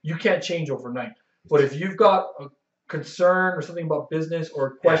because you can't change overnight. But if you've got a concern or something about business or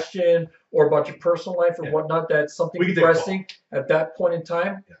a question or about your personal life or whatnot, that's something pressing at that point in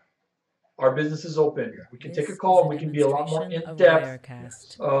time, our business is open. We can take a call and we can be a lot more in depth.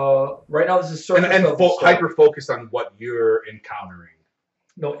 Right now, this is hyper focused on what you're encountering.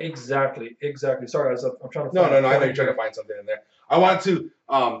 No, exactly. Sorry, I'm trying to. No. I know you're trying to find something in there. I want to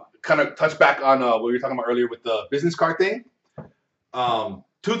kind of touch back on what we were talking about earlier with the business card thing.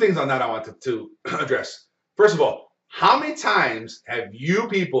 Two things on that I wanted to address. First of all, how many times have you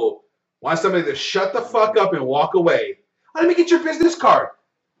people want somebody to shut the fuck up and walk away? Let me get your business card.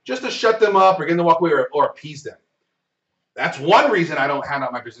 Just to shut them up or get them to walk away or appease them. That's one reason I don't hand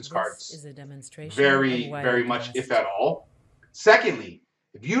out my business cards very much, if at all. Secondly,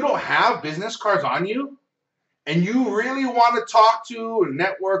 if you don't have business cards on you and you really want to talk to or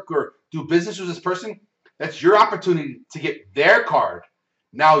network or do business with this person, that's your opportunity to get their card.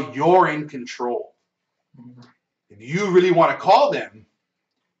 Now you're in control. If you really want to call them,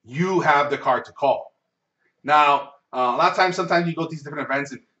 you have the card to call. Now, a lot of times, sometimes you go to these different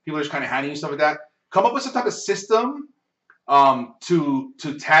events and people are just kind of handing you stuff like that. Come up with some type of system to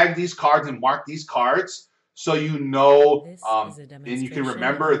tag these cards and mark these cards so you know and you can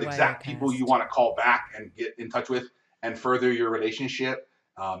remember the exact people you want to call back and get in touch with and further your relationship.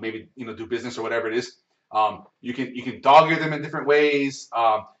 Maybe do business or whatever it is. You can dog-ear them in different ways.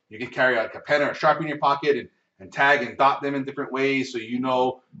 You can carry like a pen or a Sharpie in your pocket and tag and dot them in different ways so you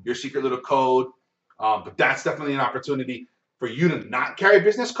know your secret little code. But that's definitely an opportunity for you to not carry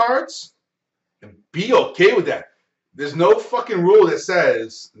business cards and be okay with that. There's no fucking rule that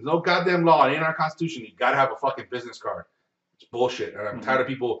says, there's no goddamn law in our Constitution, you gotta have a fucking business card. It's bullshit. And I'm tired of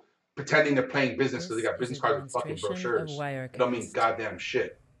people pretending they're playing business because they got business cards with fucking brochures. It don't mean goddamn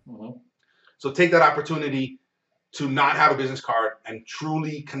shit. So take that opportunity to not have a business card and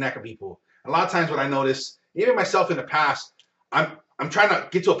truly connect with people. And a lot of times what I notice, even myself in the past, I'm trying to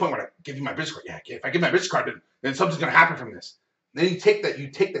get to a point where I give you my business card. Yeah, if I give my business card, then something's going to happen from this. And then you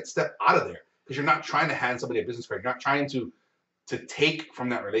take that step out of there because you're not trying to hand somebody a business card. You're not trying to take from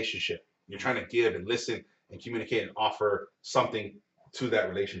that relationship. You're trying to give and listen and communicate and offer something to that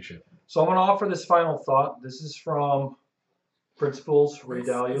relationship. So I'm going to offer this final thought. This is from Principles, Ray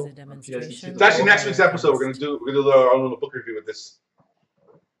Dalio. It's actually next week's episode. We're gonna do our own little book review with this.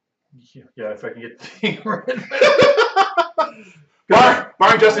 Yeah, if I can get the thing right.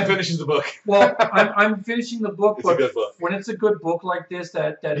 Mark Justin finishes the book. Well, I'm finishing the book, it's a good book. When it's a good book like this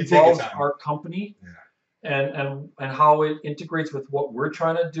that involves our company and how it integrates with what we're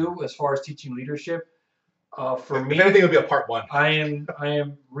trying to do as far as teaching leadership, for me, if anything, it'll be a part one. I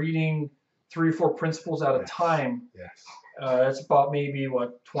am reading 3 or 4 principles at a time. Yes. That's about maybe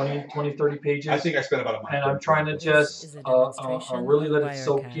 20, 30 pages. I think I spent about a month. And I'm trying to just really let it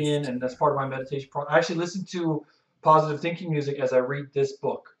soak in, and that's part of my meditation process. I actually listen to positive thinking music as I read this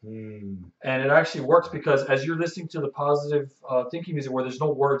book. And it actually works because as you're listening to the positive thinking music where there's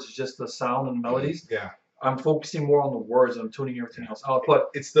no words, it's just the sound and melodies. I'm focusing more on the words and I'm tuning everything else out. But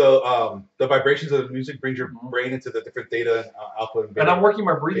it's the vibrations of the music brings your brain into the different data output. And I'm working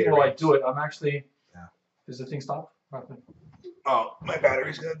my breathing while I do it. I'm actually. Does the thing stop? Oh, my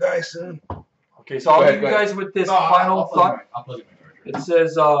battery's gonna die soon. Okay, so I'll leave you guys with this final thought. It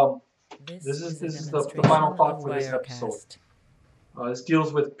says, this is the final thought for this episode. This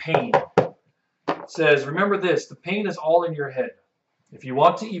deals with pain. It says, remember this, the pain is all in your head. If you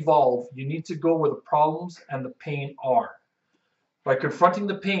want to evolve, you need to go where the problems and the pain are. By confronting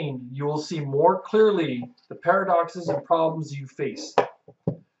the pain, you will see more clearly the paradoxes and problems you face.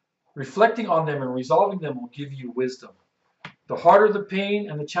 Reflecting on them and resolving them will give you wisdom. The harder the pain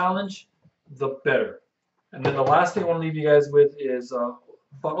and the challenge, the better. And then the last thing I want to leave you guys with is about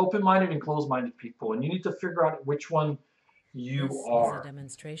open-minded and closed-minded people. And you need to figure out which one you are.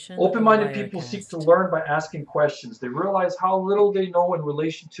 Open-minded people seek to learn by asking questions. They realize how little they know in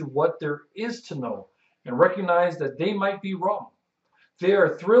relation to what there is to know and recognize that they might be wrong. They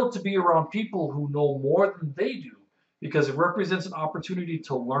are thrilled to be around people who know more than they do because it represents an opportunity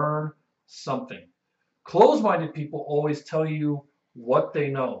to learn something. Closed-minded people always tell you what they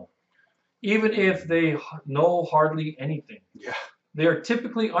know, even if they know hardly anything. They are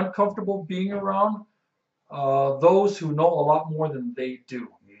typically uncomfortable being around those who know a lot more than they do.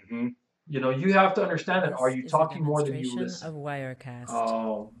 you have to understand that. Are you talking more than you listen?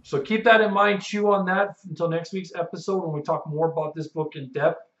 So keep that in mind. Chew on that until next week's episode when we talk more about this book in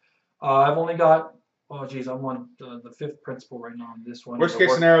depth. I've only got, I'm on the fifth principle right now on this one. Worst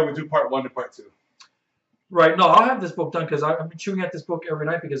case scenario, we do part 1 to part 2. Right. No, I'll have this book done because I've been chewing at this book every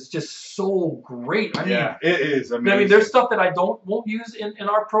night because it's just so great. I mean, it is amazing. I mean, there's stuff that I won't use in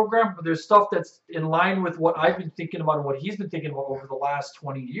our program, but there's stuff that's in line with what I've been thinking about and what he's been thinking about over the last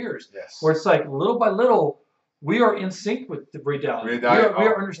 20 years. Yes. Where it's like little by little, we are in sync with the reality. We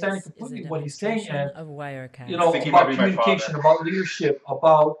are understanding completely what he's saying, and about communication, about leadership,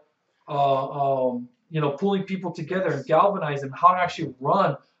 about pulling people together and galvanizing, how to actually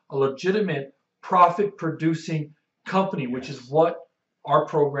run a legitimate profit-producing company, which is what our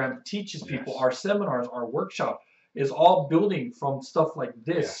program teaches people. Our seminars, our workshop is all building from stuff like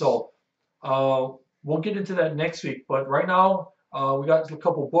this. So we'll get into that next week. But right now, we got a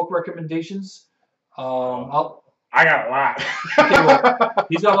couple book recommendations. I got a lot. Okay, well,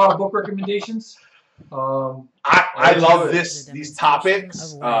 he's got a lot of book recommendations. I love these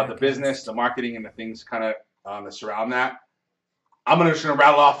topics, the business, the marketing, and the things kind of that surround that. I'm just gonna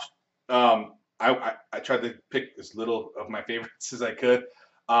rattle off. I tried to pick as little of my favorites as I could,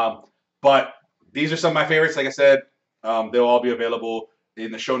 but these are some of my favorites. Like I said, they'll all be available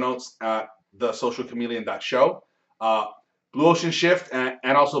in the show notes at thesocialchameleon.show. Blue Ocean Shift and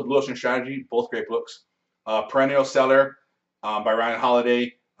also Blue Ocean Strategy, both great books. Perennial Seller by Ryan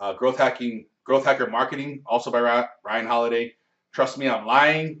Holiday. Growth Hacker Marketing, also by Ryan Holiday. Trust Me, I'm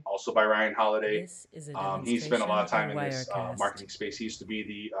Lying, also by Ryan Holiday. He spent a lot of time in this marketing space. He used to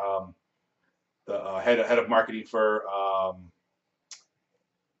be the head of marketing for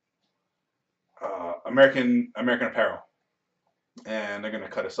American Apparel, and they're going to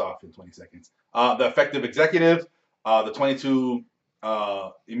cut us off in 20 seconds. The Effective Executive, the 22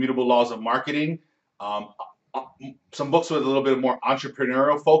 Immutable Laws of Marketing. Some books with a little bit more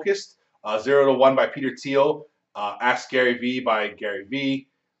entrepreneurial focused. 0 to 1 by Peter Thiel. Ask Gary Vee by Gary Vee.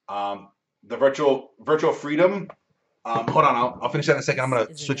 The Virtual Freedom. Hold on, I'll finish that in a second. I'm going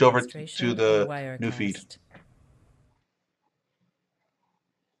to switch over to the new feed.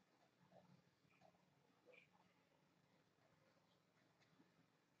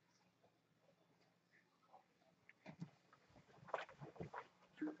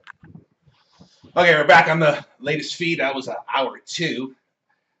 Okay, we're back on the latest feed. That was an hour 2.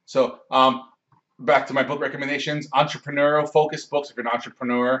 So back to my book recommendations. Entrepreneurial focused books. If you're an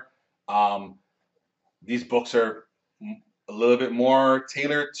entrepreneur, these books are a little bit more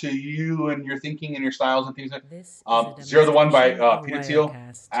tailored to you and your thinking and your styles and things like that. 0 to 1 by Peter Thiel.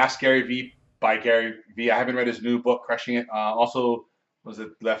 Ask Gary Vee by Gary Vee. I haven't read his new book, Crushing It. Also, was it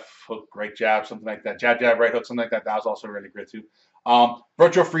Left Hook, Right Jab, something like that. Jab, Jab, Right Hook, something like that. That was also really great too.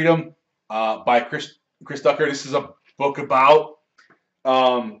 Virtual Freedom by Chris Ducker. This is a book about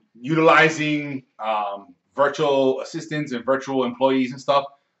utilizing virtual assistants and virtual employees and stuff.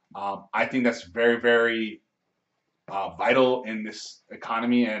 I think that's very, very vital in this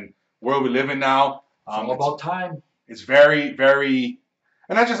economy and world we live in now. It's all about time. It's very, very,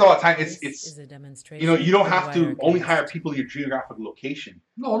 and not just all the time. It's a demonstration. You don't have to only hire people in your geographic location.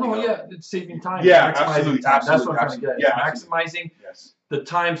 Yeah, it's saving time. Yeah, absolutely. That's what I'm trying to get. Yeah, maximizing the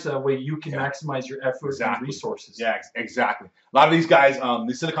time so that way you can maximize your effort and resources. Yeah, exactly. A lot of these guys,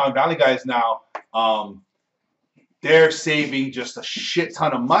 the Silicon Valley guys now, they're saving just a shit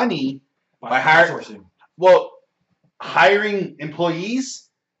ton of money by hiring employees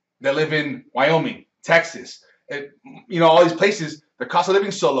that live in Wyoming, Texas, all these places. The cost of living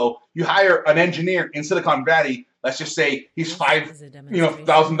is so low. You hire an engineer in Silicon Valley. Let's just say he's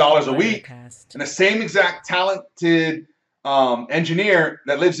 $5,000 a week, and the same exact talented engineer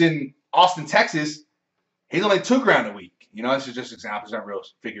that lives in Austin, Texas, he's only $2,000 a week. This is just examples, not real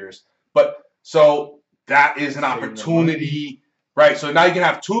figures. But so that is an opportunity, right? So now you can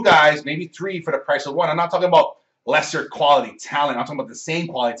have 2 guys, maybe 3 for the price of 1. I'm not talking about lesser quality talent. I'm talking about the same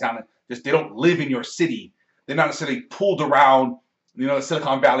quality talent. Just they don't live in your city. They're not necessarily pulled around, the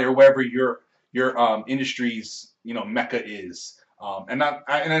Silicon Valley or wherever your industry's, mecca is. And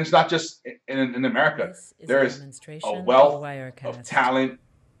it's not just in America. There is a wealth of talent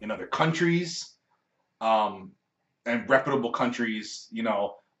in other countries, and reputable countries.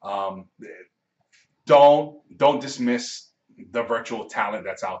 Don't dismiss the virtual talent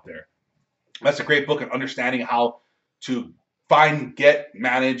that's out there. That's a great book on understanding how to find, get,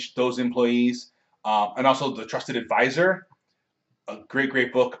 manage those employees, and also The Trusted Advisor. A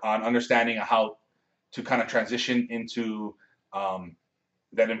great book on understanding how to kind of transition into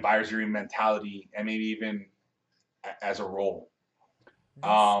that advisory mentality and maybe even as a role.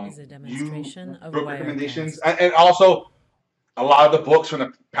 book recommendations, and also a lot of the books from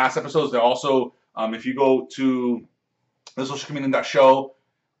the past episodes. They're also, if you go to the socialcommunion.show,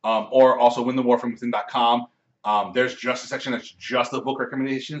 or also winthewarfromwithin.com, there's just a section that's just the book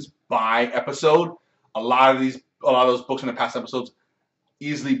recommendations by episode. A lot of those books from the past episodes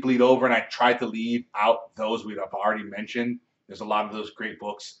easily bleed over, and I tried to leave out those we've already mentioned. There's a lot of those great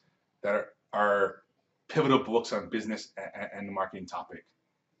books that are pivotal books on business and the marketing topic.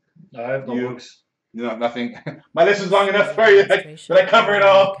 I have no books. You know, nothing. My list is long enough for you. Did I cover it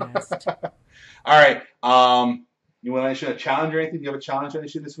all? All right. You want to issue a challenge or anything? Do you have a challenge to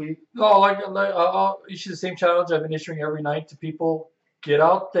issue this week? No, I'll issue the same challenge I've been issuing every night to people. Get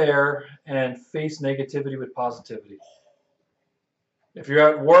out there and face negativity with positivity. If you're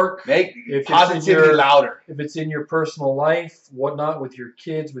at work, make positivity louder. If it's in your personal life, whatnot, with your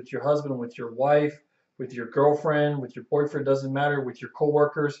kids, with your husband, with your wife, with your girlfriend, with your boyfriend, doesn't matter, with your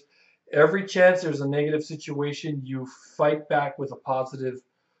coworkers. Every chance there's a negative situation, you fight back with a positive,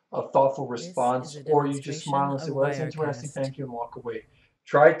 thoughtful response, or you just smile and say, well, that's interesting, thank you, and walk away.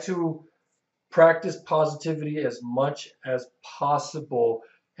 Try to practice positivity as much as possible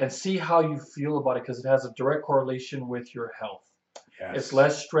and see how you feel about it, because it has a direct correlation with your health. Yes. It's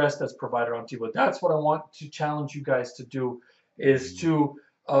less stress that's provided onto you. But that's what I want to challenge you guys to do, is to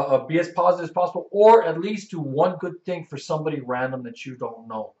be as positive as possible, or at least do one good thing for somebody random that you don't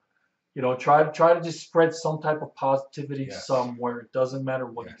know. You know, try to just spread some type of positivity somewhere. It doesn't matter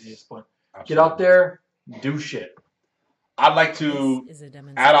what it is, but get out there, do shit. I'd like to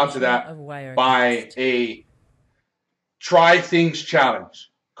add on to that by a try things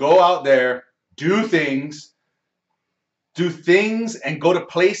challenge. Go out there, do things and go to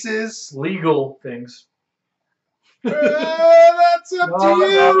places. Legal things. That's up to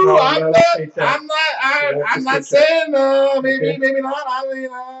you. No, I'm not saying maybe not. I mean,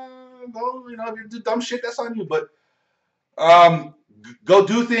 if you do dumb shit, that's on you. But go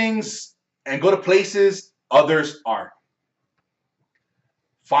do things and go to places others aren't.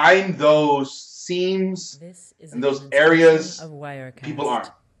 Find those seams and those areas people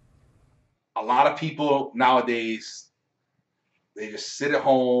aren't. A lot of people nowadays, they just sit at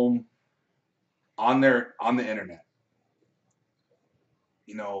home on the internet.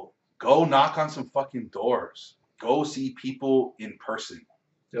 You know, go knock on some fucking doors. Go see people in person.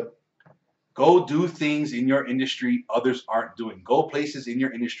 Yep. Go do things in your industry others aren't doing. Go places in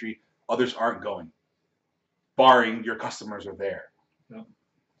your industry others aren't going, barring your customers are there. Yep.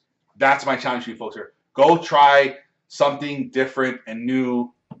 That's my challenge to you folks here. Go try something different and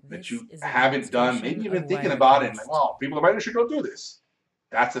new that you haven't done. Maybe you've been thinking about it and like, well, people in my industry don't do this.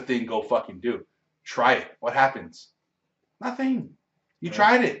 That's the thing. Go fucking do. Try it. What happens? Nothing. You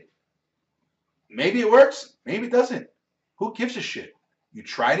tried it. Maybe it works. Maybe it doesn't. Who gives a shit? You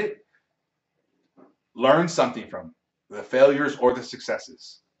tried it. Learn something from the failures or the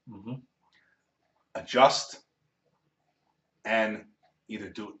successes. Mm-hmm. Adjust and either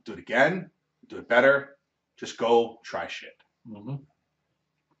do it again, do it better. Just go try shit. Mm-hmm.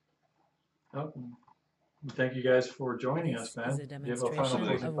 Oh, thank you guys for joining us, man. You have a final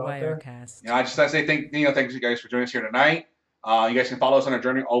closing thought there? Yeah, I just want to say thank you guys for joining us here tonight. You guys can follow us on our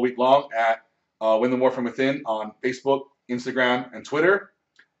journey all week long at Win the War from Within on Facebook, Instagram, and Twitter.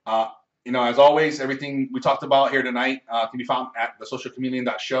 As always, everything we talked about here tonight can be found at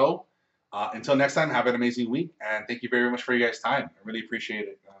thesocialcommunion.show. Until next time, have an amazing week, and thank you very much for your guys' time. I really appreciate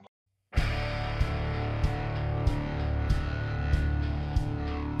it.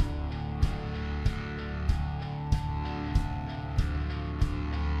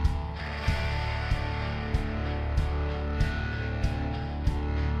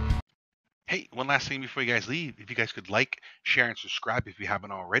 Hey, one last thing before you guys leave. If you guys could like, share, and subscribe if you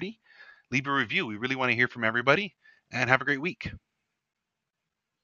haven't already. Leave a review. We really want to hear from everybody. And have a great week.